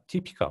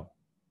typical.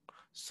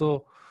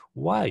 So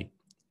why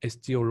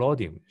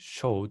STO-loading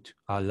showed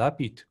a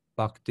rapid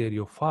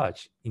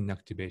bacteriophage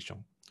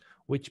inactivation,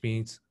 which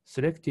means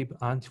selective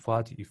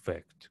antiphage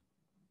effect.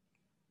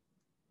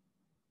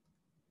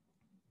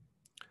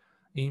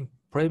 In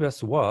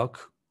previous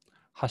work,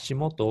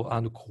 Hashimoto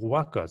and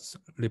co-workers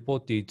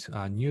reported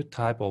a new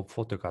type of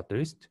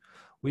photocatalyst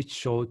which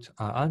showed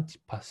an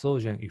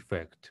antipathogen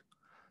effect.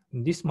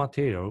 In this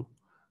material,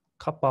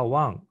 kappa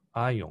 1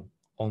 ion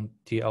on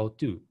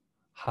TiO2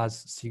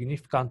 has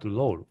significant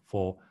role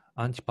for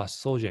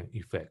antipathogen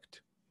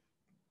effect.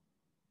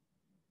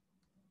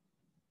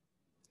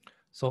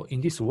 So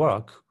in this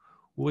work,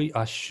 we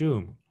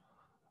assume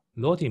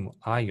rhodium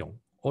ion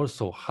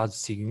also has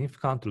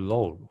significant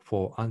role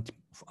for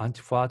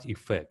antiphage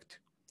effect,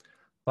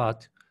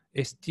 but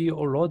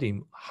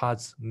STO-rhodium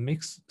has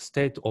mixed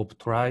state of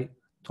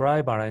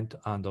trivalent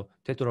and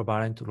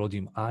tetravalent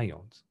rhodium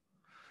ions,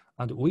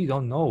 and we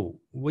don't know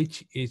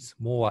which is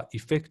more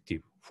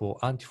effective for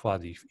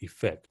antiphage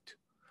effect.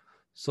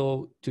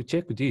 So to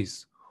check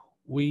this,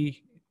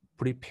 we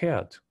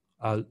prepared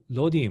a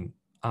rhodium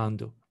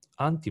and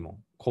antimony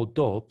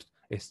co-doped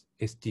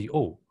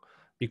STO,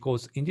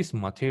 because in this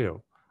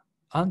material,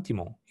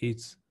 antimony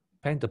is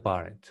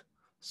pentavalent.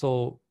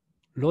 So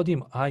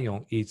rhodium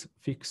ion is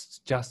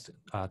fixed just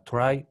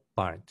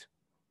trivalent.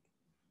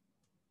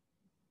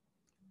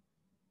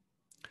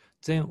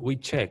 Then we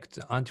checked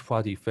the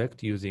antiphage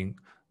effect using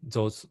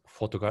those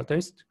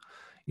photocatalysts.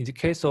 In the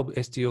case of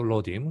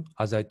STO-rhodium,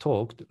 as I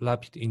talked,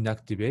 rapid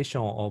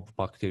inactivation of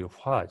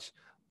bacteriophage,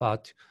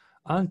 but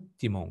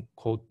antimony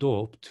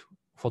co-doped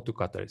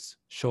photocatalysts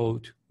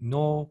showed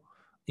no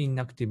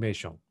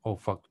inactivation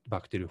of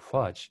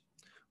bacteriophage,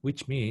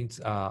 which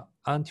means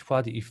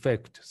antiphage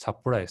effect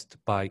suppressed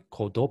by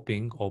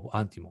co-doping of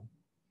antimony.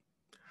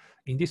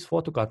 In this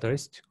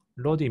photocatalyst,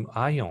 rhodium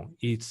ion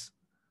is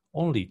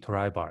only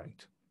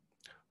trivalent.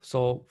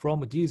 So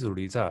from these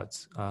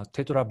results,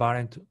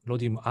 tetravalent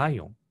rhodium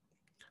ion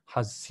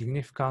has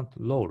significant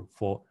role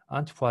for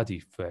antiphage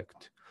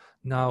effect.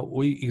 Now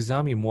we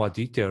examine more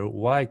detail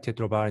why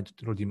tetravalent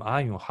rhodium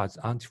ion has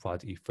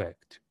antiphage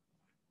effect.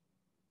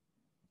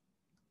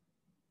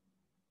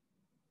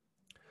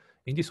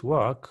 In this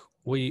work,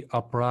 we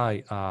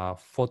apply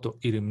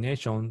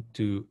photoillumination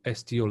to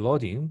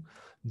STO-rhodium,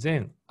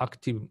 then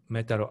active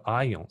metal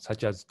ion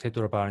such as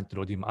tetravalent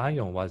rhodium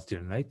ion was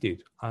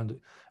generated, and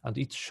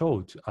it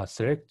showed a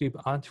selective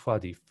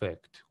antiphage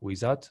effect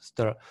without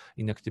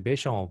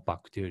inactivation of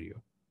bacteria.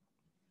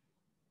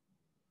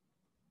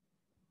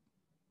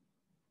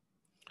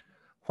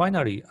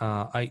 Finally,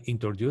 I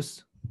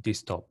introduce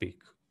this topic.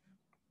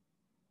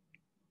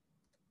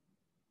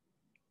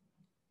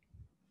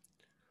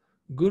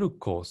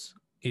 Glucose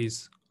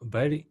is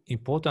very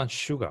important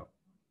sugar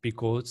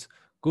because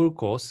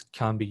glucose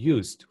can be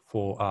used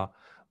for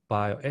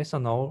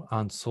bioethanol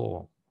and so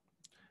on.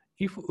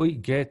 If we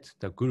get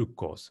the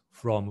glucose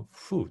from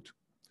food,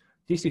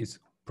 this is a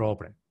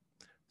problem.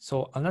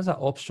 So another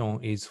option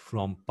is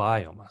from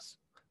biomass,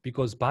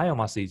 because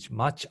biomass is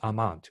much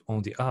amount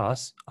on the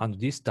earth and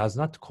this does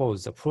not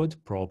cause the food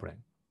problem.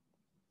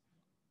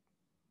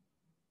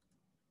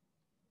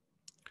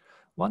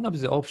 One of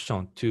the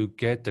options to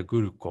get the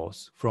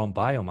glucose from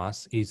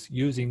biomass is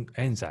using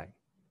enzyme.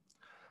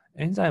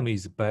 Enzyme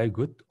is a very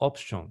good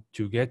option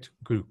to get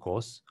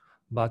glucose,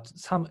 but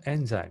some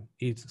enzyme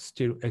is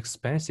still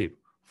expensive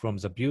from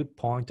the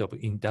viewpoint of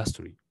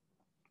industry.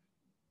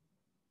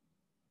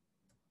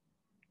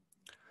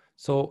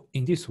 So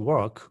in this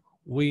work,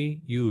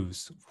 we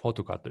use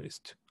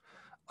photocatalyst.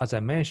 As I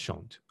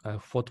mentioned,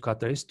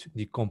 photocatalyst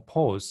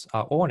decompose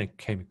organic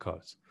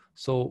chemicals.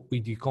 So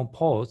we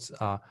decompose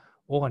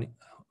organic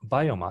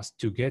biomass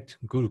to get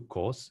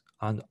glucose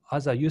and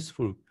other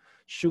useful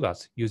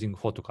sugars using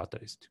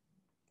photocatalyst.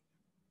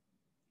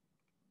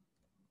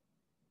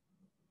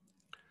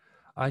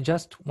 I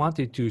just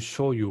wanted to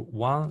show you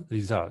one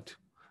result.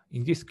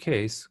 In this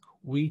case,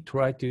 we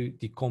try to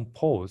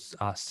decompose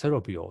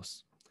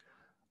celluloase.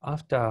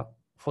 After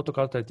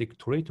photocatalytic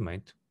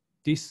treatment,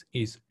 This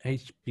is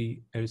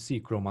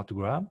HPLC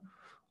chromatogram,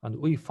 and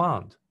we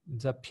found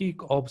the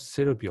peak of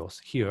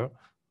cerebiose here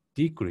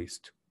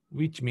decreased,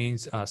 which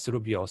means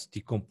cerebiose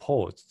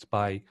decomposed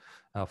by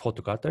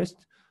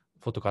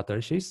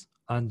photocatalysis,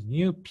 and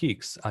new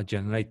peaks are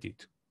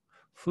generated.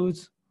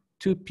 Whose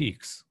two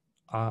peaks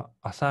are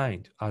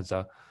assigned as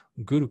a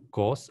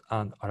glucose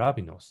and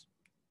arabinose.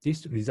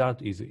 This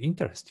result is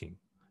interesting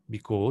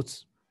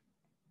because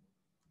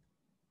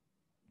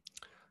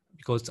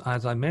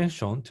as I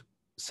mentioned,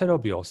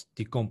 cerebiose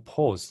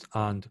decomposed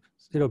and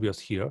cerebiose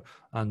here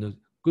and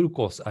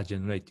glucose are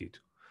generated.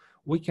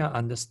 We can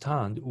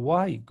understand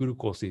why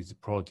glucose is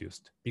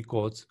produced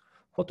because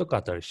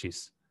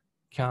photocatalysis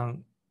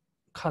can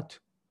cut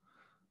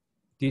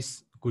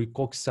this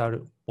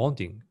glycoxyl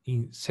bonding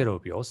in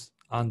cerebiose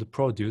and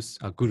produce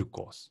a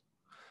glucose.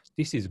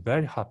 This is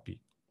very happy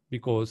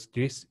because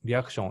this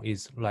reaction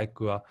is like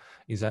an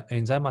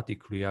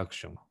enzymatic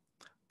reaction.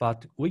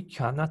 But we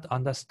cannot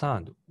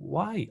understand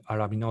why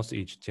arabinose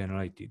is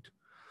generated.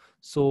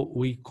 So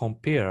we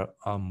compare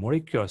a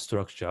molecular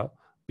structure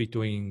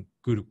between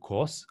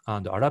glucose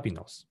and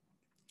arabinose.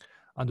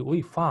 And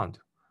we found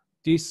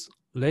this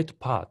red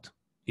part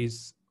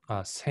is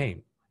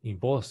same in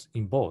both,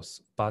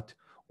 but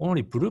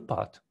only blue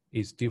part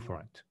is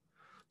different.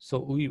 So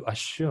we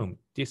assume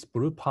this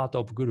blue part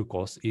of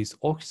glucose is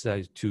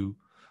oxidized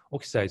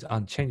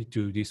and changed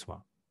to this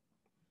one.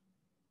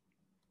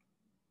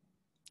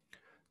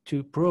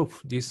 To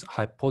prove this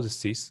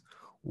hypothesis,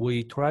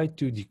 we tried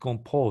to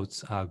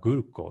decompose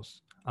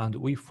glucose, and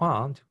we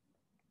found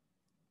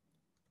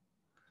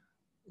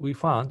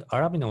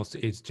arabinose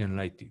is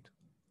generated,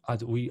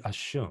 as we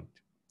assumed.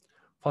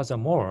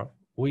 Furthermore,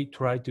 we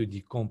tried to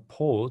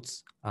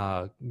decompose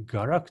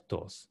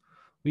galactose,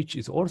 which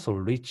is also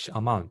rich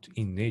amount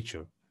in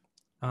nature,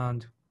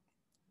 and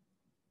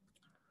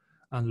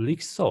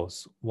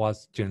lactose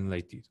was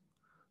generated.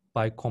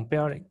 By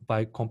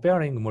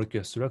comparing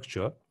molecular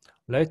structure,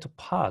 red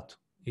part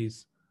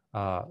is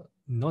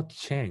not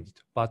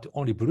changed, but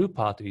only blue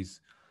part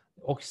is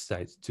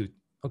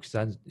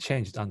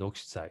changed and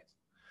oxidized.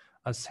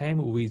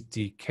 Same with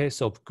the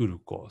case of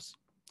glucose.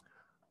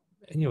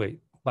 Anyway,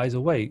 by the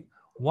way,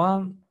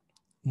 one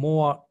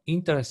more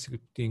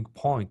interesting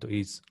point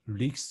is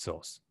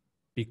lactose,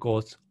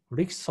 because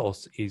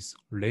lactose is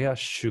rare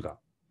sugar.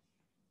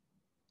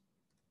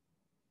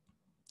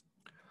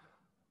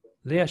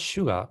 Rare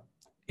sugar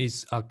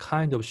is a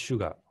kind of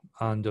sugar,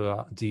 and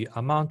the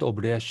amount of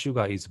rare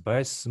sugar is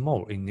very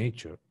small in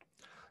nature.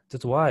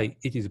 That's why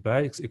it is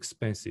very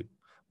expensive.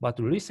 But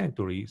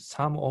recently,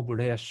 some of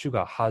rare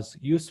sugar has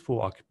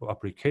useful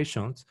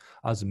applications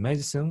as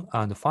medicine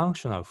and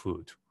functional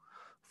food.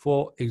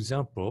 For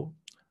example,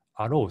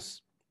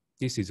 arose.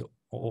 This is,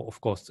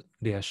 of course,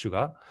 rare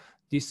sugar.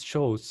 This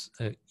shows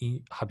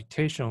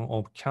inhibition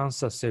of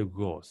cancer cell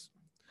growth.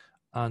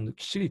 And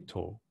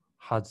xylitol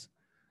has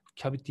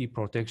cavity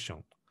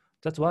protection.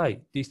 That's why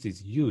this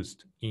is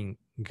used in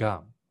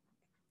gum.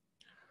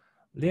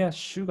 Rare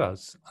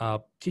sugars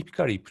are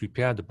typically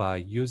prepared by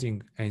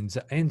using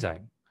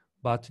enzyme,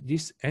 but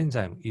this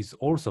enzyme is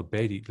also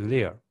very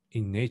rare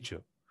in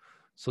nature,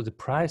 so the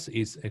price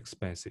is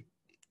expensive.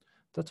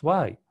 That's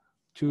why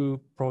to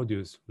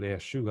produce rare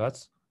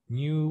sugars,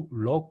 new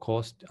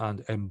low-cost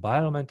and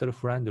environmentally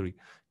friendly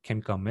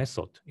chemical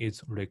method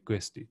is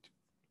requested.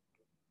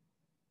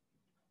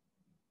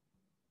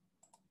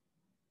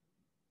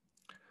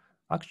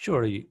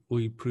 Actually,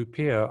 we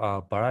prepare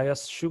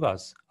various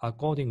sugars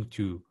according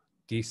to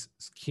this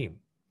scheme.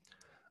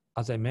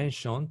 As I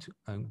mentioned,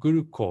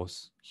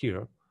 glucose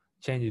here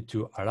changed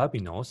to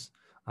arabinose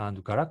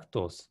and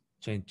galactose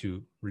changed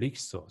to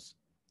lactose.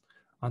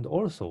 And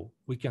also,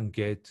 we can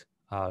get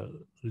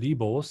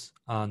ribose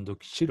and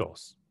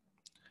xylose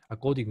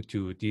according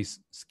to this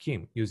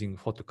scheme using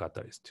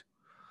photocatalyst.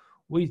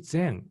 We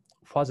then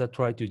further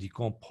try to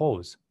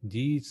decompose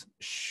these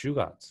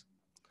sugars.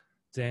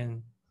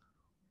 Then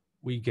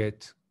we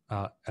get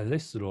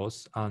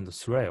erythrose and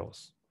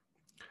sucrose,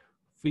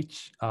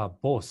 which are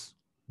both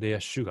rare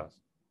sugars.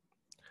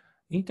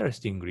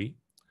 Interestingly,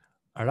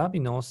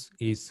 arabinose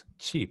is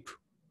cheap.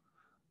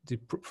 The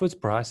food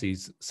price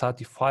is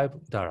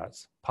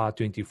 $35 per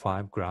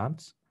 25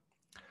 grams,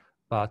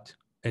 but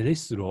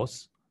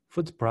erythrose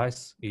food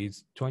price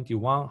is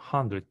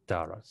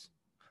 $2,100.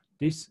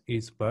 This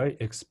is very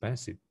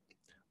expensive,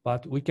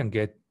 but we can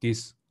get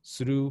this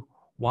through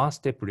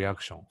one-step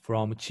reaction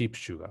from cheap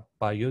sugar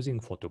by using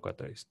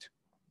photocatalyst.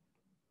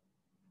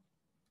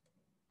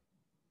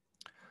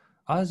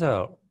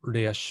 Other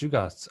rare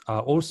sugars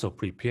are also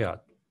prepared.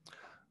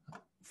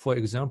 For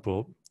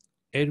example,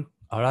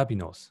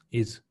 L-arabinose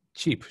is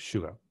cheap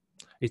sugar.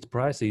 Its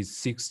price is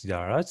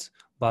 $6,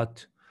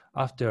 but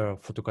after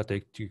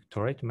photocatalytic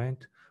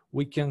treatment,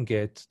 we can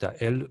get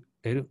the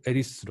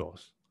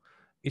erythrose.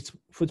 Its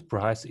food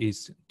price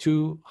is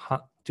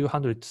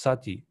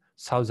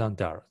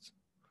 $230,000.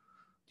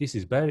 This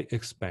is very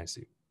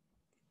expensive.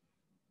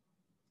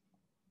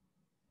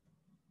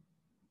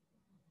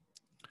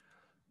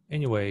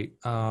 Anyway,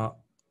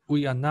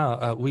 we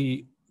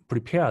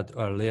prepared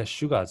rare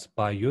sugars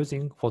by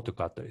using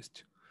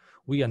photocatalyst.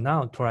 We are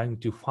now trying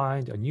to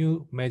find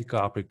new medical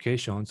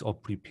applications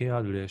of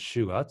prepared rare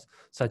sugars,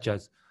 such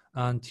as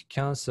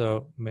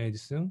anti-cancer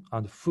medicine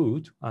and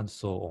food, and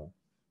so on.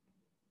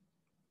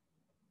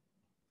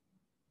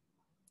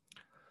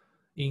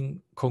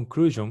 In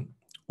conclusion,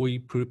 we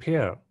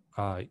prepare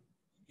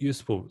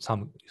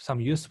some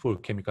useful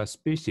chemical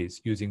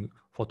species using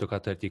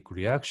photocatalytic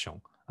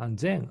reaction, and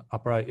then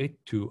apply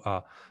it to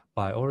a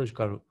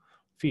biological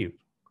field.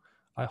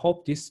 I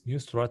hope this new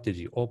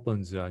strategy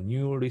opens a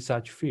new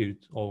research field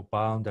or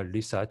boundary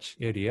research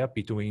area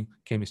between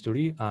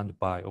chemistry and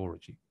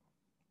biology.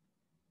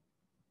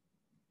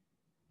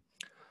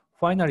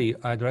 Finally,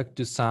 I'd like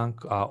to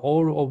thank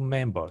all of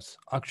members.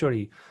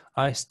 Actually,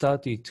 I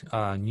started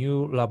a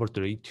new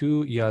laboratory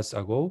 2 years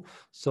ago,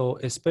 so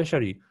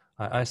especially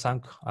I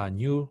thank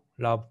new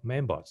lab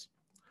members.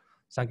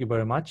 Thank you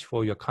very much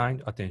for your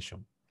kind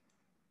attention.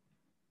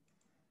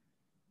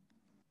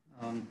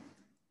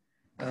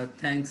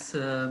 Thanks,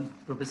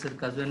 Professor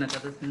Kazuya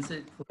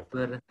Nakata-sensei, for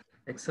your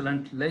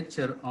excellent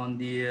lecture on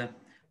the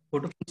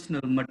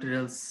photofunctional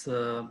materials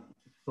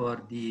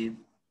for the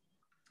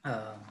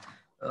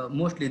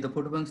mostly the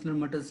photofunctional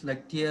materials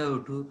like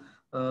TiO2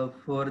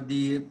 for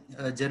the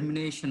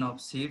germination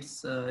of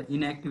seeds,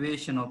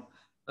 inactivation of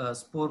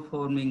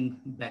spore-forming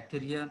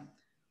bacteria,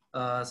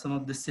 some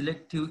of the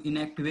selective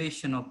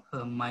inactivation of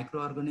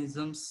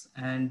microorganisms,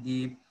 and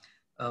the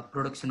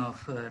production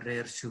of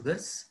rare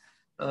sugars.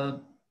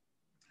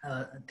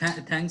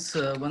 Thanks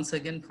once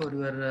again for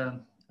your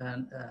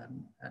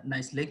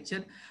nice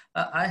lecture.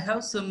 I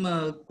have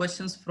some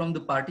questions from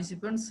the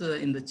participants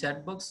in the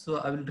chat box, so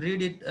I will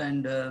read it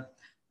and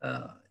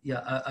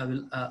yeah, I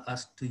will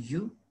ask to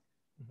you.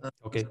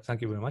 Okay,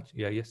 thank you very much.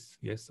 Yeah,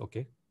 yes,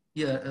 okay.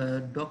 Yeah,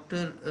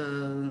 Dr.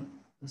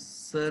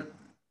 Sir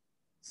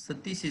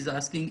Satish is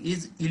asking,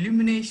 is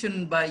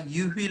illumination by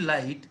UV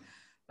light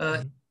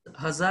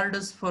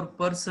hazardous for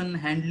person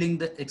handling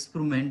the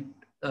experiment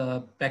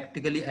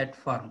practically at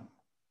farm?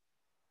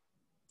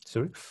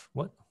 Sorry,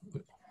 what?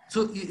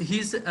 So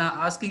he's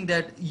asking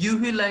that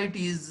UV light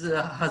is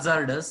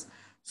hazardous.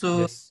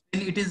 So yes.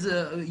 when it is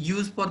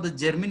used for the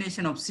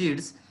germination of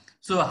seeds,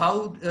 so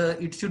how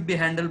it should be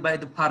handled by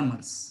the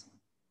farmers?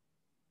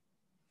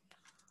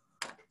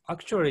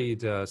 Actually,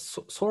 the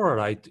solar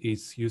light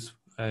is used.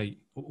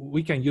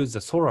 We can use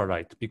the solar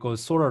light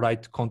because solar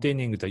light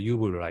containing the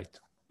UV light.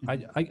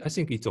 I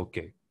think it's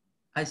okay.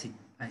 I see.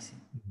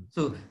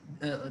 So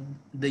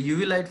the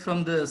UV light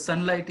from the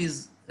sunlight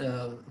is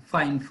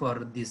fine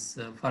for this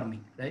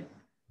farming, right?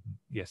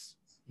 Yes.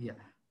 Yeah.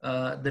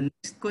 The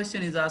next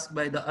question is asked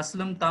by the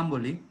Aslam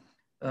Tamboli.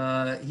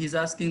 He's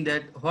asking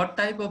that what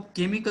type of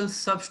chemical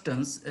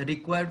substance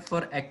required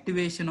for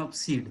activation of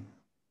seed?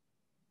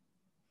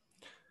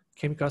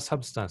 Chemical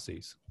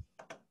substances.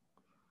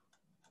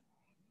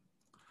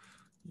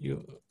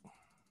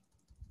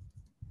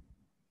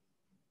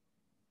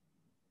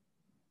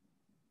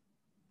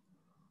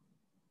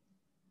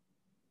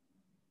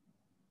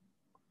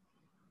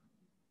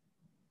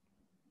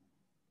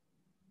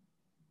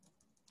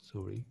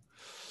 Sorry.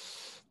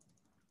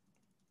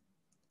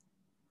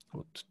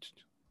 Oh, sorry.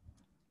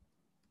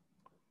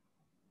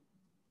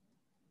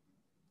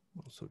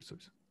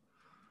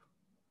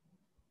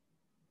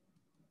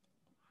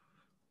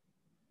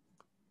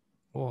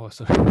 Oh,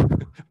 sorry.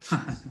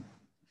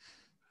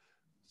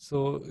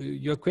 So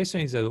your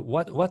question is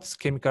what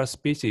chemical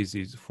species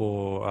is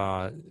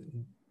for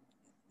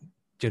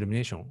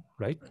germination,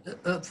 right?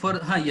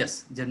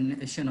 Yes,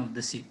 germination of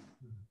the seed.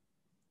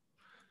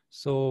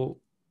 So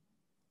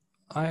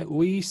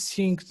we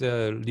think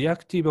the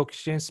reactive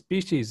oxygen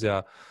species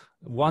are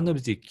one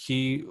of the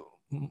key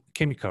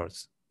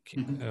chemicals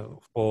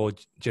for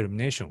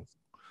germination,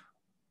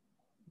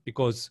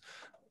 because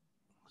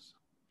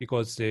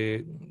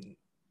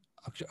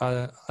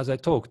as I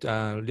talked,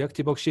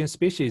 reactive oxygen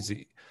species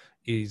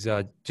is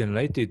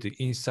generated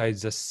inside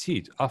the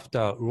seed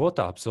after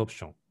water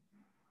absorption.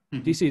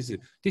 This is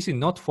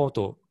not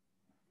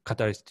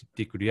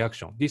photocatalytic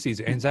reaction. This is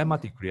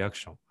enzymatic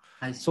reaction.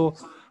 So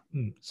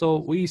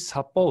we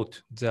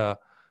support the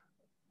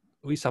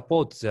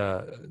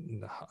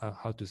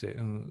how to say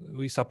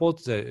we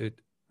support the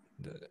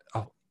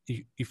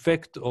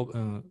effect of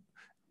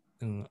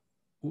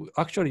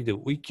actually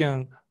we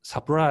can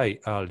supply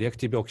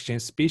reactive oxygen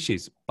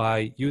species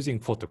by using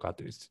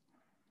photocatalysts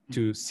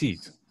to seed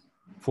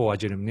for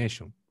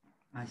germination.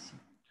 I see.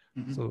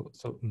 So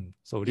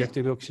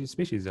reactive oxygen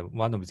species is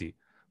one of the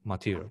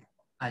material.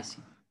 I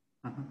see.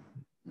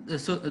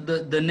 So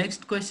the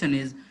next question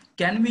is,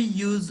 can we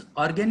use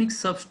organic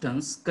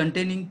substance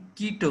containing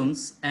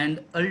ketones and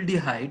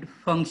aldehyde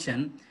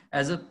function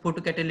as a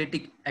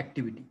photocatalytic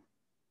activity?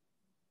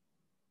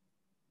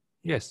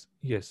 Yes.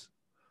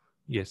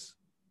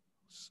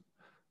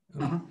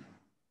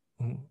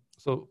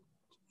 So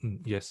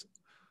yes.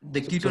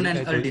 The ketone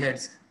and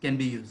aldehydes can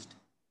be used.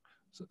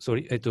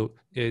 Sorry,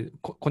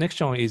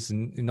 connection is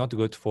not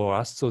good for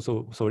us. So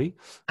sorry.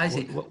 I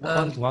see.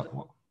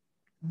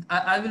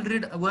 I will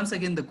read once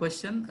again the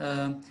question.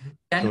 Can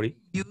Sorry.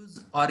 we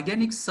use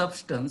organic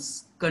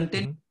substance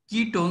containing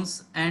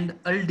ketones and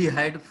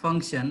aldehyde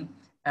function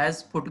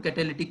as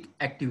photocatalytic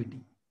activity?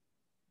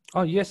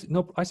 Oh, yes.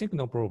 No, I think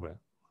no problem.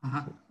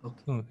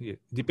 Okay. Yeah.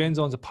 Depends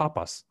on the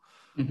purpose.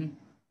 No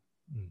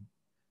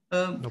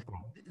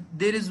problem.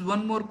 There is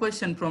one more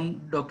question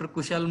from Dr.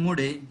 Kushal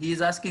Mude. He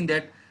is asking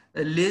that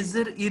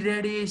laser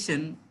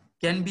irradiation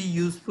can be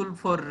useful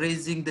for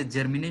raising the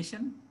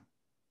germination?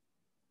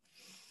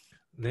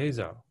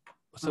 Laser.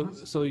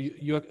 So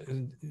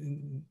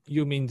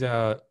you mean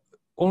the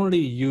only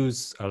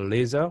use a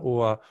laser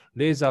or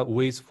laser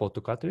with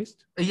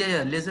photocatalyst?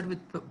 Yeah, laser with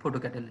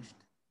photocatalyst.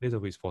 Laser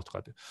with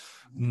photocatalyst.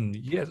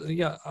 Yes,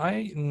 yeah,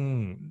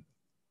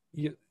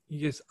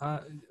 yes,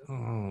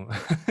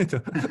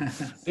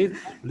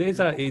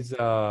 laser is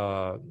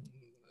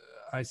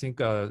I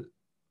think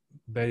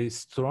very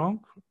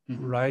strong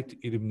light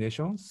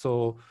illumination.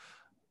 So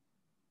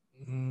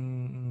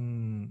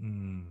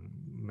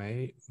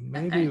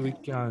maybe we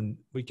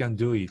can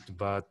do it,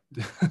 but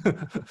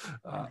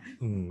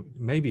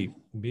maybe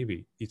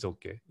it's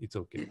okay. It's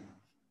okay.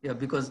 Yeah,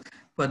 because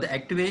for the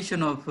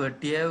activation of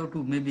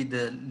TiO2, maybe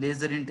the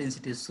laser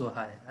intensity is so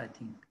high, I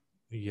think.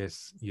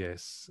 Yes.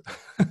 Yes.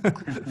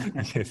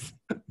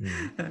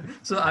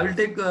 So I will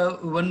take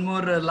one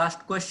more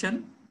last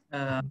question.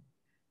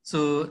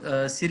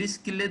 So Siris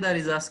Killedar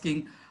is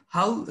asking,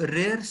 how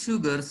rare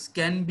sugars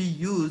can be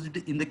used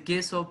in the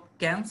case of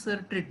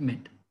cancer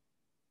treatment?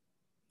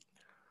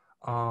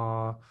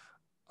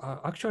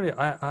 Actually,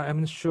 I'm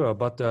not sure,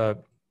 but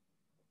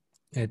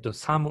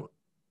some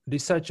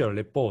researcher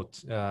report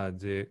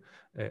the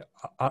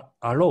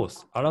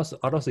arose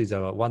is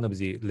one of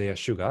the rare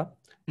sugar.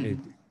 It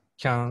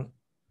can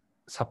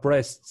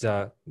suppress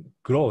the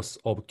growth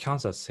of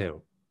cancer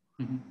cell.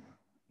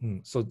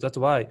 So that's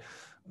why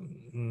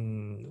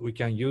we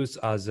can use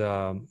as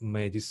a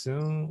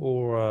medicine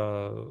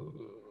or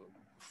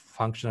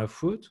functional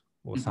food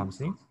or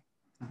something.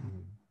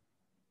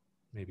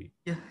 Maybe.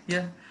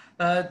 Yeah.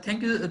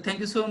 Thank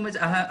you so much.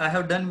 I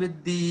have done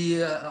with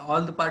the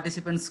all the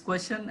participants'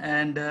 question,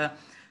 and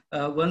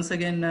once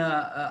again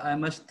I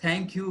must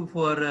thank you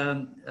for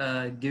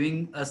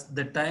giving us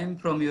the time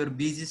from your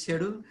busy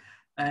schedule.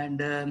 And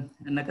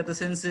Nakata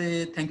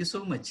Sensei, thank you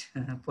so much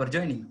for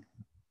joining.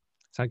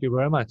 Thank you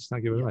very much.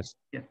 Thank you very much.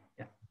 Yeah.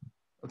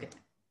 Okay.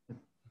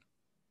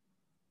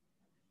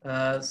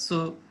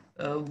 So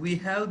we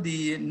have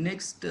the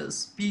next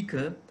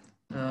speaker.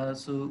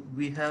 So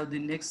we have the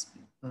next.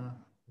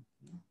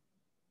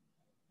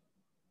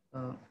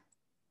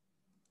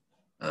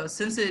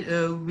 Sensei,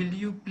 will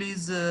you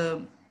please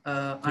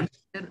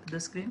unshare the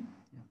screen?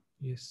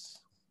 Yes.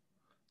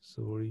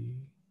 Sorry.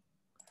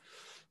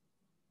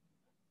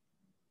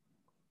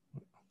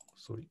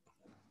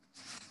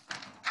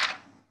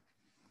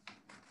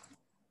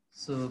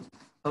 So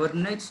our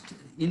next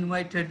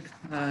invited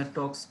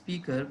talk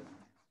speaker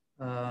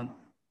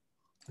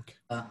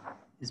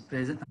is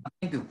present.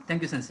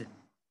 Thank you, Sensei.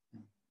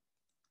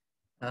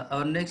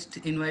 Our next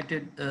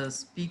invited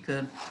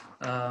speaker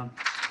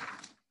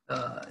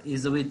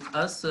is with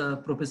us,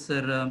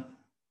 Professor.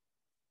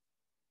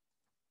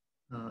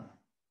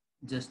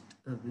 Just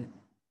a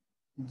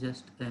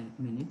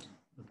minute,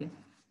 okay.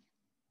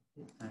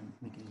 I'm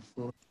making it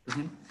forward to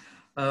him.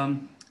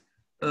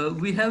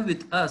 We have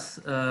with us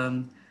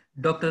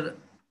Dr.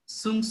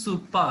 Sung-Soo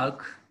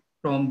Park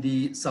from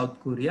the South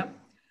Korea.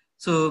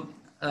 So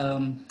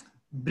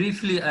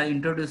briefly, I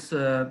introduce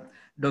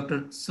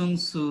Dr.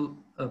 Sung-Soo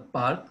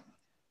Park.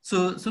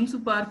 So Sung-Soo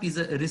Park is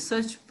a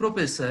research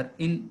professor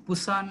in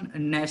Busan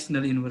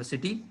National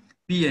University,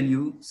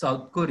 PNU,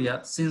 South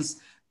Korea since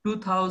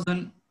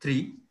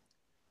 2003.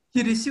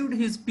 He received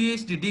his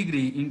PhD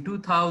degree in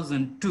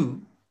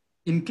 2002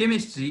 in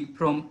chemistry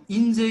from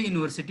Inje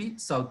University,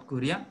 South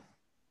Korea.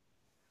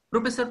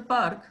 Professor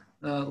Park,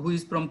 who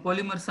is from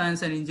Polymer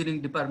Science and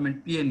Engineering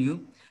Department,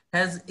 PNU,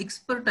 has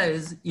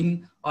expertise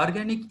in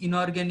organic,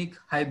 inorganic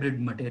hybrid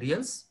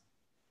materials,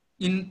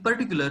 in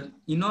particular,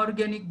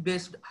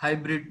 inorganic-based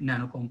hybrid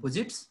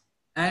nanocomposites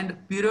and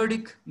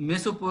periodic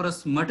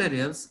mesoporous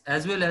materials,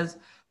 as well as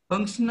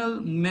functional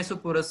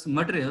mesoporous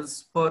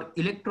materials for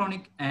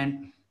electronic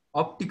and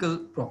optical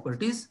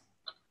properties.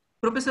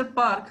 Professor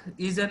Park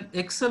is an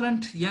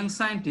excellent young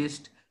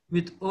scientist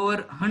with over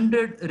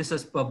 100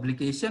 research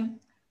publications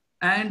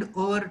and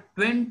over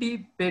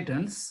 20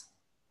 patents.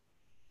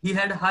 He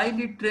had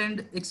highly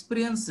trained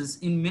experiences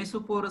in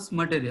mesoporous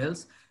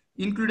materials,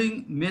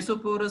 including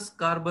mesoporous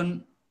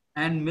carbon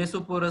and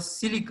mesoporous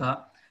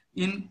silica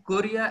in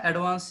Korea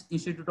Advanced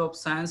Institute of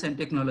Science and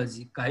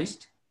Technology,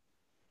 KAIST,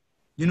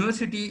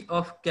 University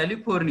of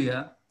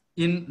California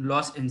in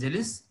Los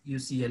Angeles,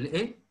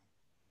 UCLA,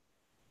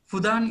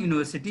 Fudan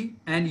University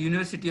and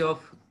University of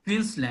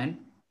Queensland,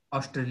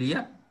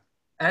 Australia,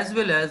 as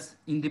well as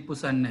in the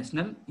Busan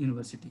National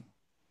University.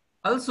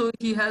 Also,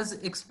 he has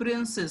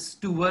experiences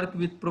to work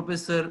with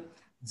Professor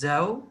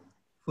Zhao,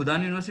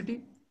 Fudan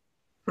University,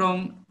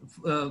 from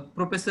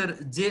Professor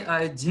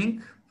J.I.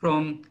 Jink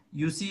from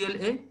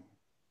UCLA,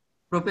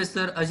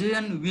 Professor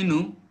Ajayan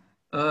Vinu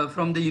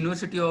from the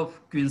University of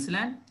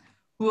Queensland,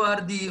 who are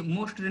the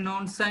most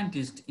renowned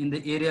scientists in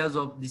the areas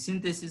of the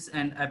synthesis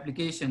and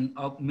application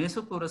of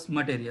mesoporous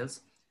materials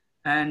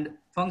and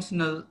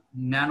functional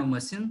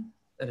nanomachine,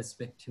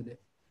 respectively.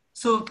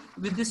 So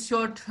with this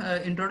short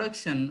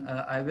introduction,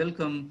 I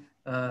welcome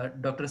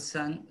Dr.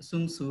 Sung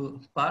Soo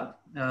Park.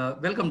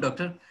 Welcome,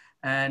 Doctor,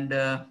 and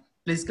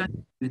please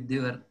continue with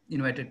your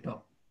invited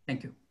talk.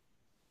 Thank you.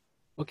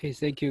 Okay,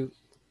 thank you.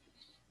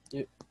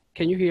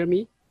 Can you hear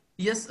me?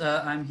 Yes,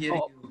 I'm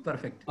hearing you.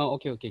 Perfect. Oh,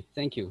 okay.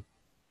 Thank you.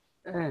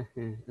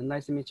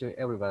 Nice to meet you,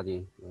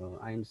 everybody.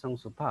 I'm Sung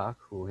Soo Park,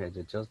 who has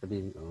just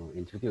been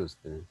introduced.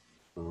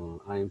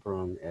 I'm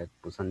from at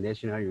Busan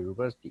National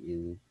University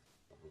in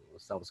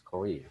South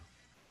Korea.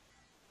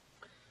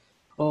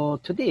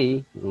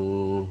 Today,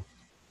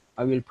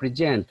 I will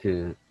present.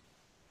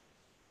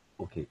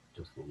 Okay,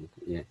 just a moment.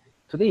 Yeah.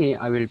 Today,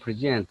 I will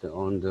present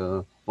on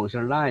the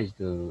functionalized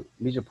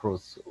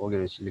mesoporous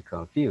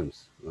organosilica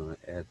films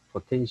as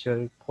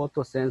potential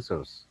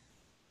photosensors.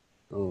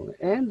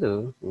 And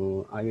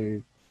I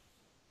will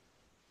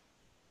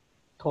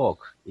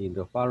talk in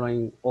the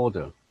following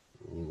order.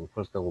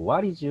 First of all,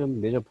 what is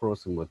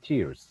mesoporous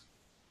materials?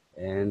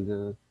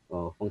 And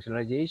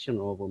functionalization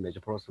of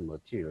mesoporous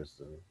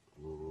materials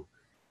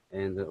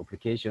and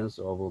applications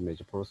of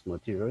mesoporous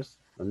materials.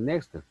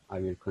 Next, I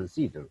will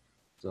consider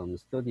some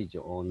studies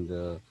on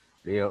the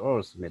rare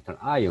earth metal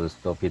ions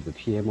doped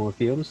PMO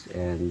films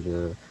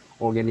and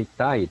organic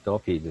dye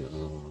doped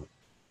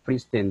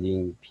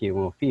freestanding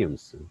PMO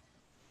films.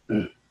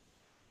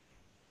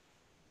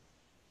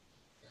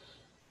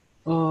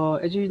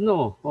 As you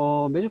know,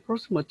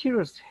 mesoporous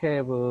materials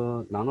have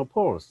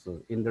nanopores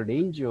in the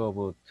range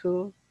of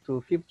 2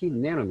 to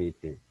 15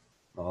 nanometer.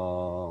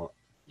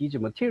 These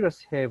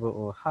materials have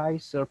a high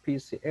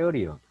surface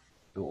area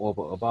of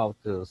about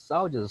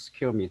 1,000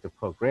 square meters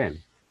per gram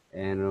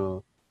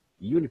and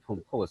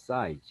uniform pore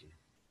size.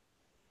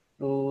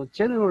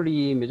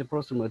 Generally,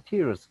 mesoporous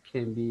materials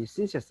can be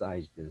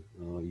synthesized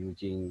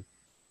using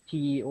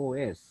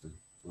TEOS,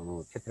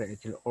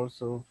 tetraethyl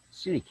also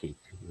silicate,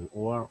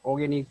 or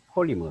organic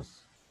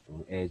polymers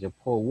as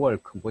pore wall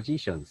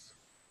compositions,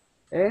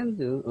 and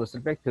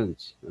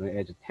surfactants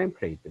as a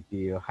template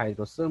via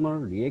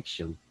hydrothermal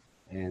reaction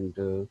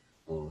and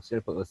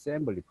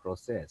self-assembly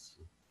process.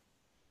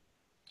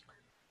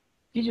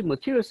 These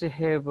materials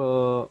have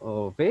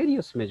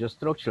various major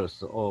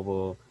structures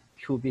of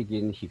cubic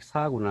and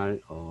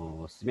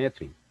hexagonal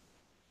symmetry.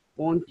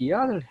 On the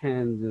other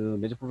hand,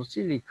 mesoporous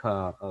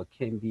silica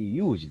can be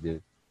used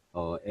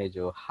as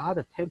a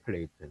hard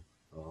template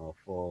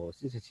for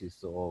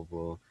synthesis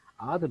of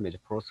other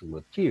mesoporous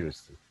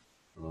materials,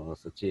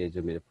 such as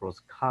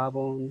mesoporous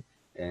carbon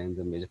and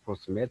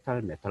mesoporous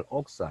metal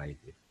oxide.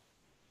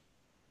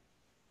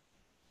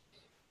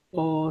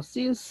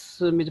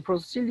 Since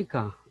mesoporous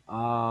silica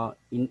are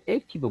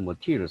inactive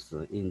materials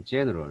in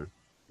general,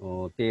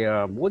 they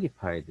are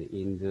modified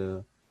in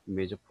the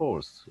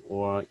mesopores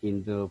or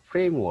in the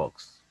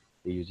frameworks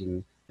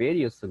using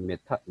various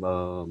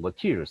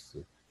materials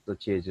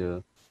such as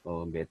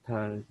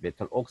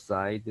metal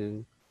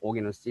oxide,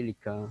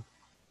 organosilica,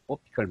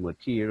 optical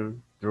material,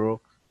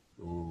 drugs,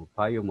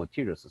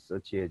 biomaterials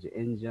such as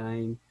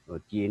enzyme,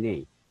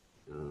 DNA,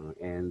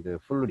 and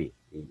fluorine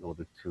in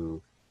order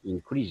to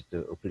increase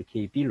the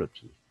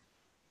applicability.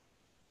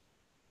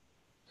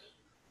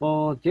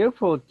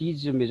 Therefore,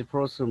 these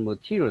mesoporous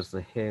materials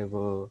have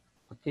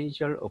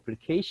potential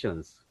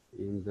applications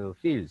in the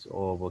fields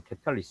of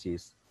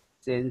catalysis,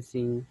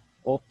 sensing,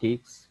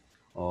 optics,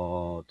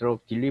 drug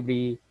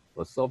delivery,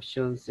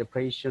 absorption,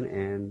 separation,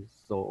 and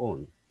so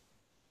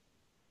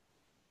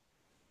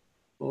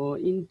on.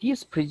 In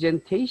this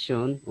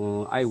presentation,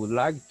 I would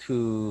like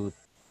to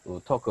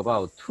talk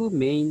about two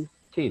main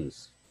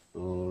themes: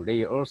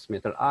 rare earth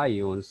metal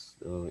ions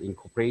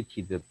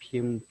incorporated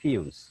PM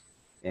films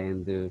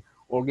and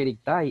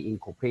organic dye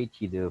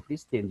incorporated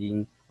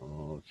freestanding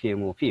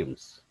PMO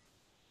films.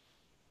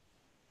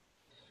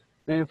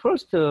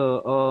 First,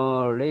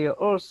 rare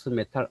earth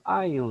metal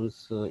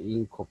ions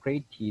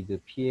incorporated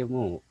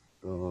PMO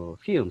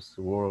films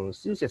were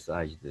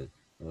synthesized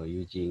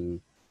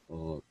using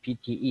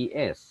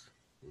PTES.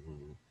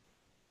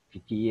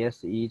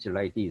 PTES is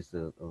like this,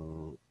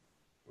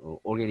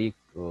 organic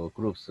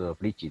groups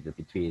bridged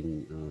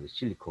between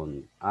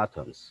silicon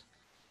atoms.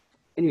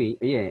 Anyway,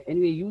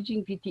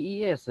 using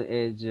PTES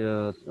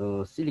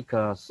as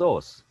silica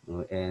source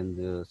and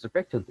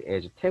surfactant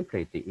as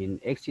template in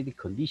exit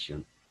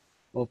condition.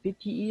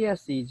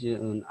 PTES is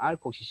an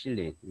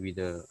alkoxysilane with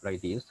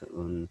like this,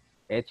 an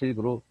ethyl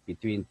group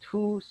between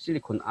two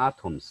silicon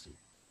atoms.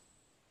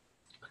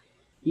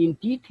 In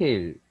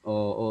detail,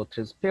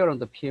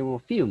 transparent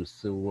PMO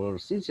films were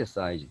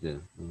synthesized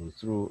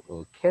through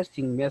a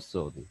casting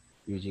method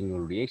using a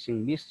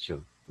reaction mixture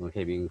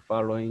having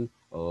following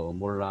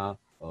molar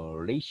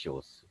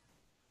ratios.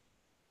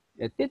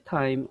 At that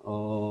time,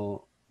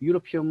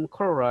 europium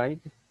chloride,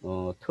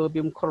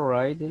 terbium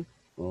chloride,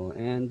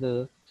 and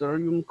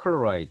thallium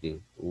chloride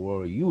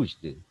were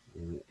used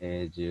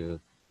as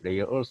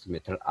rare earth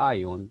metal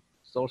ion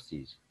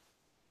sources.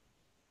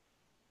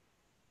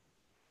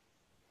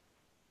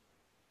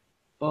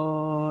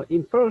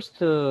 In first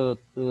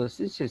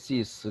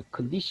synthesis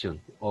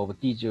condition of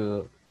these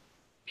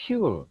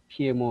pure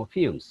PMO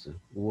films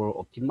were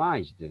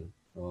optimized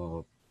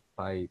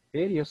by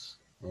various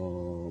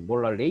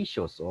molar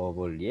ratios of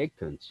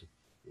reactants.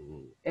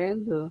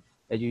 And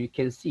as you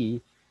can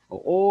see,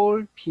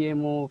 all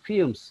PMO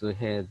films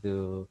had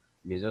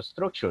major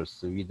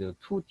structures with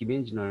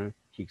two-dimensional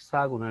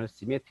hexagonal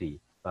symmetry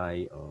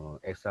by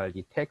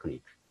XRD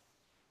technique.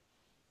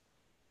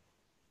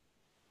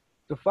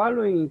 The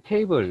following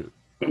table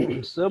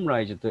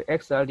summarizes the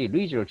XRD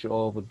results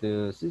of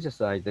the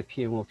synthesized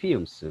PMO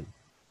films.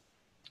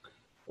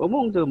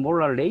 Among the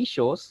molar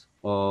ratios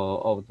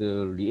of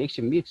the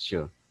reaction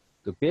mixture,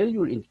 the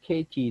value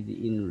indicated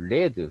in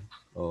red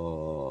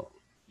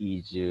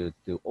is the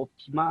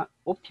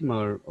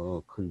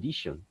optimal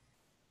condition.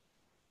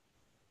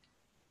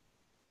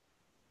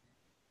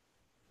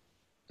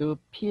 The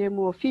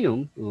PMO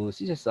film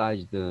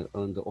synthesized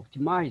under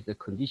optimized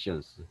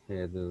conditions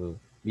had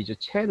major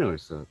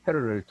channels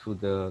parallel to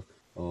the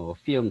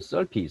film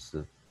surface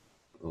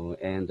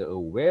and a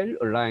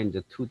well-aligned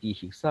 2D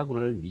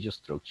hexagonal major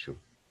structure.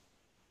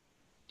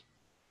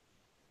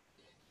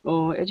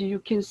 As you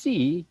can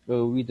see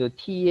with the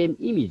TM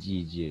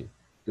images,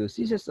 the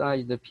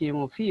synthesized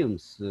PMO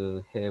films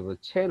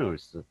have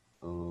channels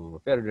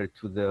parallel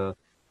to the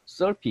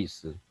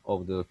surface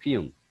of the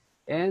film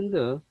and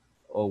a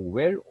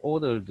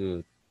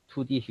well-ordered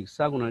 2D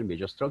hexagonal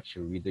major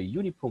structure with a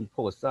uniform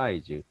pore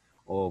size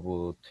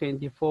of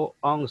 24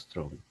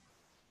 angstrom.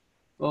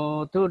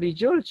 The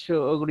results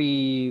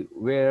agree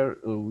well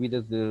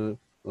with the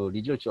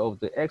results of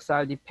the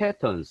XRD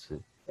patterns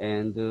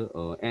and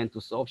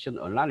end-to-option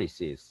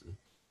analysis.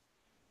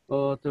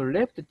 The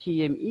left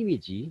TM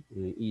image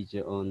is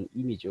an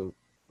image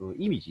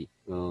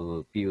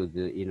viewed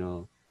in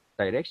a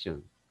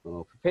direction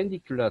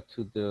perpendicular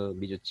to the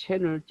major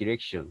channel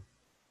direction,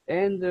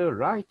 and the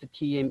right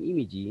TM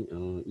image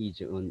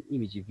is an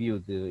image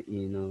viewed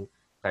in a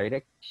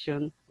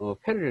direction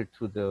parallel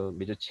to the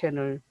major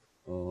channel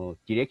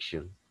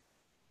direction.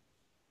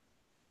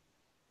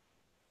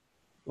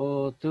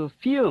 The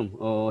film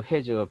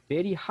has a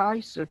very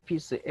high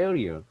surface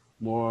area,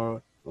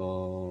 more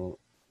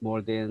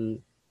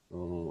than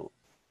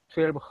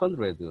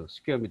 1,200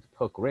 square meters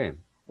per gram.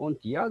 On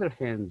the other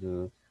hand,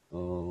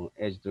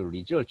 as the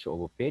result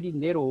of very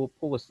narrow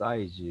pore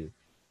size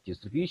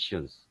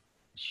distributions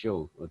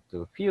show,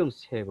 the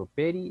films have a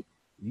very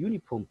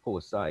uniform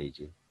pore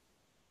size.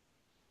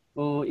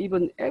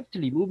 Even after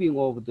removing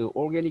of the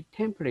organic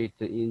template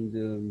in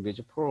the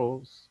major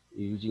pores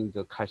using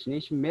the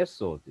calcination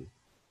method,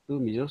 the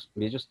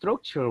major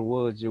structure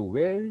was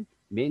well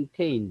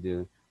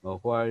maintained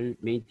while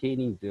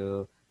maintaining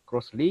the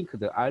cross-linked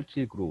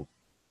alkyl group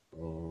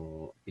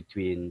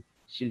between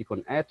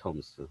silicon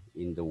atoms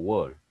in the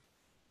wall.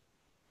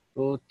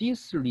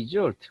 This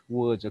result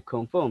was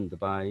confirmed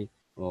by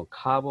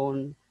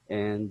carbon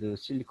and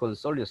silicon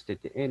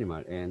solid-state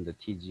animal and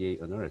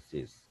TGA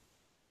analysis.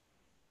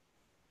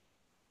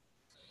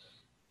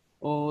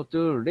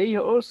 The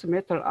rare earth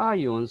metal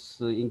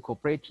ions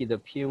incorporated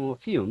PMO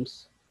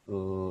films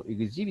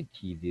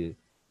exhibited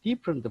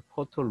different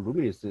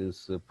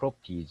photoluminescence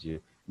properties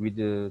with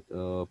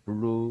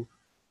blue,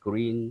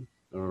 green,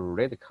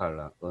 red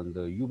color on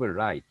the UV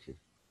light.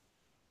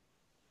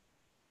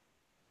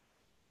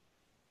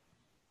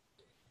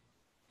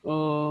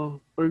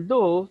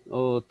 Although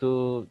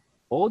the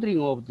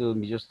ordering of the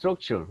major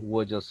structure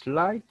was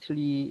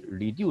slightly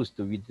reduced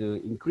with the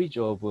increase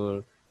of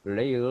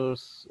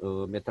layers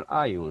metal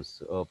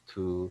ions up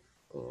to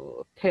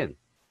 10.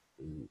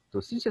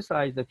 To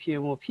synthesize the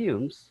PMO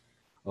films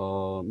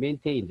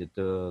maintained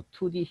the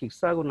 2D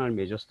hexagonal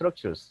major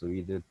structures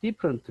with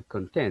different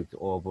content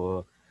of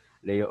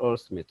rare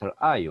earth metal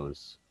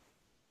ions.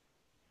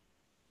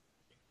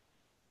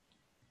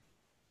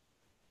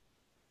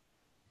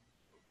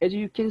 As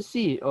you can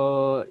see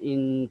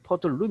in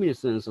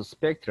photoluminescence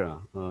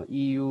spectra,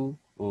 EU,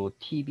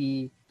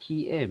 TB,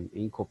 TM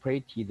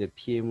incorporated the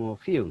PMO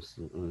films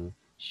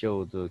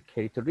show the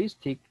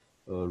characteristic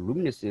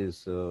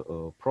luminescence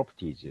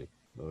properties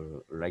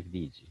like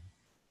these.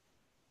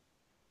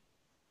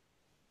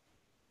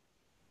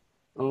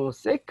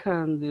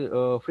 Second,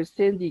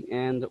 freestanding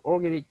and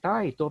organic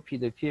dye-doped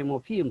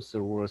PMO films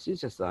were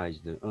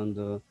synthesized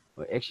under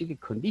acidic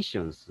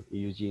conditions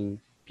using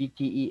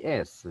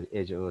PTES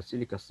as a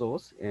silica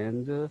source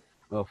and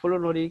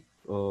fullerenic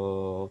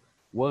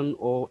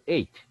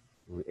 108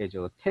 as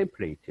a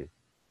template.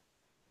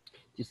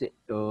 This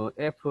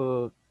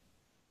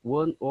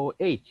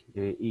F108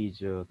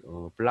 is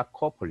black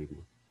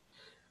copolymer.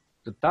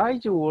 The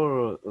dyes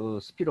were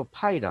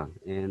spiropyran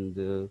and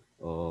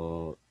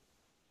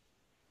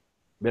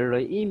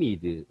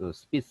melamine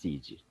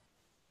species.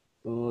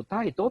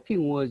 Dye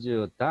doping was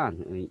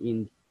done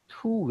in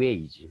two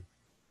ways.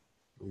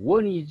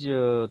 One is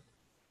to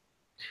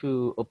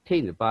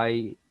obtain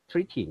by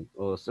treating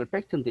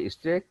surfactant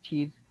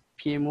extracted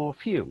PMO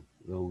film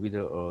with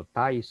a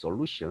dye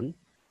solution,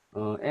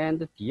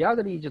 and the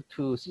other is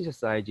to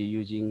synthesize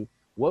using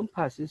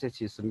one-part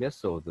synthesis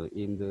method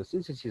in the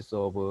synthesis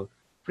of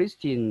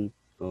pristine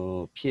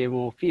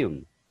PMO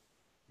film,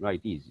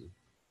 like this.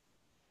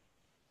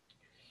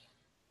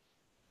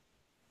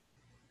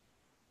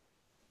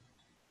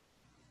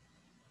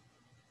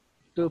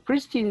 The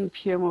pristine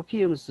PMO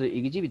films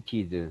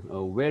exhibited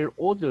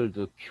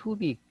well-ordered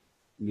cubic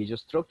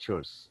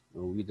mesostructures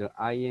with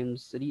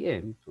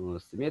IM3M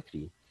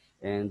symmetry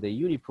and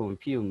uniform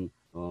film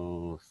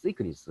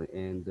thickness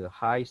and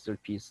high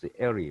surface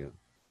area.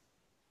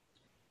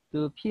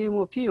 The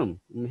PMO film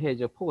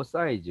has a pore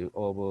size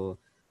of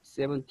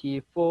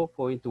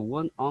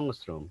 74.1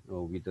 angstrom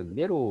with a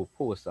narrow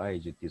pore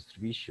size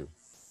distribution.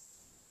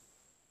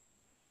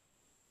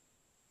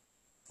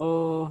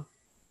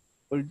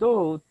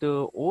 Although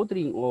the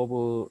ordering of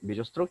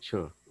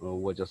mesostructure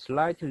was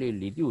slightly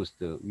reduced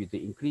with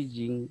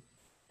increasing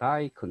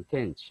dye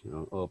content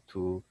up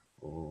to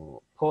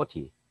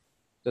 40,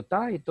 the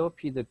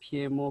dye-doped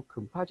PMO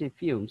composite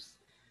films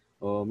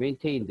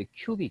maintain the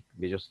cubic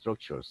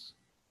mesostructures.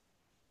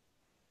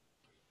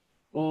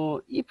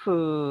 If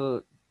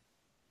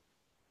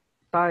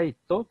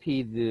dye-doped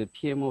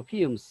PMO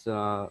films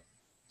are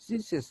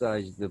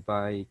synthesized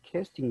by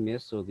casting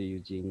method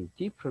using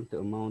different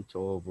amount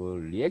of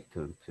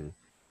reactant,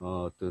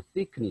 the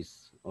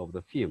thickness of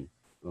the film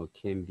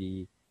can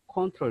be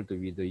controlled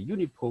with a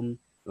uniform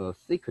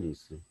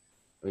thickness.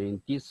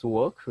 In this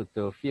work,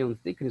 the film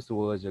thickness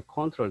was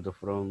controlled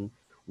from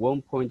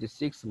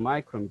 1.6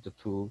 micrometer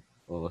to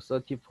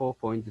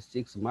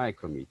 34.6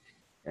 micrometer,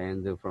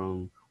 and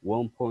from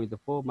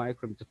 1.4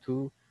 micrometer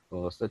to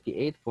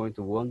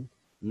 38.1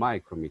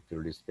 micrometer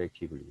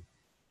respectively.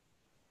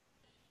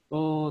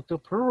 The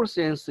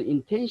fluorescence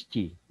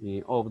intensity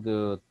of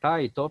the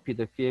dye-doped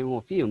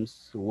PMO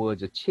films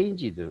was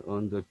changed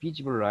under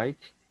visible light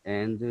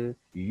and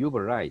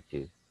UV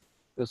light.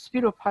 The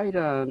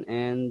spiropyran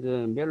and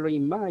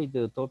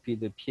meloimide doped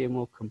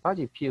PMO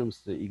composite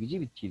films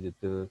exhibited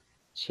the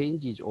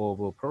changes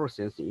of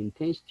fluorescence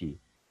intensity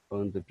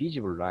under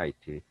visible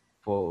light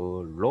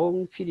for a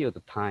long period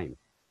of time,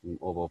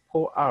 over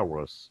 4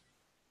 hours,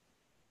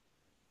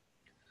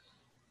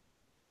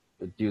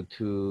 due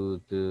to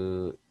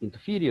the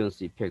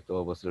interference effect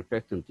of a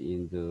surfactant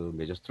in the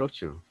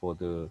mesostructure for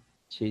the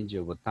change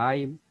of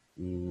time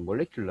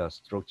molecular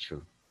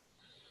structure.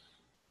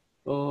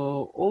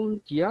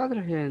 On the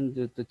other hand,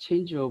 the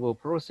change of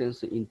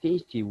fluorescence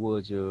intensity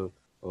was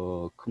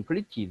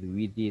completed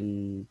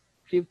within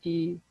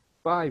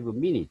 55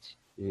 minutes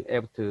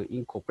after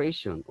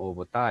incorporation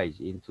of dyes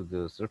into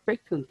the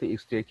surfactant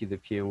extracted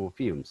PMO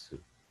films.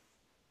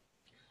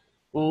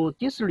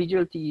 This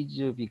result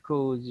is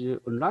because,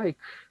 unlike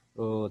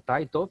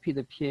dye-doped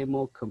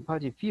PMO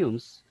composite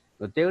films,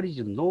 there is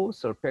no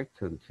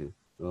surfactant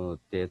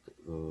that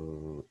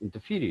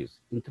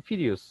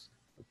interferes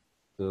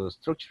the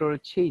structural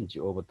change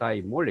of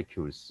dye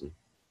molecules.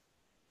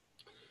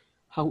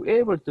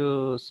 However,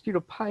 the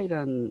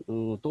spiropyran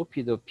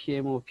doped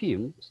PMO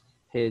films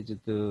has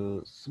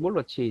the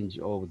smaller change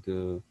of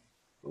the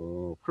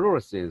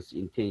fluorescence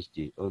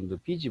intensity on the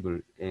visible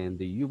and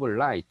the UV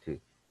light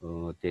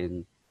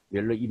than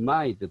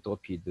meloimide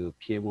doped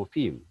PMO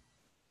film.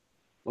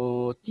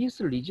 This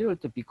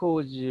result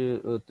because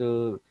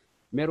the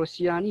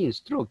merocyanin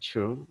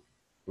structure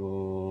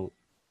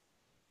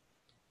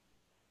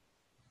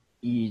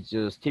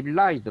is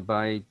stabilized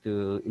by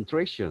the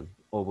interaction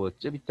of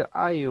beta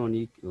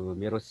ionic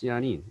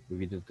merocyanin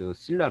with the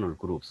silanol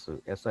groups,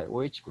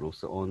 SiOH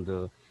groups on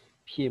the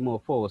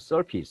PMO4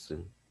 surface.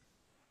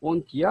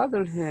 On the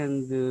other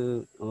hand,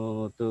 the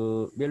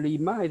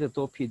meloimide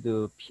doped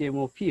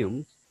PMO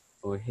films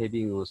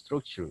having a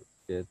structure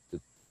that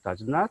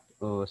does not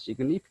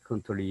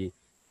significantly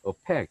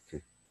affect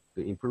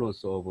the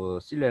influence of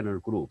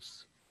silanol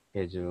groups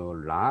has a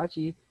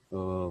large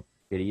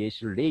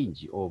variation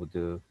range of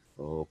the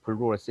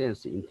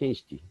fluorescence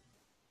intensity.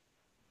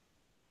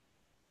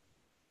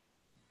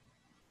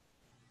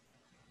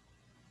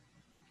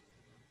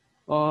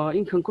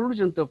 In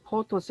conclusion, the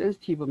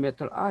photosensitive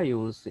metal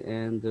ions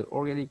and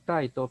organic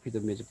dye-doped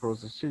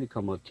mesoprocess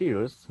silicon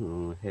materials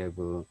have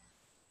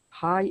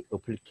high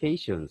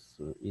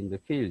applications in the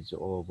fields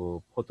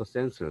of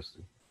photosensors.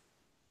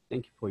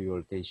 Thank you for your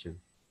attention.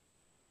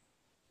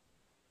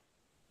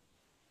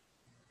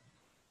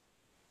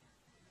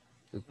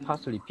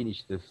 Partially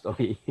finished,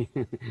 sorry.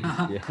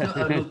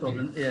 Yeah. No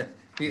problem. Yeah,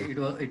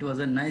 it was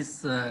a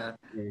nice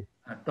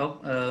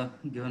talk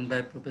given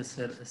by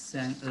Professor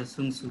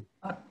Sung Soo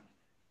Park.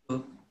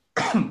 So,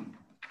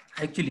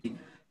 actually,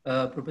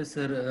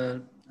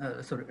 Dr.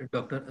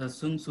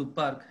 Sung Soo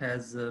Park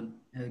has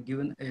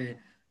given a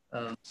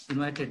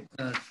invited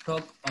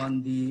talk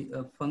on the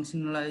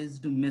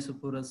functionalized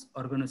mesoporous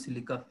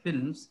organosilica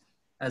films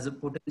as a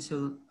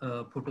potential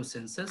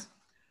photosensors.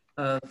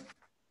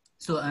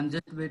 So I'm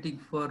just waiting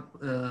for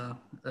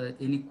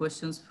any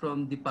questions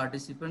from the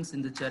participants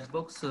in the chat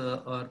box,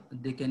 or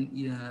they can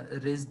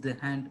raise the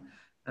hand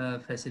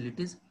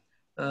facilities.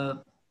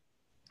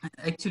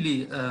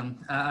 Actually,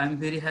 I'm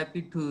very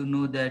happy to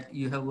know that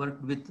you have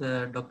worked with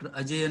Dr.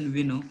 Ajay and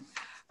Vinu.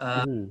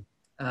 Mhm.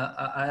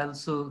 I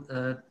also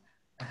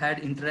had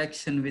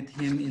interaction with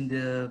him in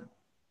the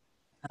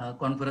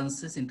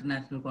conferences,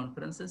 international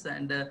conferences,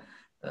 and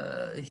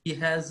he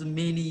has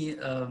many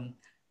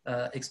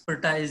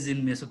expertise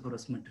in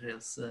mesoporous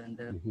materials. And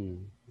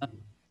Mhm.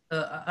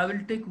 I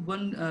will take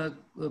one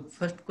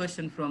first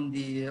question from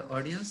the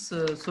audience.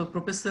 So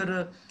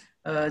Professor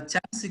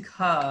Chansik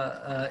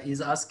Ha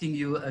is asking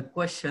you a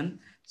question.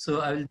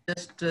 So I will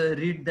just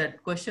read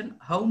that question.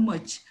 How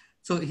much,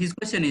 so his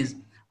question is,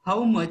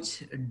 how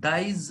much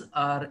dyes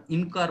are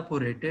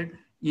incorporated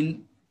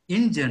in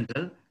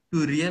general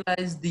to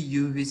realize the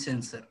UV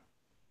sensor?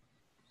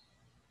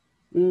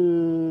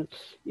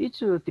 It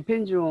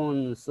depends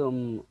on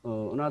some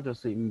another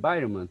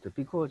environment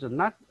because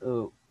not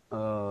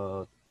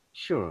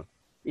sure.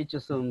 It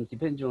just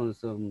depends on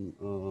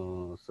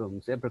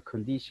some sample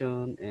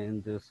condition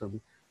and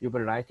some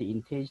UV light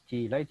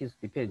intensity. Light is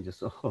depends,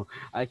 so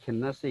I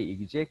cannot say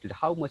exactly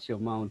how much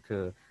amount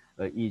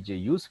is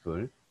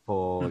useful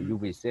for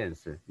UV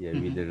sense. Yeah,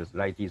 with the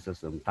light is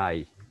some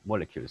dye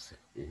molecules.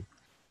 Yeah.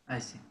 I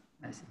see.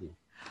 I see.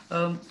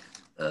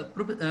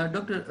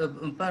 Dr.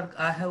 Park,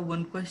 I have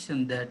one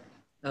question that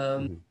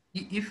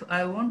if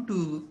I want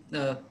to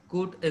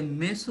coat a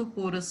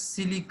mesoporous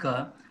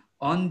silica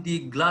on the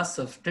glass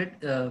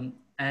substrate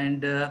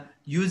and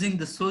using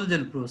the sol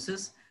gel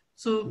process,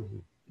 so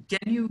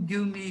can you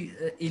give me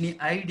any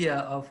idea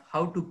of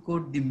how to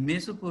coat the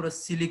mesoporous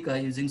silica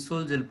using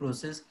sol gel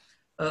process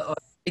or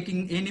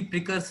taking any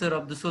precursor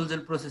of the sol gel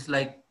process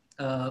like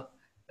uh,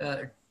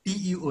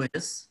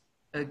 TEOS?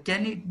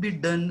 Can it be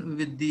done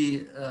with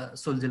the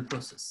sol gel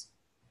process?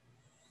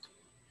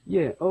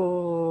 Yeah,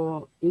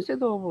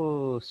 instead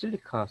of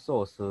silica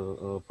source,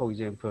 for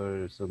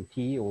example, some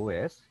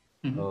TOS,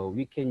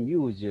 we can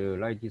use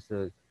like this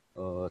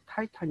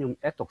titanium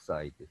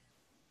ethoxide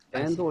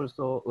and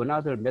also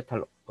another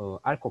metal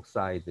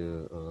alkoxide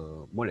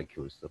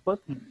molecules. But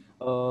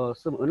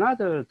some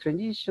another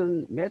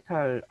transition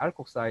metal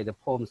alkoxide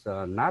forms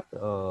are not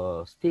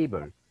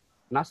stable.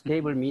 Not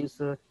stable means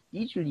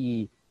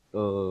easily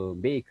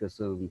make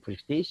some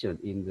precipitation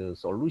in the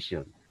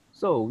solution.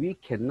 So we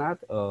cannot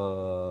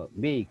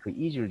make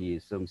easily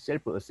some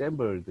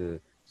self-assembled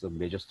some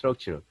major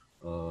structure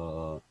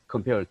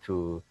compared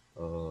to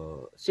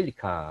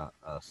silica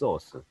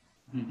source.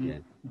 Yeah.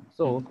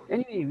 So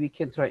anyway, we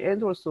can try,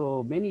 and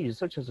also many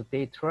researchers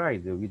they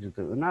tried with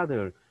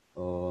another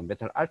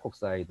metal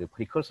alkoxide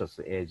precursors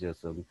as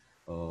some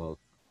for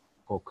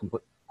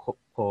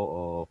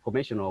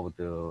formation of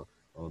the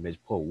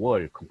for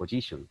wall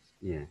compositions.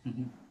 Yeah.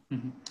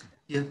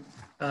 Yeah.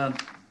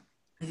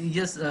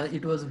 Yes,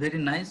 it was very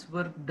nice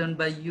work done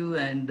by you,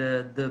 and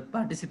the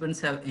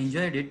participants have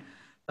enjoyed it.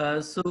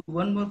 So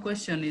one more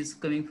question is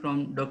coming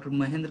from Dr.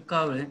 Mahendra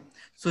Kavle.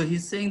 So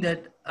he's saying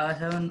that I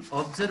have an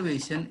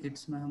observation.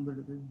 It's my humble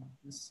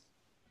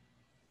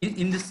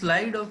in the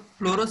slide of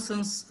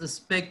fluorescence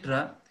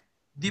spectra,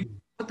 the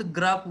fourth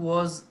graph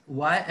was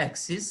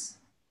y-axis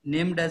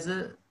named as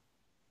a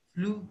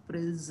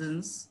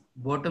fluorescence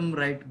bottom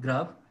right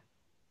graph.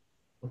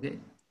 Okay,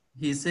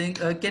 he's saying,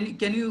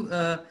 can you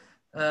uh,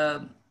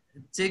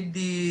 check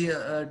the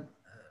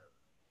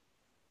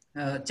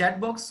chat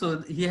box? So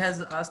he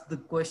has asked the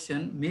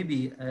question.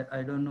 Maybe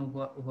I don't know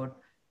what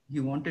he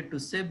wanted to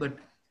say, but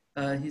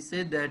he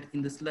said that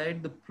in the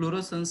slide, the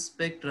fluorescence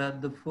spectra,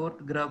 the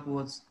fourth graph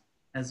was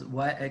as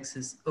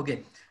y-axis.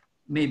 Okay,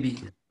 maybe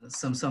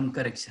some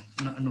correction.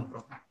 No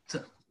problem.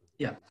 So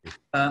yeah.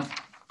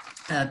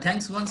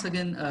 Thanks once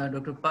again,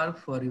 Dr. Park,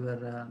 for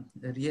your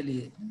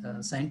really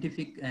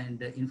scientific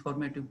and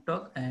informative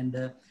talk.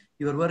 And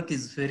your work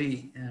is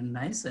very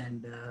nice,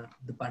 and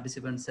the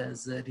participants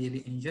has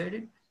really enjoyed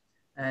it.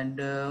 And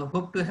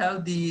hope to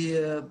have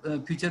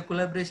the future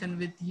collaboration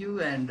with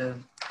you.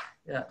 And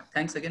yeah,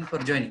 thanks again for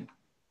joining.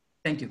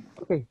 Thank you.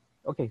 Okay.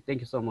 Okay.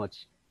 Thank you so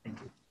much. Thank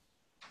you.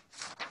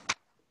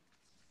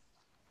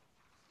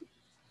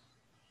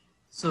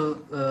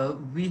 So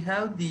we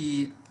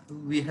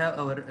have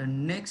our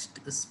next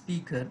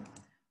speaker.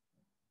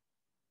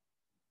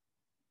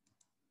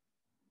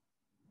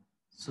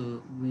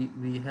 So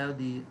we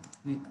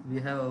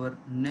have our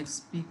next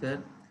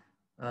speaker.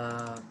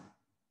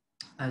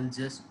 I'll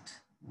just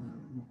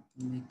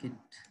make it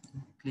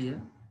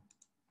clear.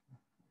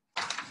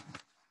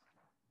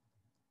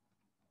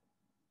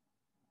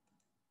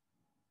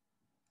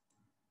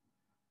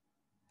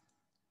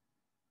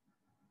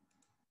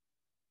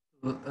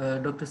 So,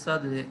 Dr.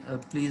 Sadre,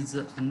 please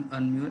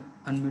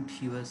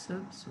unmute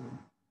yourself. So,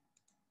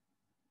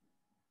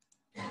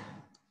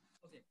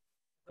 okay.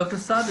 Dr.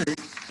 Sadre,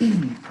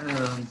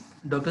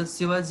 Dr.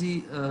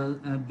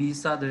 Shivaji B.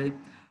 Sadre,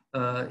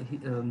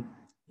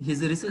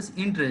 his research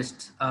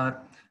interests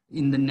are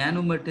in the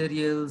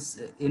nanomaterials,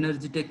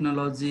 energy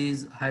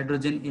technologies,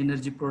 hydrogen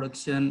energy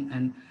production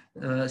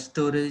and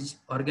storage,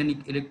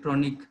 organic,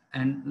 electronic,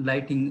 and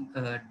lighting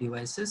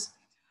devices.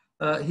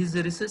 His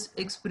research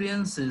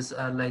experiences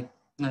are like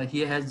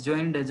he has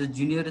joined as a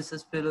junior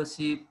research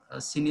fellowship,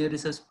 senior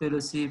research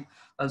fellowship.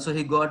 Also,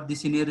 he got the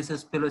senior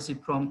research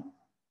fellowship from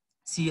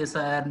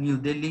CSIR New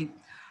Delhi.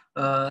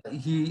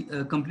 He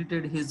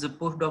completed his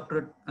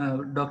postdoctoral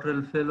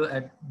doctoral fellow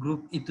at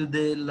Group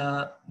Itude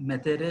la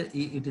Metere.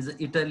 It is an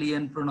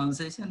Italian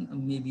pronunciation.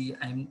 Maybe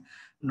I'm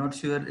not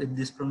sure if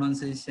this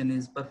pronunciation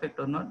is perfect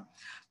or not.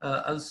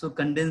 Also,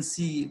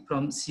 Condensi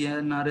from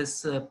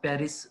CNRS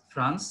Paris,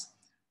 France.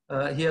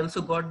 He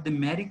also got the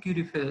Marie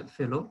Curie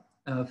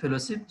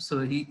fellowship. So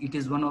it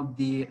is one of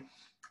the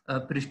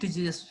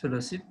prestigious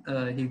fellowship.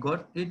 He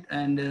got it,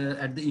 and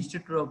at the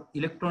Institute of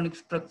Electronic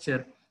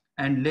Structure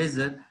and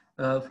Laser,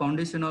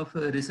 Foundation of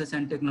Research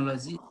and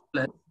Technology,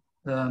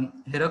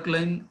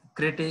 Heraclean,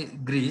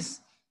 Crete,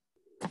 Greece.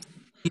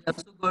 He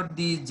also got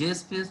the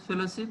JSPS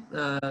fellowship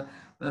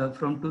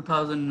from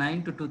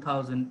 2009 to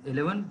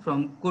 2011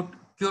 from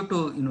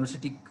Kyoto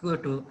University,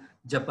 Kyoto,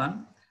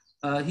 Japan.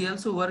 He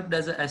also worked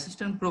as an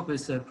assistant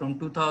professor from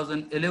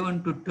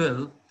 2011 to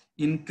 12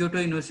 in Kyoto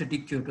University,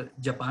 Kyoto,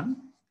 Japan.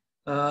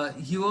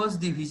 He was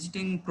the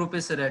visiting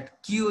professor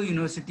at Kyoto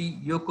University,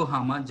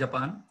 Yokohama,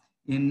 Japan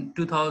in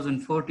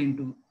 2014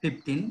 to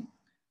 15.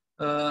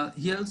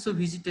 He also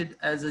visited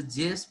as a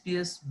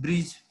JSPS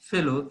Bridge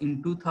Fellow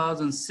in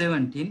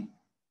 2017.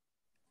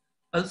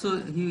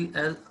 Also, he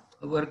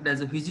worked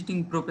as a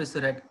visiting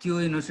professor at Kyoto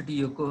University,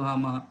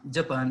 Yokohama,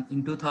 Japan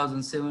in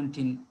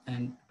 2017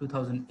 and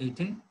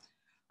 2018.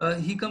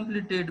 He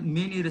completed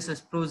many research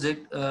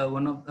projects.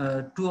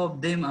 Two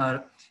of them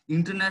are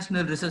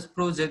international research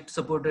project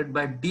supported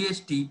by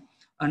DST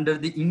under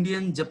the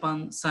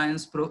Indian-Japan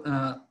Science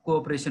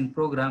Cooperation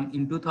Program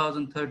in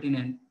 2013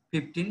 and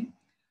 15.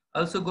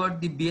 Also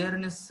got the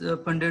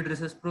BRNS funded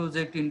research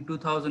project in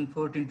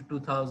 2014 to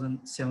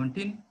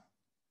 2017.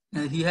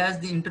 He has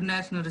the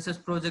international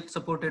research project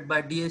supported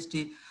by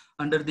DST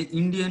under the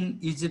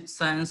Indian-Egypt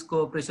Science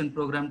Cooperation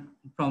Program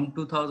from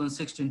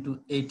 2016 to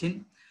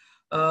 18.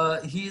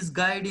 He is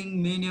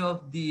guiding many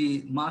of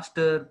the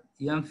master,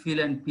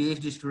 MPhil and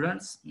PhD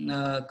students.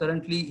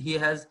 Currently, he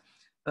has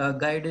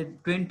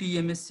guided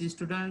 20 MSc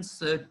students,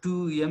 2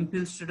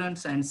 MPhil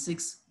students, and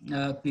 6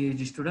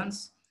 PhD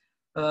students.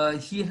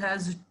 He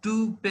has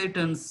 2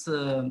 patents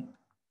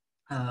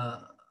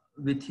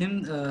with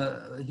him.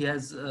 He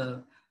has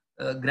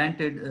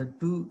granted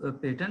 2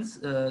 patents.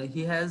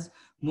 He has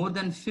more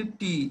than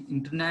 50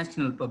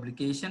 international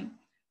publications.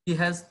 He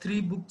has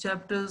 3 book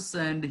chapters,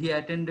 and he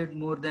attended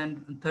more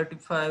than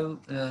 35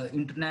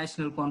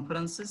 international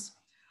conferences.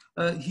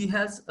 He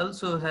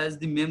also has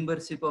the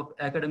membership of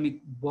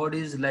academic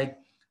bodies like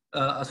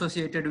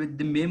associated with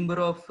the member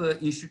of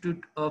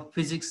Institute of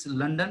Physics,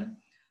 London,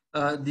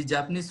 the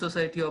Japanese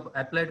Society of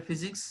Applied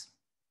Physics,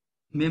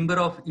 member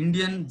of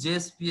Indian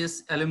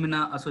JSPS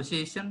Alumni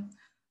Association,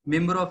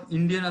 member of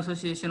Indian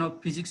Association of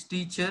Physics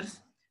Teachers,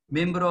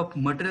 member of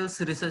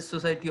Materials Research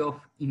Society of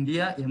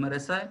India,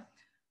 MRSI,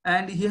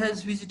 and he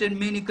has visited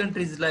many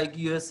countries like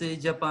USA,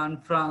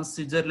 Japan, France,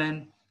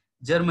 Switzerland,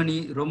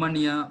 Germany,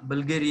 Romania,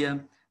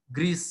 Bulgaria,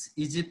 Greece,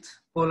 Egypt,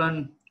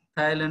 Poland,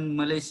 Thailand,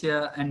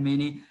 Malaysia, and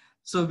many.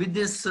 So with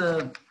this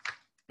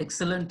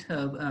excellent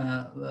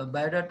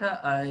biodata,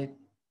 I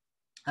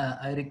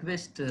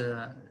request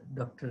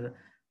Dr.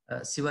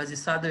 Shivaji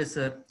Sadre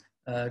sir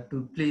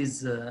to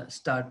please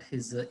start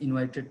his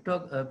invited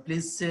talk.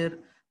 Please share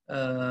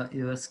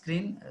your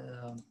screen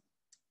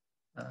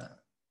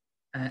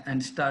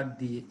and start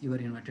your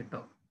invited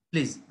talk.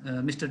 Please,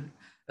 Mr.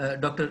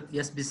 Dr.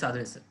 S.B.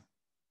 Sadre sir.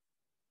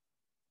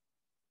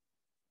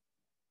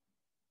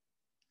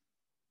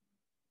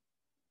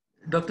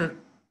 Dr.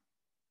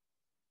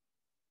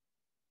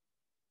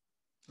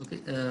 Okay,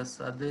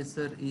 Sadre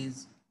sir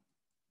is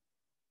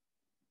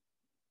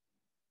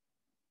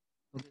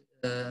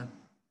okay.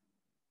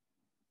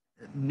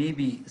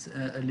 Maybe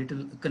a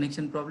little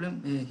connection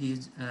problem. He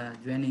is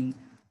joining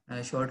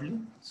shortly,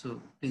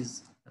 so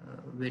please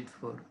wait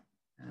for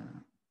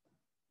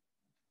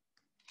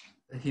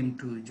him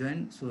to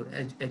join. So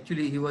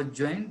actually he was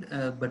joined,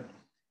 but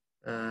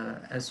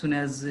as soon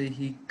as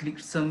he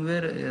clicked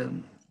somewhere,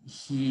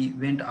 he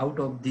went out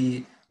of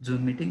the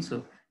Zoom meeting.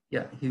 So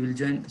yeah, he will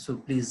join. So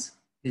please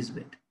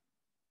wait.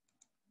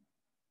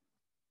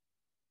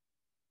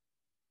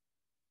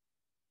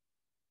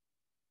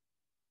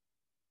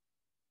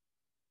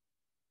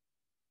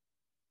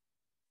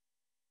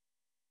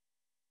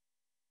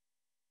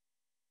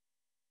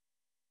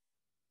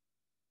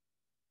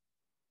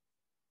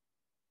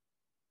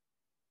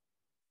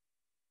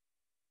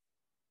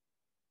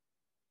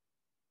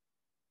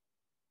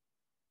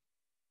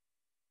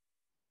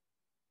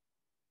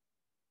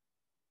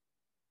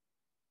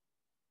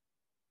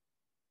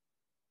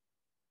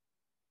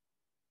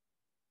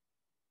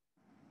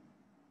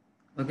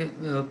 Okay,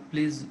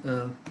 please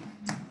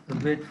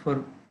wait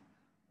for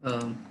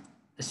a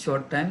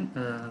short time.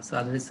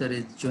 Sadre sir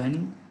is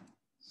joining,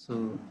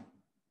 so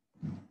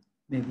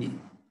maybe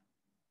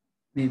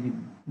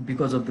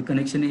because of the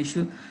connection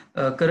issue.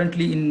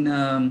 Currently in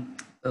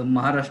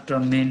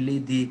Maharashtra, mainly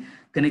the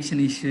connection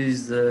issue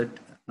is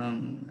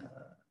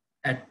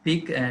at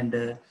peak,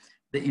 and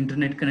the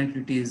internet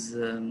connectivity is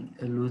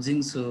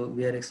losing, so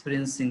we are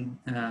experiencing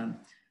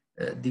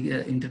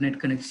the internet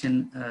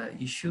connection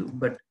issue,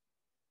 but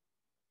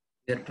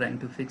we are trying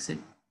to fix it.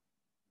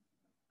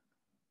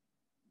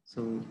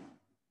 So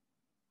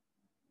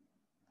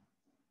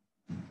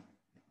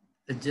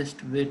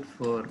just wait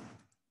for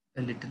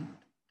a little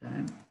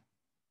time.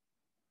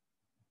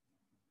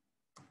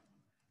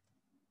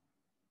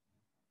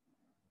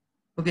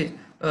 Okay.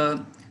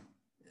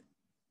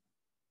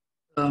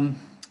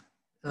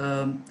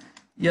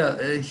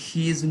 Yeah,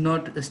 he is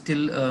not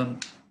still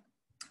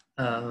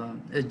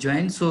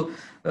joined. So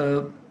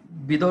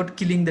without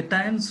killing the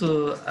time,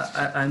 so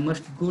I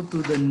must go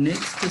to the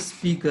next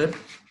speaker.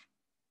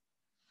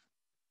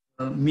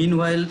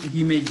 Meanwhile,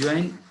 he may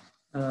join.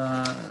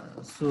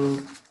 So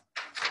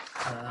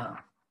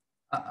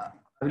I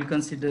will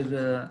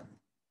consider.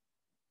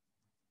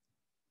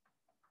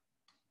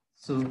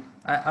 So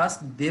I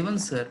asked Devan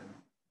sir.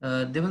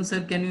 Devan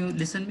sir, can you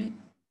listen me?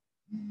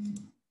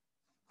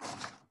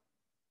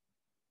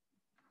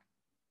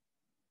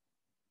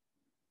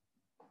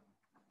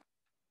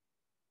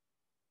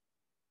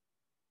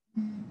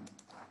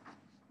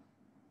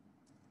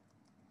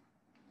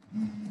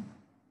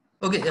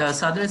 Okay,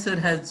 Sadre sir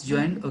has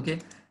joined. Okay,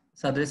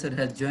 Sadre sir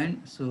has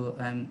joined. So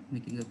I'm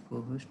making a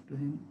co-host to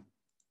him.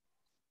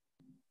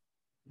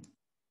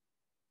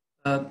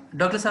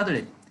 Dr.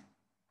 Sadre.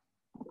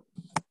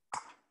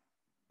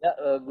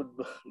 Yeah,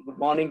 good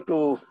morning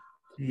to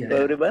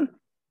everyone.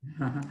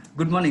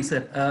 Good morning,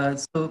 sir.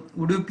 So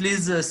would you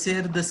please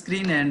share the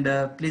screen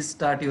and please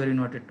start your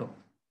inverted talk.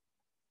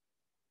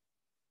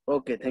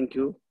 Okay, thank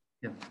you.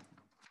 Yeah.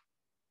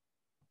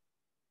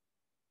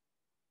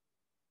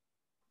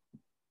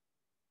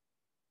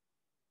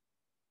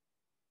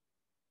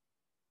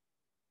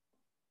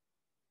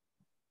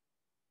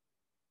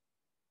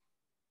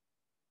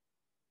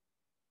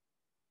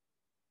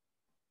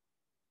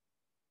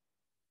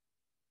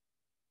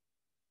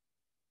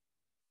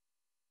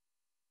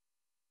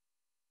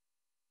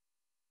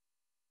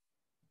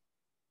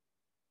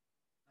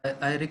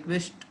 I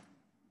request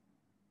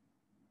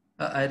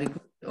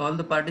all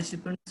the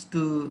participants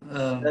to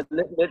let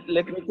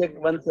me check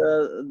once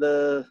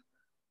the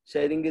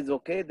sharing is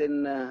okay,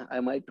 then I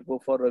might go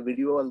for a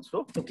video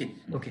also. Okay.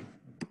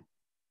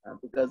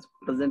 Because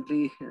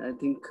presently I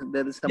think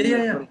there is some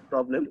network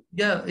problem.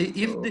 Yeah,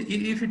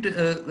 if it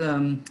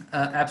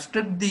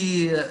abstract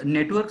the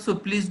network, so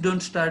please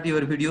don't start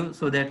your video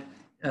so that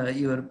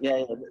your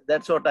yeah,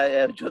 that's what I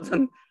have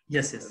chosen.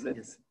 Yes.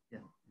 Yeah.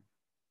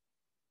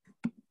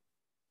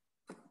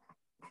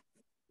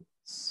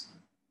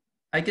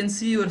 I can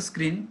see your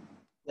screen.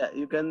 Yeah,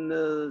 you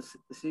can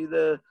see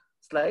the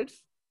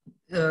slides.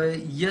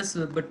 Yes,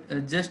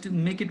 but just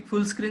make it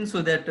full screen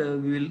so that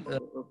we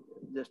will.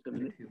 Just a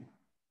minute.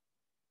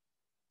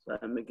 So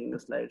I'm making a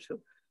slideshow.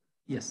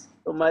 Yes.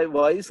 So my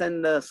voice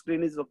and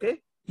screen is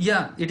okay?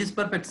 Yeah, it is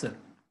perfect, sir.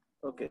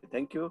 Okay,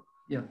 thank you.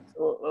 Yeah.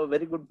 So a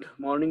very good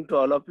morning to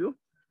all of you.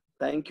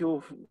 Thank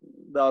you,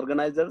 the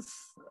organizers,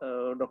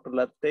 Dr.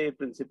 Latte,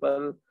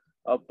 principal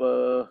of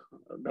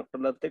Dr.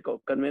 Latte,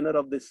 convener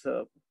of this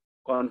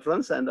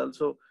conference, and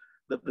also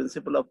the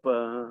principal of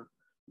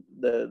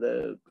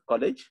the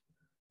college,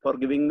 for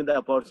giving me the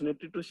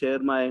opportunity to share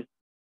my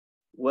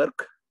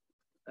work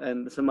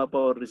and some of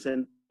our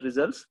recent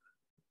results.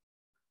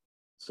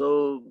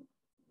 So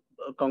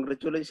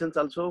congratulations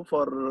also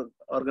for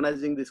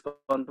organizing this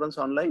conference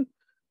online,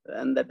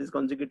 and that is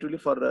consecutively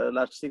for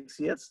last 6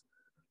 years.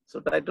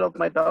 So title of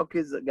my talk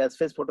is Gas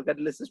Phase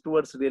Photocatalysis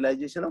Towards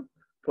Realization of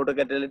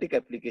Photocatalytic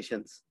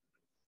Applications.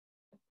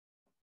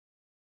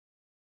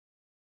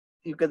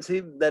 You can see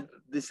that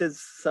this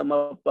is some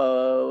of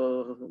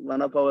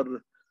one of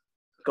our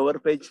cover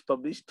page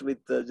published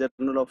with the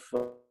Journal of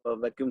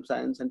Vacuum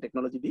Science and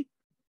Technology B.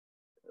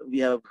 We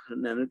have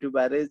nanotube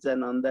arrays,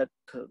 and on that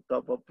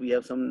top up we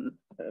have some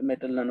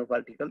metal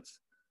nanoparticles.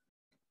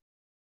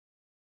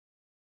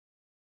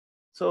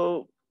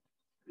 So,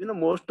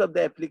 most of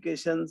the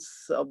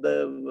applications of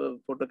the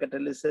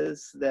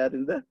photocatalysis, they are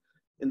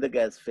in the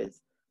gas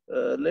phase.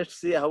 Let's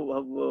see how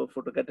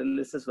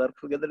photocatalysis work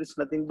together. It's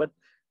nothing but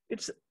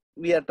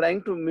we are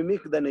trying to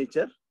mimic the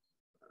nature,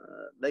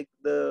 like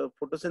the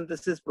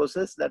photosynthesis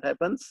process that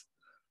happens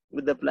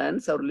with the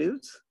plants or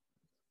leaves.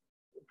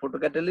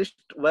 Photocatalyst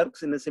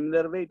works in a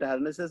similar way. It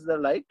harnesses the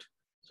light,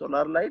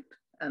 solar light,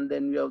 and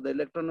then you have the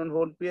electron and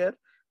hole pair.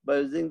 By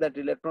using that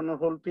electron and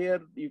hole pair,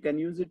 you can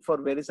use it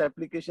for various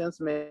applications.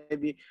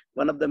 Maybe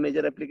one of the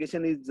major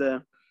application is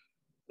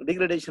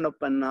degradation of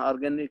an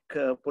organic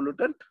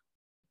pollutant.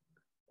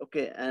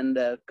 Okay, and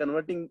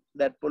converting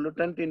that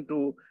pollutant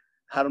into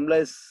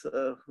harmless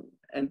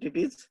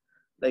entities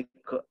like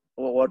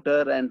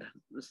water and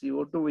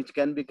CO2, which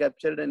can be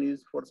captured and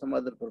used for some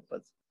other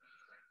purpose.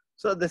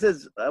 So this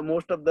is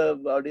most of the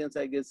audience,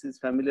 I guess, is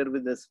familiar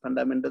with this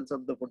fundamentals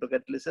of the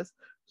photocatalysis.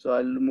 So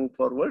I'll move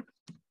forward.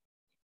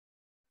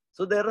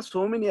 So there are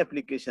so many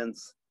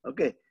applications,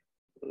 okay,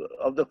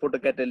 of the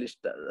photocatalyst,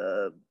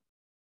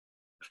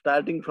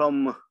 starting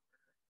from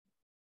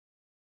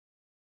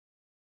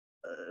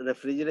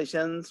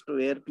refrigerations to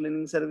air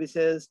cleaning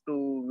services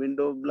to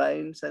window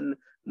blinds and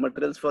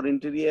materials for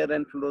interior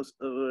and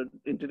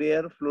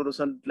interior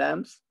fluorescent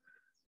lamps,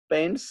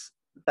 paints,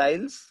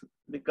 tiles,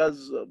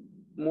 because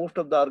most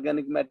of the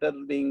organic matter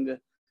being,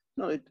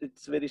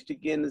 it's very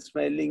sticky and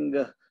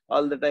smelling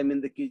all the time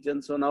in the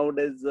kitchen. So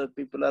nowadays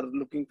people are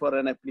looking for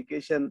an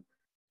application.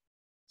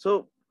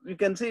 So you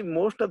can see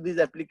most of these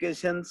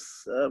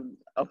applications,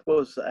 of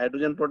course,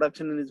 hydrogen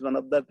production is one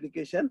of the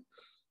application.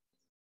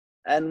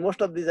 And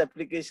most of these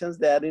applications,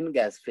 they are in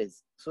gas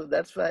phase. So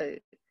that's why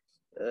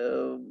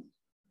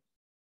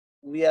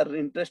we are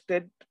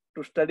interested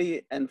to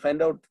study and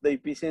find out the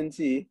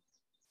efficiency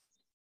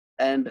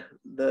and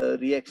the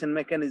reaction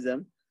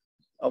mechanism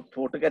of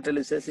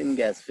photocatalysis in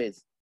gas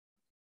phase.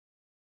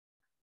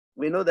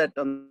 We know that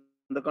on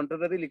the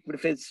contrary, liquid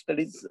phase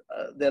studies,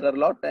 there are a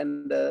lot,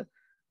 and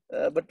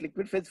but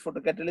liquid phase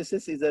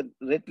photocatalysis is a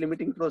rate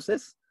limiting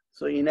process.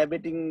 So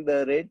inhibiting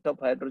the rate of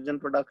hydrogen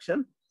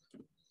production.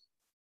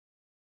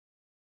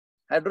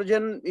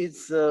 Hydrogen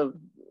is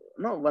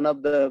one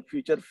of the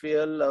future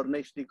fuel or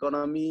next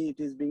economy. It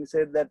is being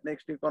said that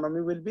next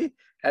economy will be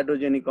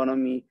hydrogen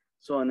economy,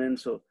 so on and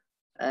so.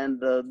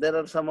 And there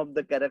are some of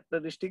the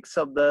characteristics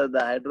of the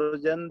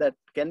hydrogen that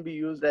can be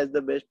used as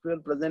the best fuel.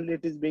 Presently,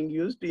 it is being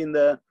used in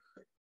the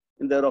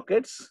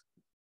rockets,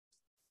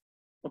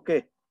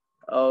 okay,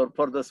 or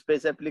for the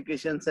space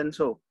applications, and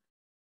so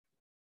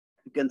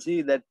you can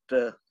see that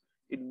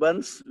it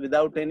burns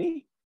without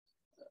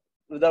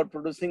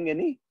producing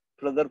any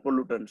further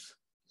pollutants.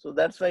 So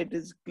that's why it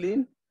is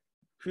clean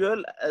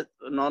fuel,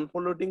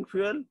 non-polluting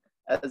fuel,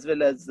 as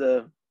well as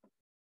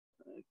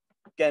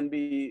can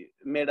be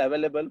made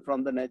available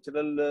from the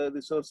natural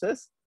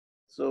resources.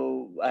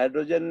 So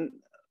hydrogen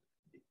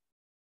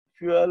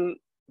fuel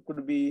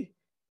could be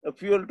a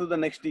fuel to the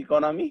next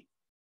economy,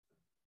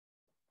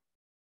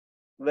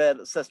 where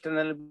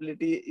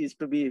sustainability is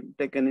to be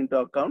taken into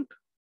account.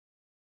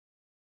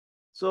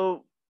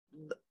 So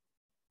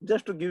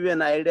just to give you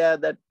an idea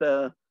that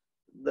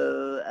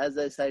as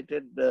I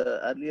cited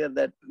earlier,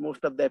 that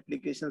most of the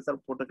applications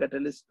of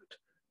photocatalysts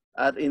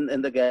are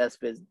in the gas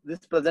phase. This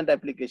present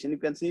application, you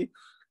can see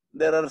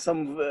there are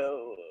some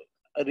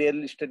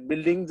real estate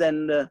buildings,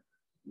 and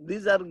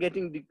these are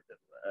getting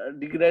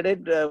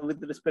degraded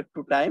with respect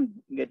to time,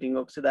 getting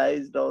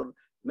oxidized, or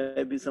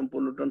maybe some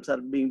pollutants are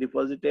being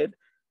deposited.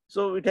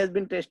 So it has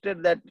been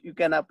tested that you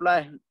can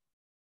apply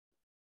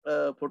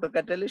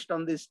photocatalyst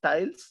on these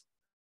tiles,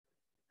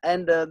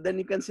 and then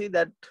you can see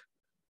that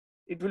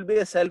it will be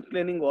a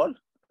self-cleaning wall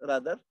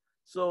rather.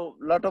 So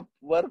a lot of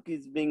work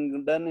is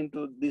being done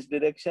into this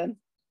direction.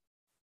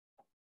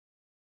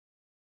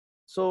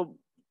 So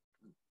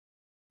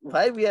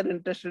why we are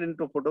interested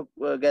into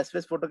gas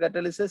phase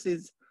photocatalysis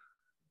is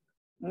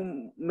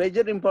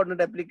major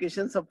important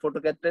applications of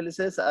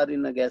photocatalysis are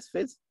in a gas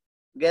phase.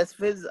 Gas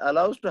phase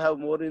allows to have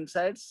more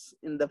insights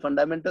in the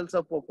fundamentals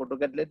of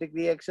photocatalytic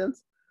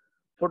reactions.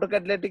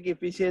 Photocatalytic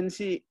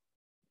efficiency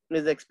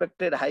is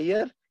expected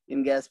higher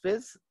in gas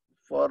phase.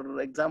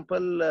 For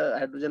example,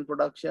 hydrogen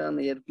production,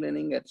 air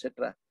cleaning,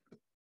 etc.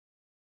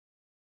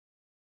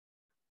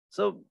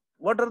 So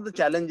what are the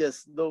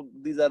challenges? Though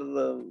these are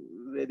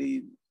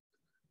very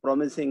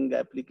promising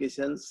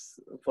applications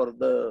for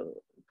the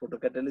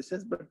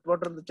photocatalysis, but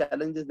what are the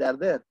challenges that are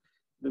there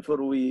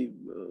before we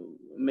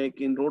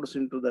make inroads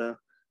into the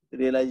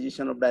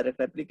realization of direct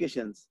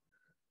applications?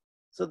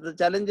 So the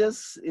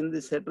challenges in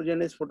this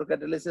heterogeneous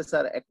photocatalysis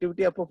are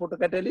activity of a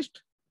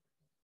photocatalyst,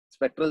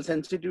 spectral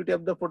sensitivity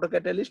of the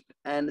photocatalyst,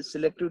 and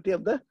selectivity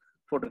of the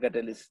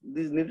photocatalyst.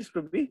 These needs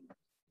to be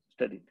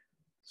studied.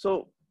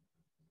 So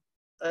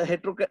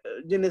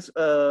heterogeneous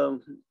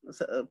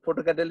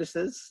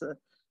photocatalysis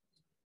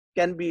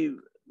can be,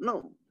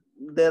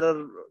 there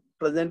are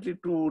presently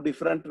two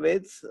different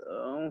ways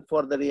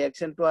for the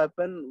reaction to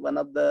happen. One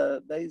of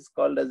the is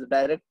called as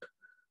direct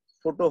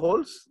photo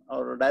holes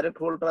or direct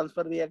hole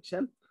transfer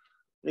reaction.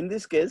 In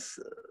this case,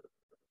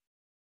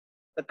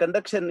 the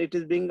conduction, it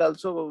is being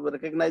also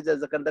recognized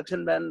as a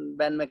conduction band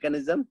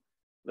mechanism,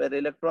 where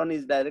electron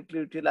is directly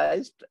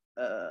utilized.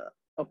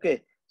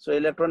 Okay, so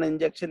electron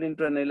injection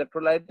into an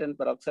electrolyte and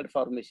peroxide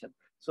formation.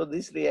 So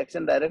this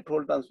reaction, direct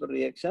hole transfer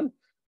reaction,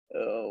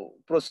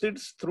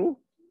 proceeds through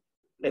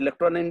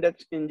electron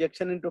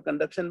injection into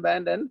conduction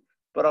band and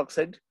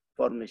peroxide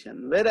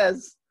formation.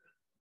 Whereas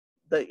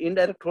the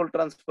indirect hole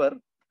transfer,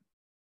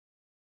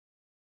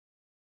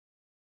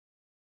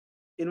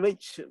 in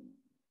which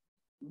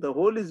the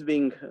hole is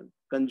being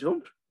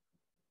consumed,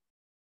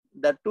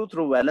 that too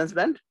through valence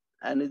band,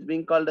 and is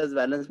being called as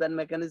valence band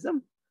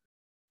mechanism.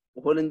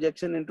 Hole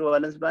injection into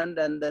valence band,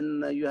 and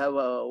then you have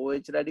a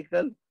OH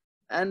radical,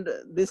 and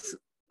this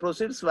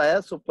proceeds via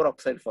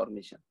superoxide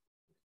formation.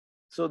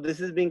 So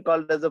this is being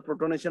called as a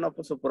protonation of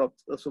a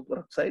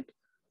superoxide.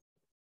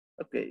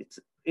 Okay, it's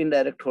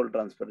indirect hole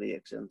transfer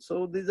reaction.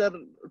 So these are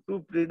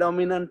two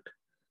predominant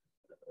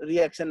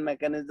reaction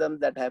mechanisms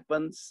that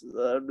happens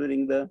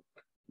during the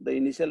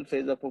initial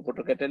phase of a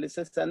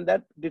photocatalysis, and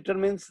that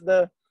determines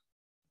the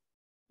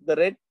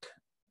rate,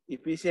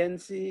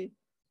 efficiency,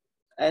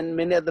 and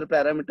many other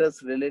parameters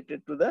related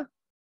to the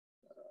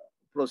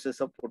process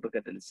of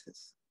photocatalysis.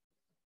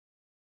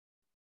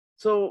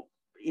 So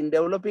in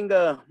developing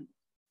a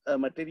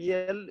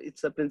material,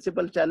 it's a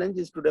principal challenge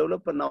is to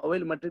develop a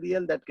novel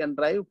material that can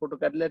drive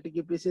photocatalytic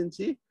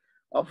efficiency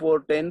of over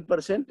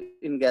 10%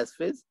 in gas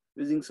phase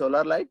using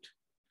solar light,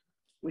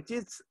 which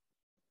is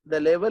the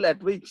level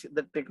at which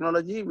the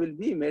technology will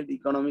be made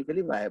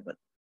economically viable.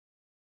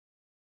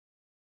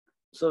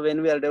 So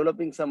when we are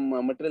developing some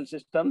material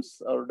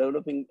systems or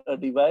developing a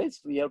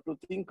device, we have to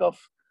think of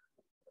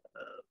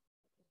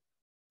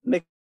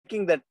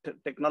making that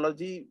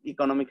technology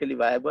economically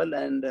viable,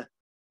 and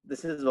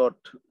this is what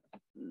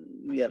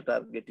we are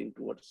targeting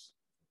towards.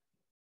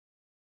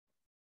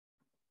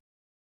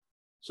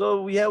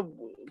 So we have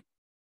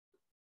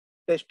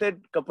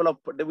tested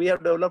we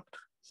have developed,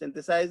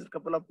 synthesized a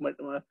couple of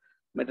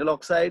metal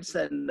oxides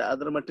and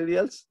other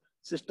materials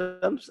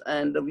systems,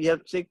 and we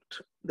have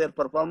checked their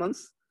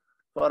performance.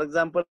 For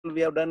example, we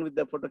have done with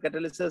the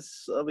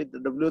photocatalysis with the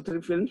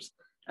W3 films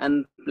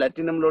and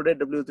platinum loaded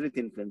W3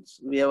 thin films.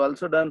 We have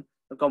also done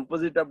a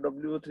composite of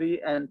W3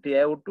 and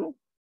TiO2,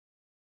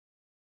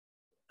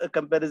 a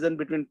comparison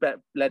between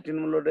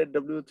platinum loaded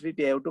W3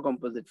 TiO2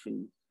 composite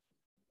film.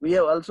 We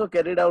have also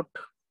carried out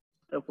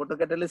a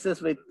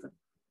photocatalysis with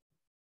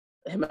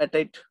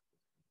hematite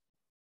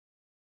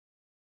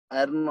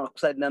iron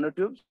oxide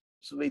nanotubes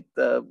with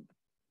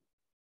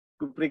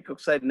cupric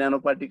oxide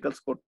nanoparticles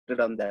coated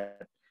on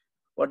that.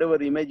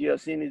 Whatever image you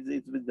have seen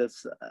is with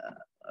this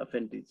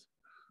affinity.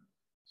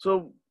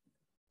 So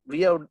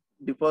we have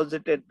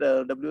deposited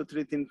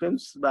W3 thin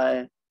films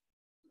by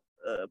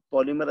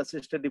polymer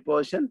assisted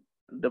deposition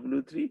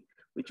W3,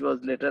 which was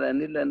later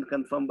annealed and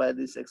confirmed by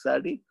this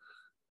XRD.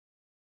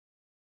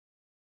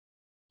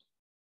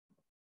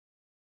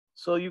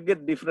 So you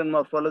get different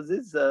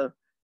morphologies.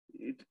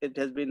 It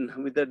has been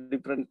with a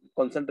different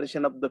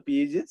concentration of the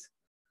pHs.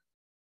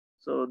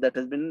 So that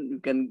has been, you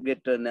can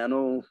get a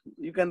nano,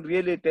 you can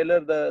really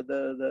tailor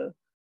the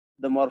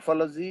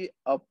morphology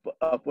of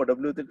a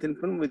W3 thin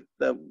film with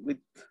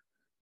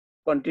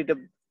quantitative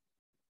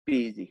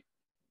pEg.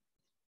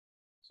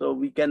 So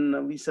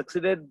we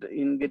succeeded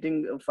in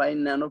getting fine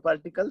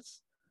nanoparticles,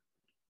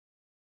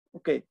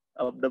 okay,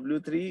 of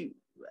W3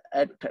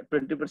 at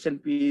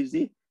 20%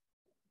 pEg.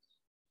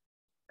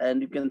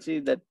 And you can see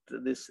that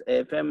this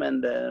AFM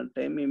and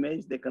TEM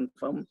image, they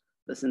confirm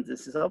the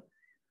synthesis of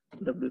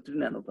W3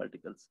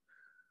 nanoparticles.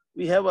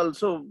 We have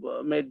also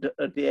made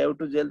a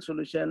TiO2 gel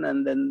solution,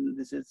 and then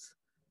this is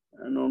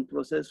a known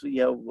process. We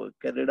have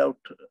carried out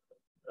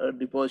a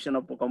deposition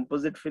of a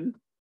composite film,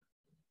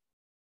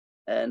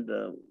 and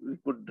we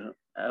could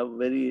have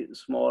very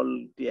small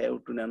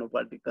TiO2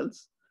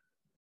 nanoparticles.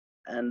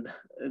 And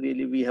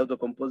really we have the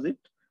composite,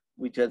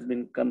 which has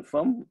been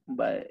confirmed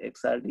by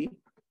XRD.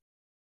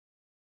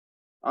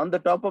 On the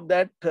top of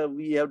that,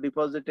 we have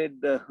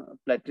deposited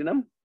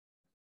platinum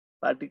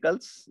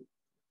particles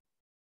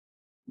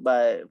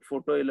by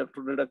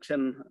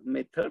photoelectroreduction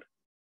method.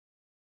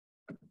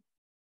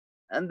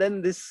 And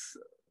then this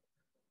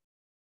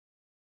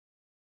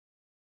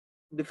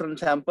different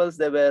samples,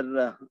 they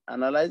were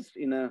analyzed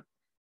in a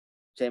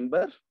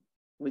chamber,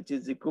 which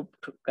is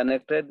equipped,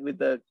 connected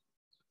with a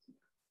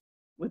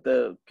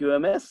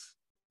QMS,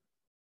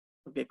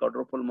 okay,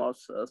 quadrupole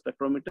Morse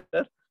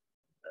spectrometer,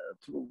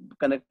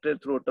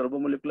 connected through a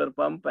turbomolecular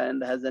pump,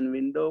 and has a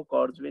window,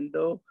 quartz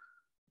window,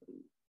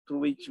 through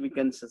which we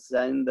can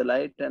shine the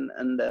light,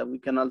 and we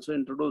can also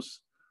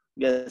introduce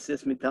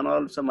gases,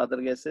 methanol, some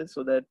other gases,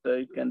 so that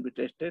it can be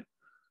tested.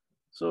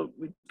 So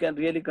we can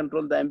really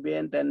control the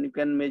ambient, and you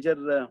can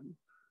measure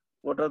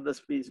what are the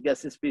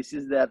gaseous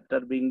species that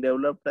are being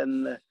developed,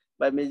 and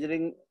by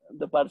measuring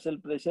the partial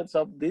pressures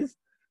of these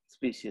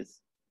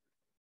species.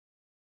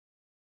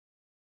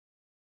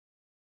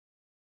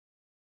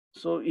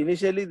 So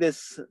initially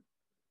this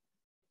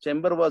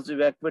chamber was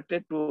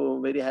evacuated to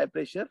very high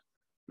pressure,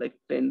 like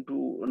 10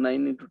 to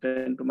 9 into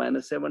 10 to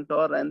minus 7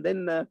 torr, and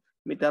then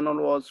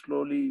methanol was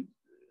slowly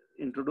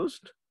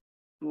introduced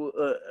to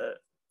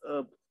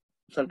a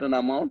certain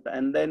amount,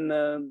 and then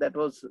that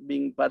was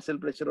being, partial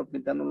pressure of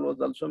methanol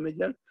was also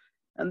measured,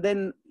 and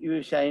then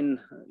you shine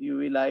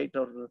UV light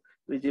or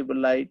visible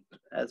light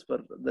as per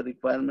the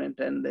requirement,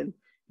 and then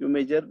you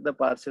measure the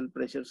partial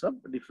pressures of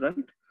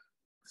different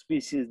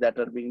species that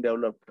are being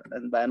developed,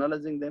 and by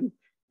analyzing them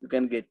you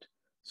can get.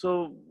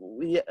 So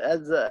we,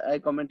 as I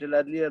commented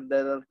earlier,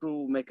 there are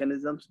two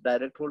mechanisms,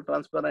 direct hole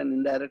transfer and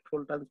indirect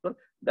hole transfer.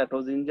 That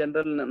was in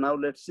general. Now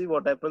let's see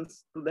what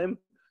happens to them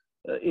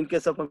in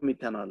case of a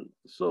methanol.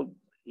 So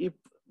if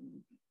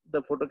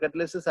the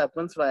photocatalysis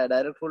happens via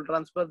direct hole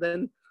transfer,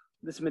 then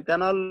this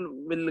methanol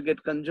will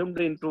get consumed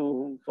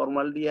into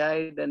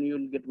formaldehyde, and you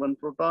will get one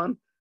proton,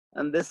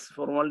 and this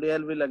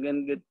formaldehyde will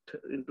again get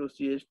into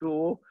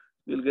CH2O,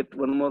 you'll get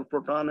one more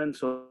proton, and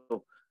so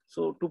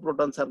two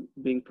protons are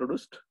being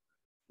produced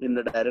in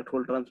the direct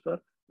hole transfer.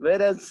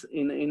 Whereas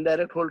in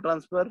indirect hole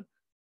transfer,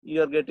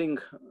 you are getting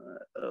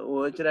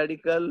OH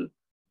radical,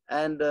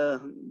 and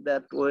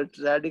that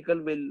OH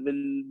radical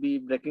will be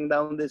breaking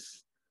down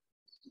this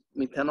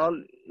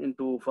methanol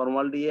into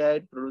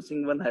formaldehyde,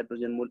 producing one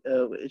hydrogen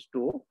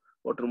H2O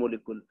water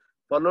molecule,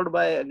 followed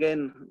by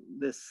again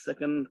this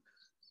second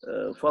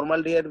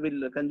formaldehyde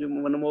will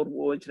consume one more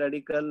OH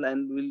radical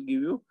and will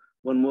give you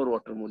one more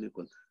water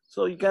molecule.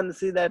 So you can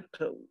see that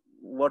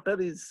water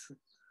is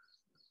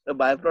a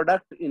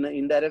byproduct in an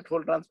indirect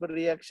whole transfer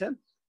reaction,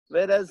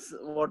 whereas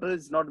water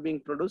is not being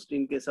produced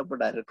in case of a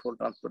direct whole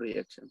transfer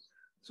reaction.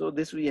 So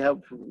this we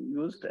have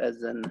used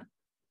as an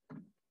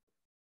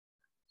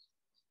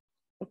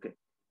okay.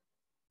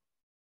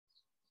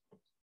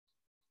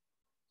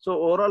 So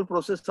overall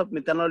process of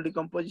methanol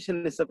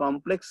decomposition is a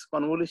complex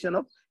convolution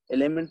of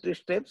elementary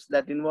steps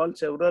that involve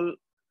several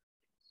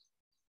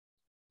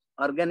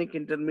organic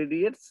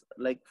intermediates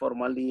like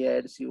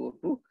formaldehyde,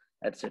 CO2,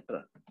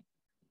 etc.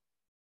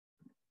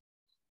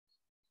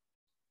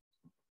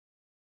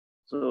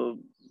 So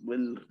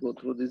we'll go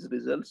through these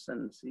results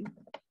and see.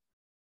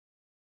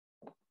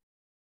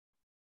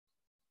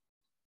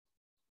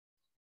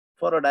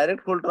 For a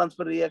direct whole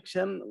transfer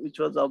reaction, which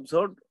was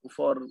observed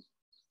for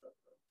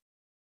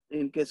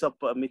in case of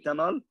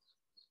methanol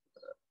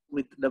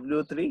with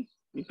W3,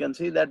 you can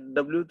see that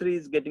W3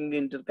 is getting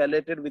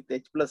intercalated with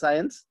H plus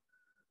ions.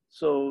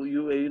 So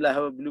you will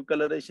have a blue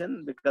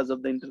coloration because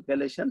of the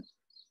intercalation.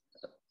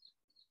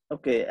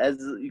 Okay, as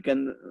you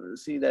can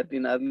see that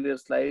in earlier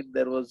slide,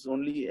 there was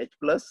only H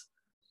plus.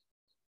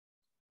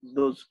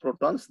 Those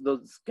protons,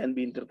 those can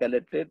be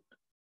intercalated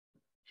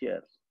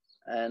here.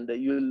 And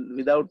you'll,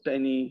 without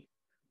any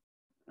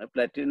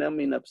platinum,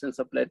 in absence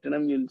of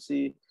platinum, you'll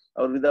see,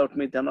 or without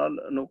methanol,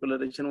 no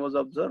coloration was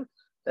observed.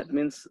 That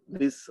means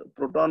this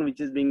proton which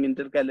is being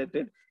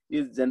intercalated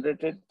is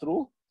generated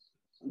through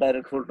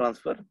direct whole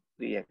transfer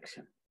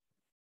reaction.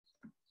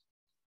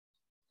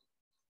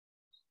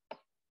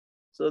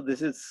 So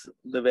this is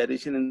the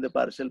variation in the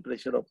partial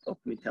pressure of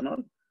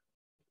methanol.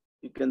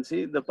 You can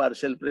see the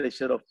partial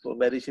pressure of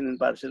variation in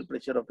partial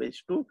pressure of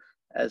H2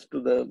 as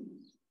to the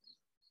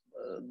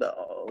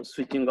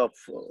switching of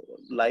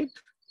light.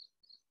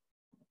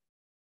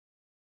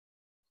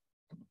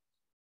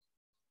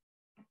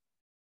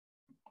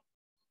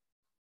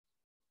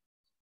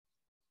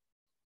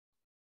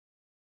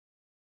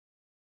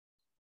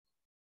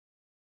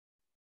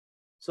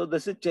 So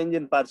this is change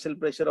in partial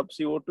pressure of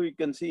CO2. You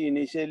can see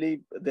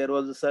initially there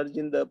was a surge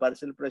in the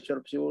partial pressure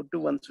of CO2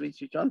 once we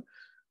switch on.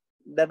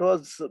 That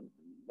was,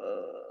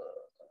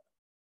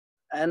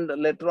 and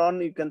later on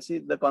you can see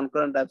the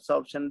concurrent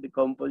absorption,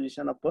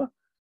 decomposition of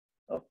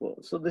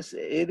so this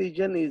A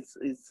region is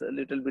a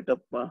little bit of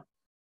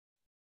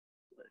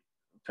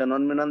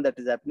phenomenon that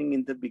is happening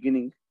in the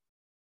beginning.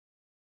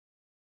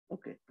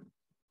 Okay.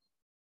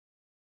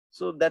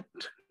 So that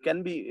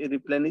can be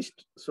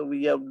replenished. So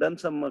we have done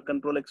some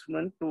control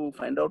experiment to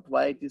find out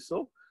why it is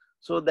so.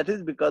 So that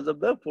is because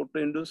of the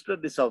photo-induced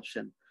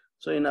desorption.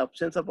 So in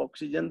absence of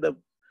oxygen,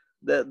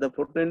 the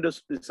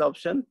photo-induced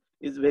desorption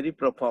is very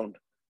profound.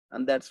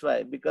 And that's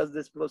why, because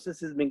this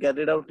process is being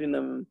carried out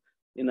in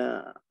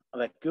a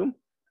vacuum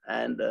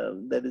and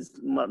there is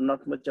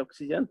not much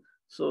oxygen.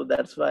 So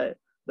that's why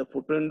the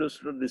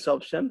photo-induced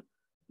desorption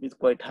is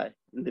quite high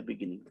in the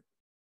beginning.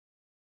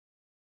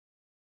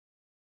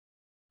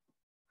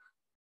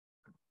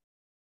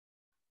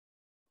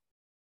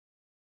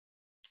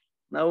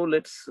 Now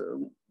let's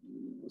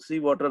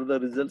see what are the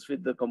results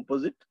with the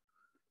composite.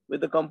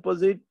 With the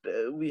composite,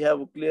 we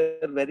have clear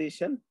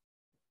variation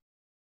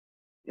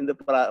in the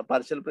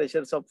partial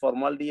pressures of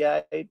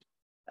formaldehyde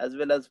as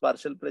well as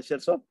partial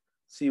pressures of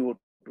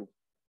CO2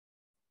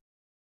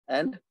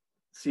 and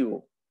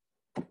CO.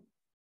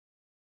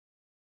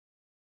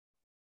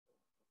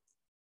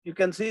 You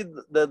can see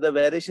the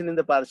variation in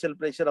the partial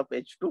pressure of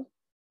H2,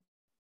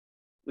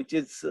 which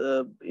is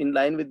in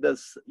line with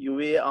this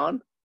UVA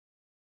on.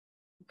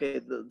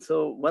 Okay,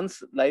 so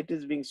once light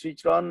is being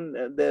switched on,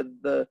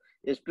 the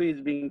H2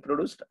 is being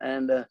produced,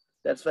 and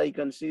that's why you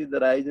can see the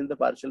rise in the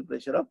partial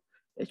pressure of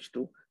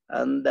H2.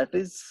 And that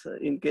is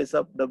in case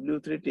of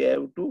W3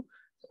 TiO2,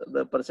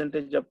 the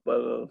percentage of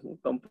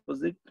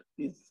composite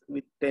is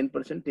with 10%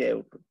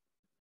 TiO2.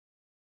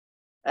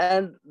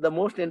 And the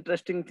most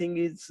interesting thing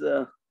is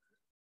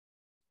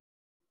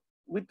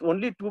with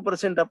only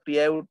 2% of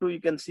TiO2,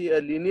 you can see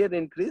a linear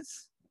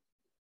increase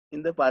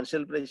in the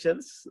partial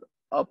pressures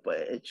of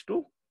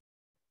H2,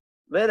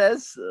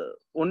 whereas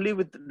only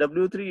with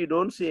W3 you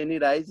don't see any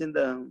rise in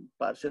the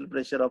partial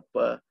pressure of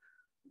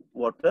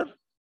water.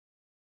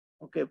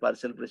 Okay,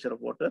 partial pressure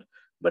of water.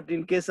 But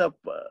in case of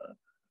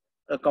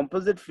a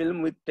composite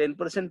film with 10%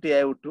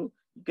 TiO2,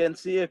 you can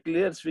see a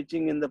clear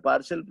switching in the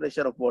partial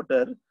pressure of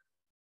water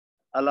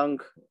along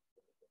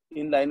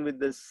in line with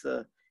this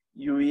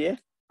UVA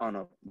on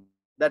off.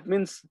 That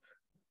means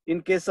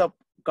in case of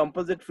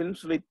composite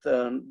films with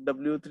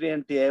W3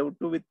 and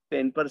TiO2 with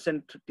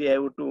 10%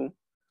 TiO2,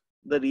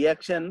 the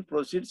reaction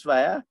proceeds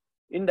via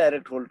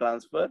indirect whole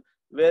transfer,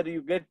 where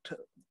you get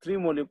 3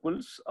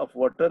 molecules of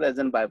water as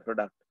an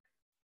byproduct.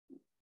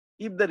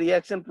 If the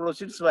reaction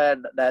proceeds via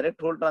direct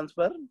whole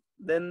transfer,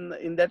 then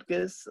in that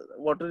case,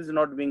 water is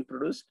not being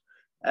produced.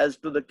 As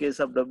to the case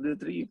of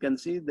W3, you can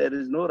see there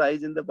is no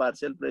rise in the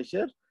partial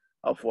pressure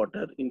of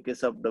water in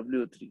case of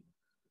W3.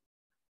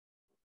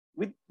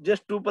 With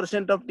just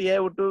 2% of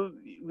TiO2,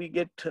 we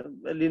get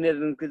a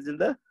linear increase in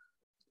the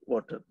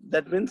water.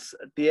 That means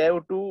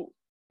TiO2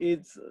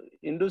 is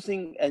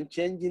inducing a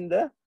change in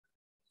the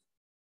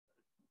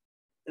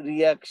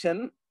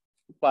reaction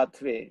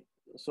pathway.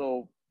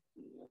 So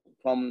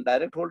from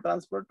direct hole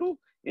transfer to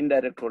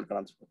indirect hole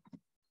transfer.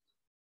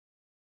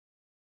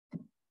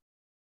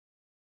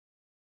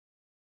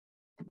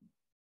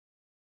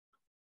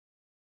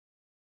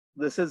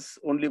 This is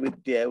only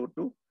with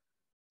TiO2.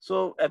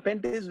 So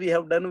apprentice we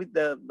have done with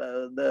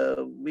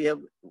we have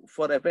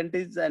for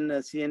apprentice and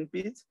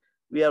CNPs,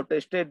 we have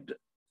tested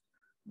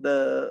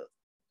the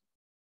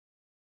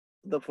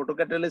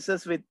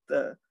photocatalysis with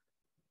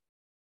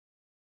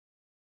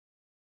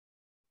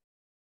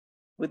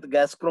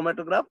gas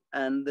chromatograph,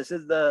 and this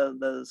is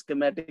the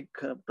schematic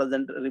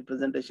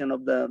representation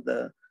of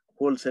the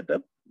whole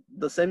setup.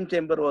 The same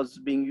chamber was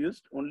being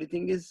used. Only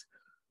thing is,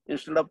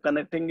 instead of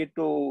connecting it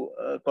to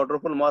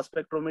quadruple mass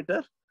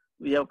spectrometer,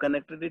 we have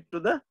connected it to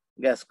the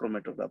gas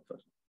chromatographer.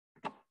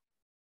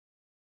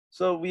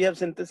 So we have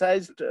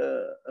synthesized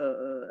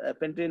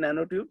apprentice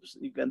nanotubes.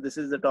 This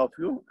is the top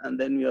view, and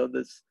then we have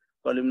this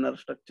columnar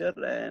structure,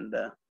 and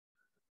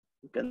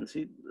you can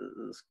see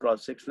this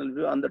cross-sectional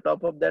view. On the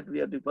top of that, we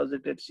have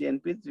deposited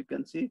CNPs. You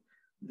can see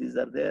these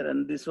are there,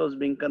 and this was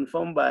being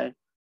confirmed by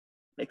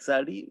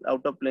XRD,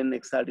 out of plane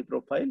XRD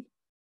profile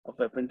of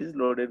apprentice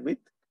loaded with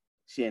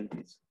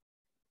CNPs.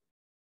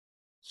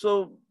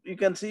 So you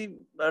can see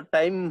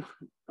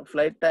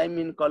flight time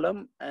in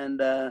column,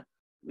 and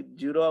with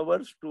 0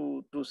 hours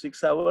to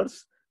 6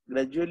 hours,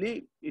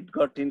 gradually it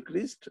got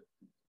increased.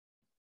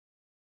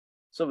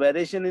 So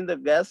variation in the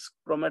gas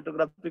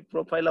chromatographic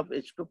profile of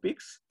H2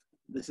 peaks.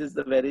 This is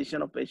the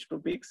variation of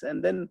H2 peaks,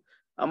 and then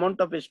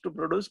amount of H2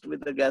 produced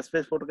with the gas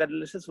phase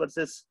photocatalysis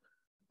versus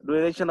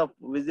duration of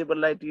visible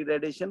light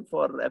irradiation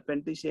for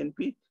apprentice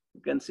CNP.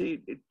 You can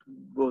see it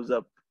goes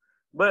up.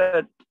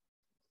 But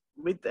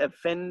with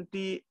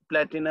FNT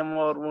platinum,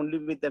 or only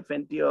with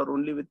FNT, or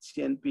only with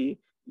CNP,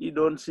 you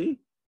don't see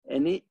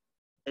any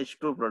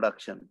H2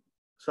 production.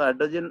 So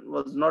hydrogen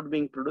was not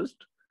being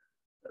produced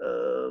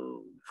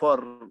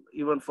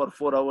even for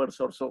 4 hours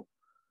or so,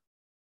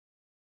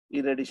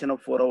 irradiation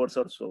of 4 hours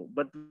or so.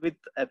 But with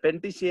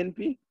apprentice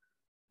CNP,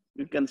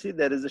 you can see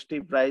there is a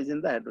steep rise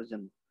in the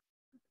hydrogen.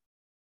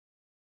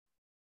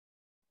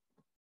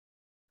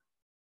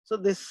 So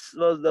this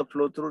was the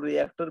flow-through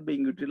reactor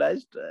being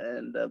utilized,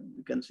 and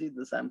you can see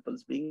the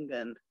samples being,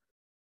 and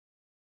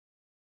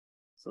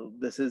so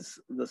this is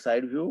the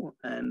side view,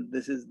 and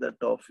this is the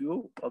top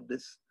view of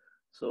this.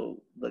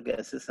 So the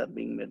gases are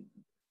being made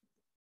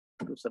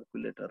to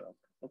circulate around.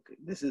 Okay,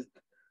 this is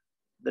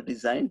the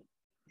design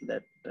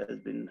that has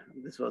been,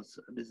 this was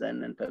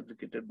designed and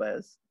fabricated by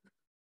us,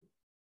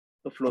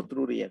 the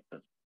flow-through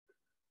reactor.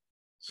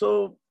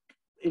 So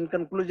in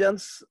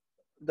conclusions,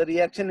 the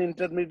reaction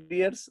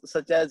intermediates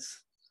such as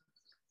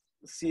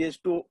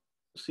CH2,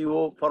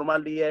 CO,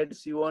 formaldehyde,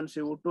 CO and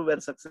CO2 were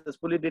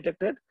successfully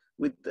detected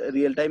with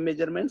real-time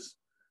measurements.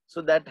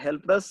 So that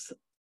helped us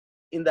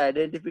in the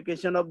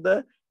identification of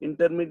the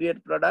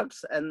intermediate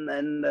products,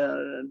 and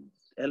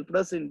helped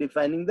us in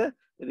defining the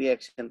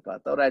reaction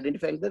path or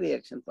identifying the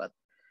reaction path.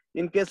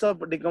 In case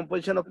of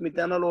decomposition of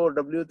methanol over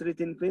W3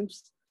 thin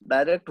films,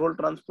 direct hole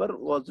transfer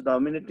was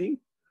dominating,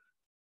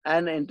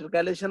 and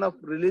intercalation of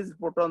released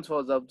protons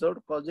was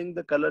observed, causing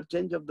the color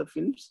change of the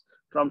films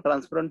from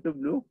transparent to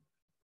blue,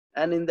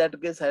 and in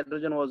that case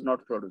hydrogen was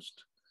not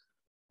produced.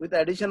 With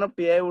addition of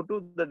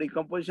TiO2, the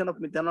decomposition of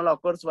methanol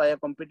occurs via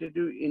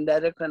competitive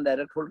indirect and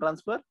direct hole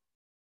transfer.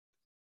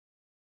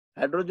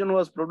 Hydrogen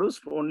was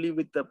produced only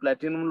with the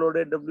platinum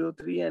loaded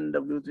W3 and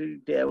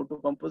W3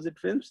 TiO2 composite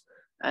films,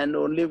 and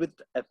only with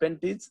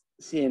apprentice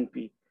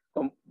CNP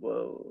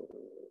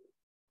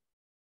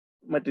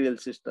material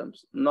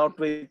systems, not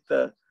with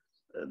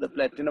the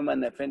platinum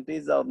and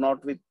FNTs, or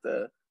not with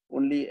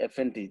only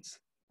FNTs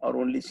or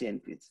only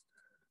CNPs.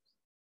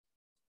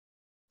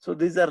 So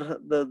these are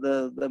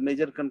the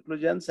major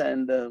conclusions,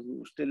 and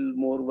still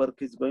more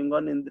work is going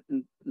on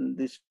in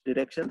these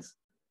directions.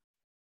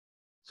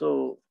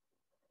 So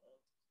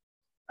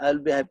I'll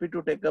be happy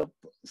to take up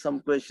some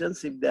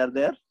questions if they are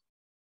there.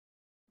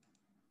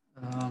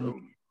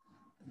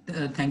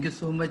 Thank you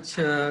so much,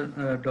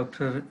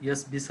 Dr.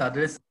 S.B.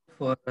 Sadres,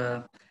 for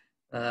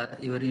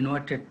your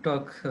innovative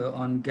talk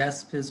on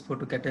gas phase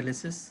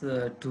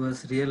photocatalysis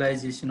towards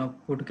realization of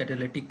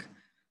photocatalytic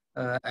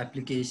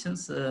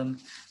applications.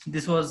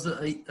 This was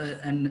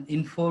an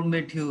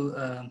informative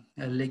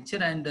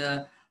lecture,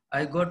 and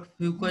I got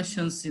few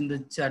questions in the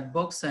chat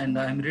box, and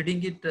I'm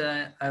reading it.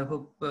 I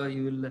hope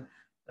you will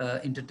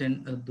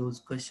entertain those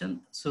questions.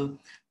 So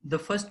the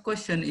first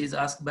question is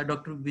asked by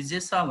Dr.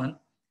 Vijay Sawan.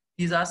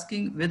 He's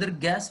asking whether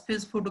gas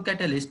phase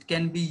photocatalyst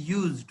can be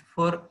used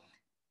for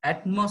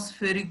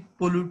atmospheric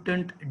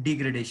pollutant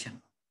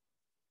degradation.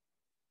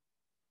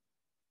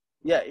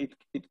 Yeah,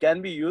 it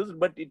can be used,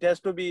 but it has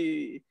to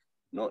be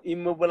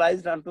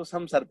immobilized onto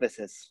some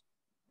surfaces.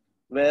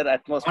 where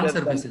atmosphere comes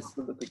surfaces.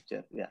 into the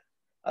picture. Yeah.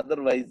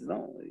 Otherwise, no,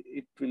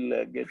 it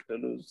will get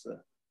loose.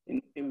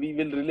 We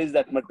will release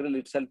that material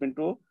itself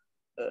into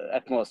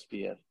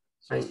atmosphere.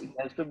 So it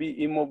has to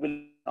be immobile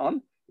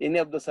on any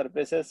of the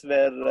surfaces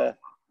where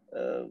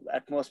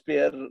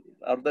atmosphere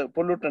or the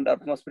pollutant,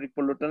 atmospheric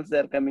pollutants, they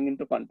are coming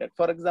into contact.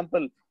 For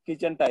example,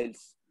 kitchen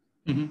tiles.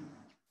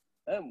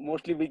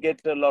 Mostly we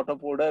get a lot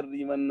of odor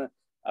even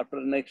after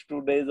next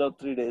 2 days or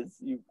 3 days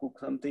you cook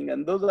something,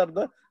 and those are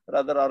the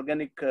rather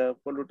organic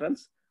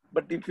pollutants.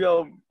 But if you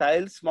have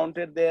tiles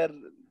mounted there,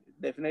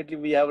 definitely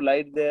we have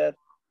light there.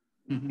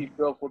 If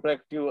you have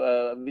photoactive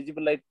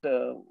visible light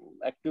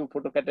active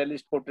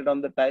photocatalyst coated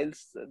on the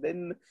tiles,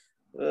 then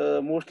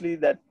mostly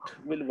that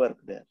will work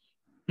there.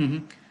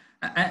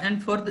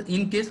 And for the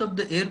in case of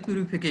the air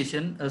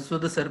purification, so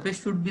the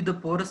surface should be the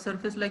porous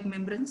surface like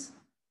membranes?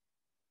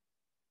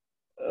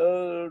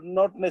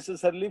 Not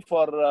necessarily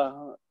for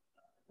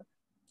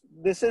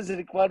this is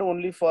required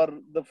only for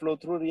the flow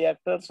through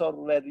reactors or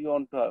where you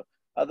want to have.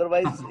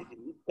 Otherwise,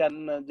 it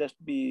can just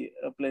be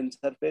a plain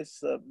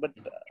surface, but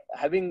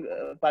having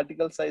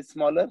particle size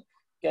smaller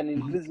can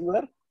increase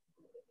your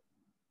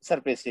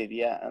surface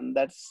area, and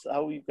that's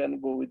how you can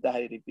go with the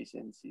higher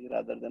efficiency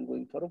rather than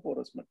going for a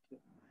porous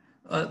material.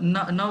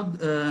 Now,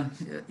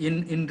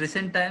 in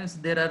recent times,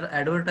 there are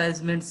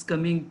advertisements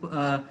coming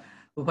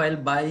while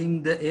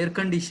buying the air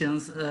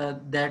conditions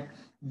that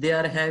they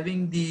are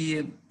having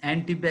the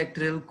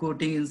antibacterial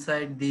coating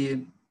inside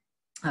the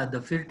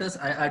filters.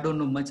 I don't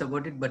know much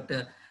about it, but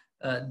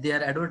they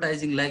are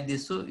advertising like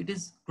this. So it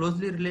is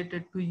closely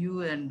related to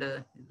you and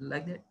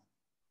like that.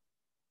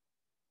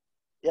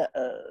 Yeah,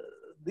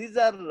 these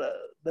are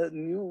the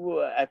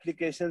new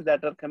applications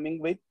that are coming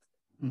with.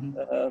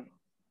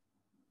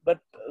 But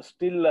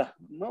still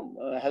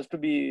has to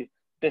be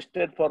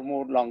tested for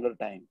more longer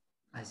time.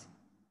 I see.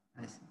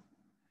 I see.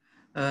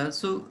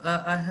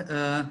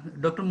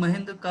 Dr.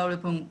 Mahendra Kavle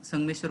from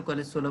Sangleshwar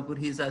College, Solapur,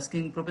 he is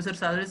asking Professor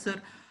Sadre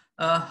sir,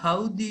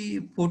 how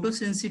the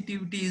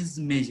photosensitivity is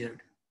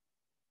measured?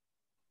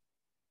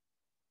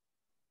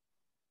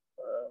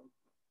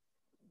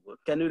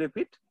 Can you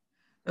repeat?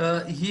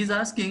 He is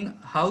asking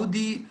how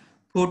the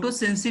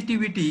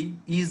photosensitivity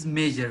is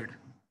measured.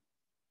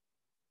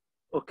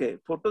 Okay,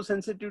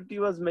 photosensitivity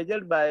was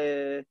measured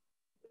by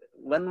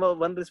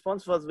one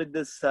response was with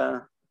this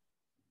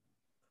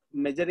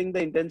measuring the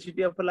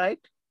intensity of light.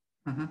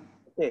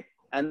 Okay,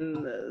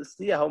 and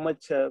see how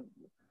much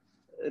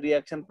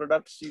reaction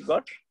products you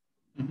got.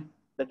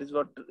 That is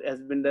what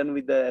has been done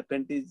with the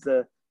apprentice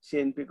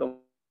CNP.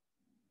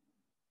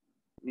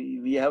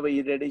 We have a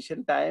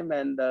irradiation time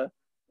and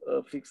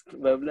fixed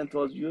wavelength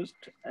was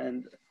used,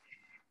 and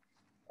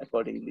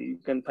accordingly you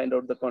can find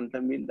out the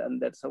quantum yield,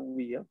 and that's how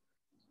we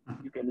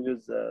you can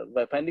use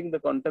by finding the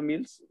quantum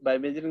yields, by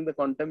measuring the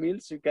quantum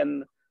yields, you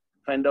can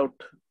find out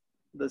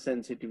the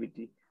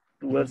sensitivity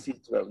towards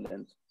each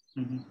wavelength.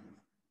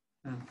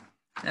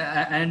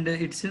 And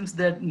it seems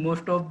that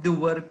most of the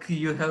work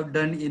you have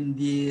done in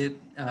the,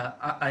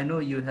 I know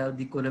you have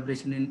the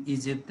collaboration in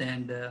Egypt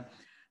and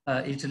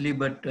Italy,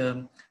 but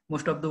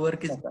most of the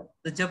work is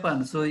the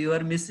Japan. So you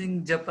are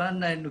missing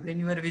Japan, and when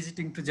you are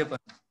visiting to Japan.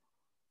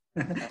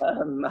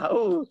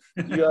 Now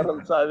you are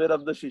also aware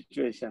of the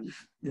situation.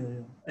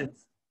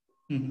 Yes.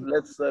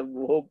 Let's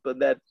hope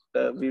that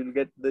we will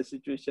get the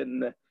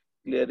situation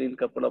clear in a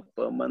couple of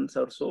months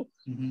or so,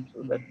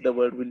 so that the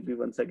world will be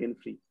once again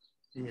free.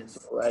 Yes.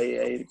 So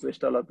I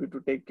request all of you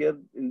to take care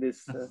in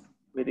this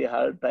very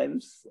hard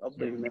times of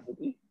the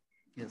humanity.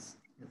 Yes.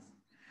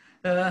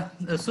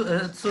 Yes.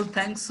 So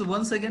thanks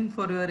once again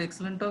for your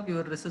excellent talk.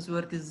 Your research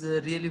work is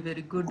really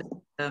very good.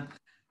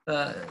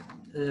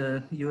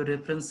 Your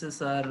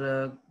references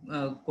are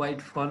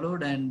quite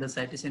followed, and the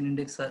citation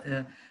index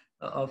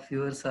of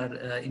yours are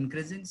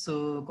increasing.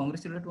 So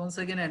congratulations once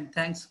again, and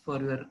thanks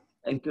for your.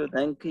 Thank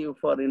you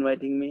for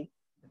inviting me.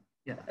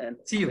 Yeah. And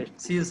see you,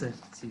 sir.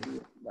 See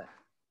you. Bye.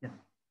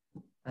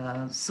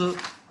 Yeah.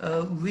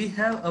 We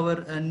have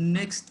our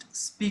next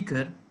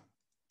speaker.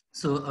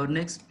 So our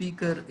next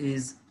speaker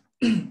is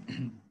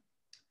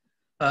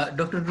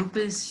Dr.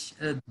 Rupesh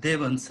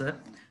Devan, sir.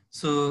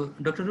 So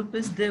Dr.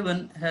 Rupesh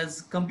Devan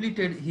has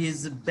completed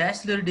his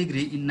bachelor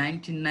degree in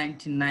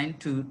 1999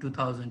 to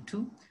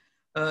 2002.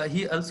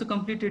 He also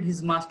completed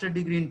his master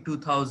degree in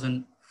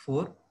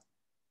 2004.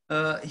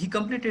 He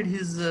completed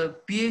his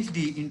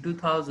PhD in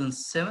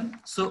 2007.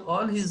 So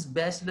all his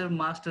bachelor,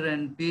 master,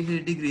 and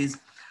PhD degrees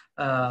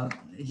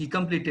he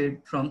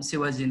completed from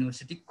Shivaji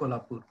University,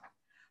 Kolhapur.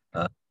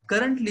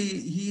 Currently,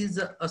 he is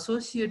an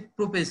associate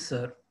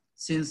professor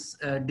since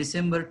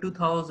December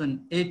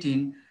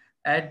 2018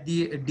 at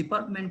the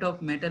Department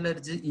of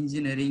Metallurgy,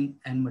 Engineering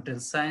and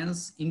Material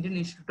Science, Indian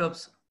Institute of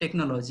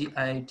Technology,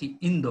 IIT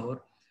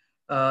Indore,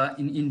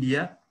 in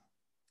India.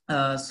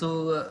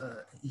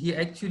 He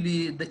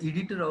actually the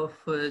editor of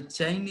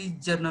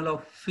Chinese Journal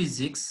of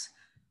Physics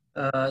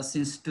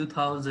since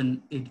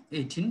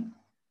 2018.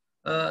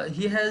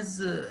 He has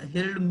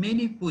held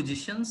many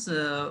positions.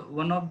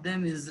 One of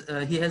them is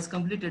he has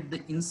completed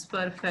the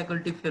Inspire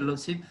Faculty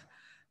Fellowship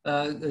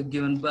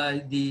given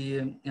by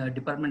the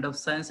Department of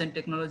Science and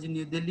Technology,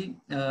 New Delhi.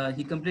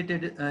 He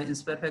completed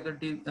Inspire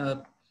Faculty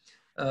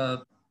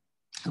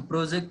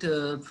project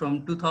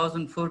from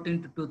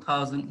 2014 to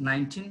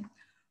 2019.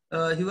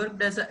 He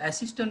worked as an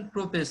assistant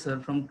professor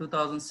from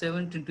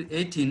 2017 to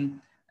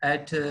 18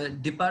 at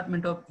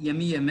Department of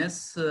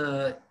MEMS,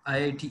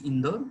 IIT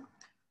Indore.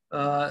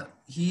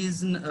 He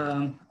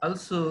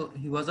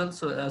was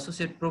also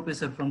associate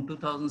professor from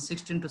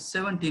 2016 to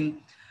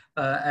 17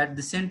 at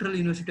the Central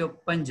University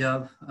of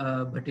Punjab,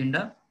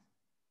 Bhatinda.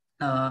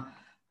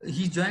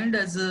 He joined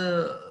as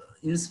a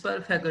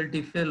Inspire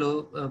Faculty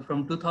Fellow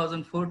from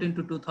 2014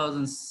 to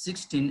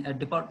 2016 at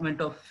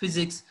Department of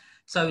Physics,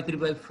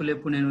 Savitribai Phule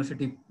Pune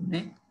University,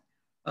 Pune.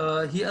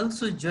 He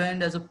also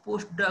joined as a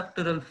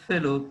postdoctoral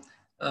fellow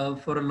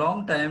for a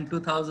long time,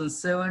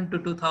 2007 to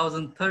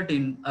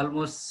 2013,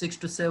 almost 6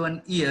 to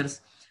 7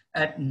 years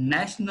at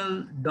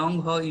National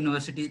Dongho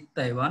University,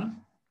 Taiwan.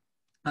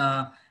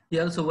 He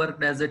also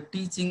worked as a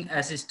teaching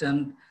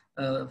assistant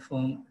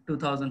from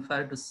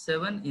 2005 to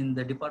 7 in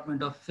the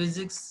Department of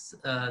Physics,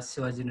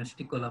 Shivaji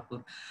University,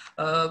 Kolhapur.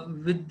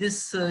 With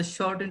this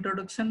short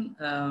introduction,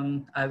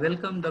 I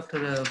welcome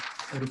Dr.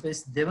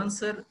 Rupesh Devan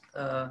sir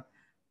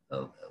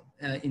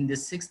in the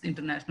 6th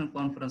International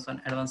Conference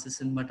on Advances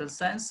in Material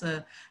Science.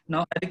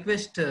 Now I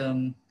request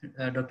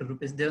Dr.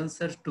 Rupesh Devan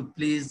sir to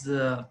please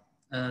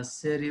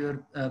share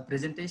your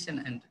presentation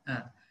and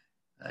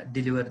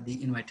deliver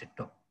the invited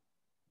talk.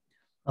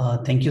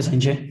 Thank you,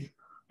 Sanjay,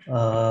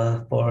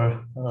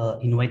 for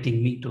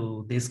inviting me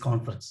to this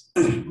conference.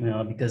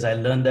 Because I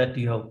learned that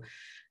you have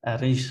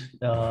arranged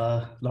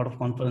a lot of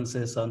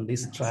conferences on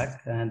this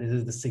track, and this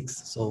is the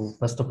 6th. So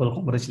first of all,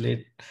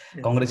 congratulations.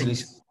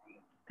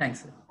 Thanks.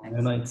 Thanks.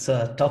 You know, it's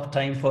a tough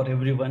time for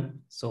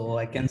everyone. So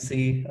I can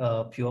see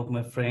a few of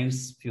my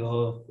friends,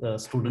 few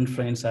student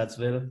friends as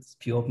well,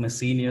 few of my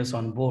seniors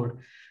on board.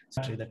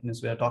 That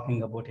means we are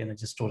talking about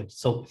energy storage.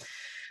 So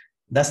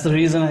that's the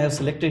reason I have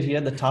selected here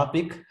the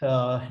topic,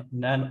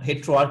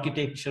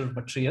 heteroarchitecture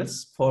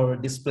materials for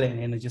display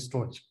and energy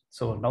storage.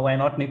 So now I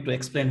not need to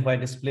explain why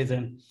displays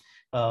and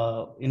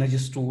energy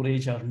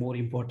storage are more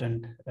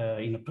important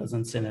in a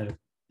present scenario.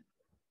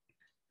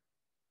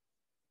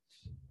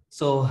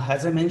 So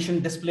as I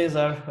mentioned, displays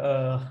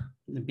are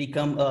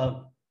become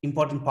an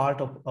important part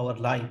of our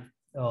life.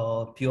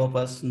 Few of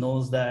us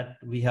knows that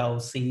we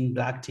have seen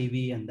black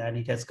TV and then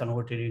it has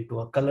converted into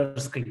a color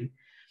screen.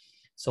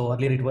 So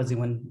earlier it was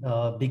even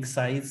big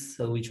size,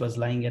 which was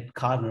lying at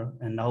corner,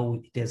 and now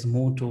it has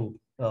moved to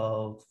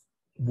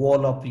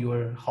wall of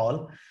your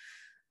hall.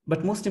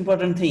 But most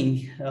important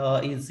thing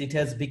is it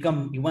has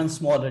become even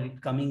smaller, it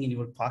coming in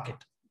your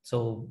pocket.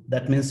 So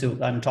that means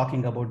I'm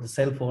talking about the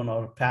cell phone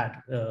or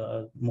pad,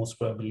 most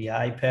probably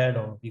iPad,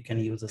 or you can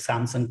use a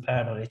Samsung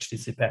pad or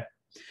HTC pad.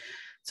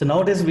 So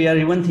nowadays we are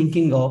even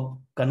thinking of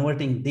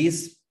converting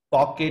these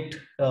pocket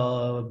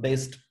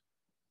based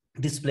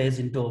displays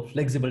into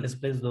flexible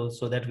displays, though,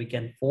 so that we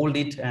can fold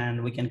it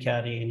and we can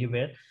carry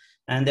anywhere,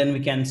 and then we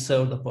can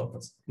serve the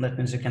purpose. That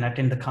means you can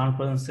attend the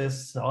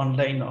conferences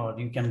online, or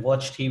you can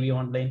watch TV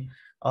online,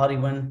 or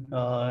even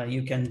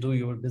you can do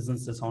your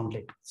businesses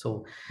online.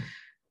 So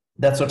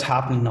that's what's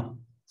happening now.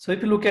 So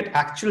if you look at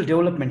actual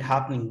development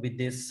happening with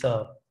this,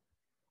 can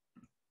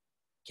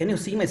you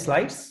see my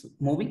slides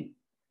moving?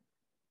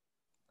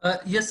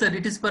 Yes, sir,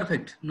 it is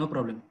perfect. No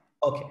problem.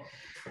 Okay.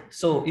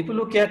 So if you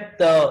look at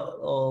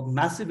the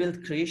massive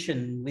wealth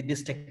creation with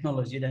this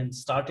technology, then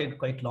started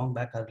quite long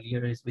back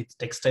earlier is with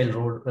textile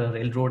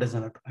railroads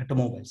and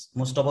automobiles.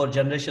 Most of our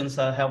generations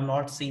have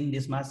not seen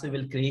this massive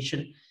wealth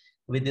creation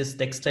with this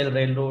textile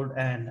railroad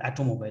and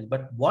automobile.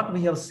 But what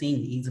we have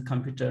seen is a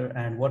computer,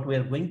 and what we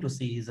are going to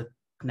see is a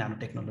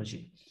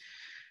nanotechnology.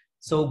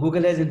 So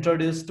Google has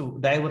introduced to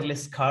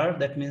driverless car.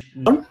 That means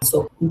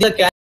so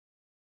the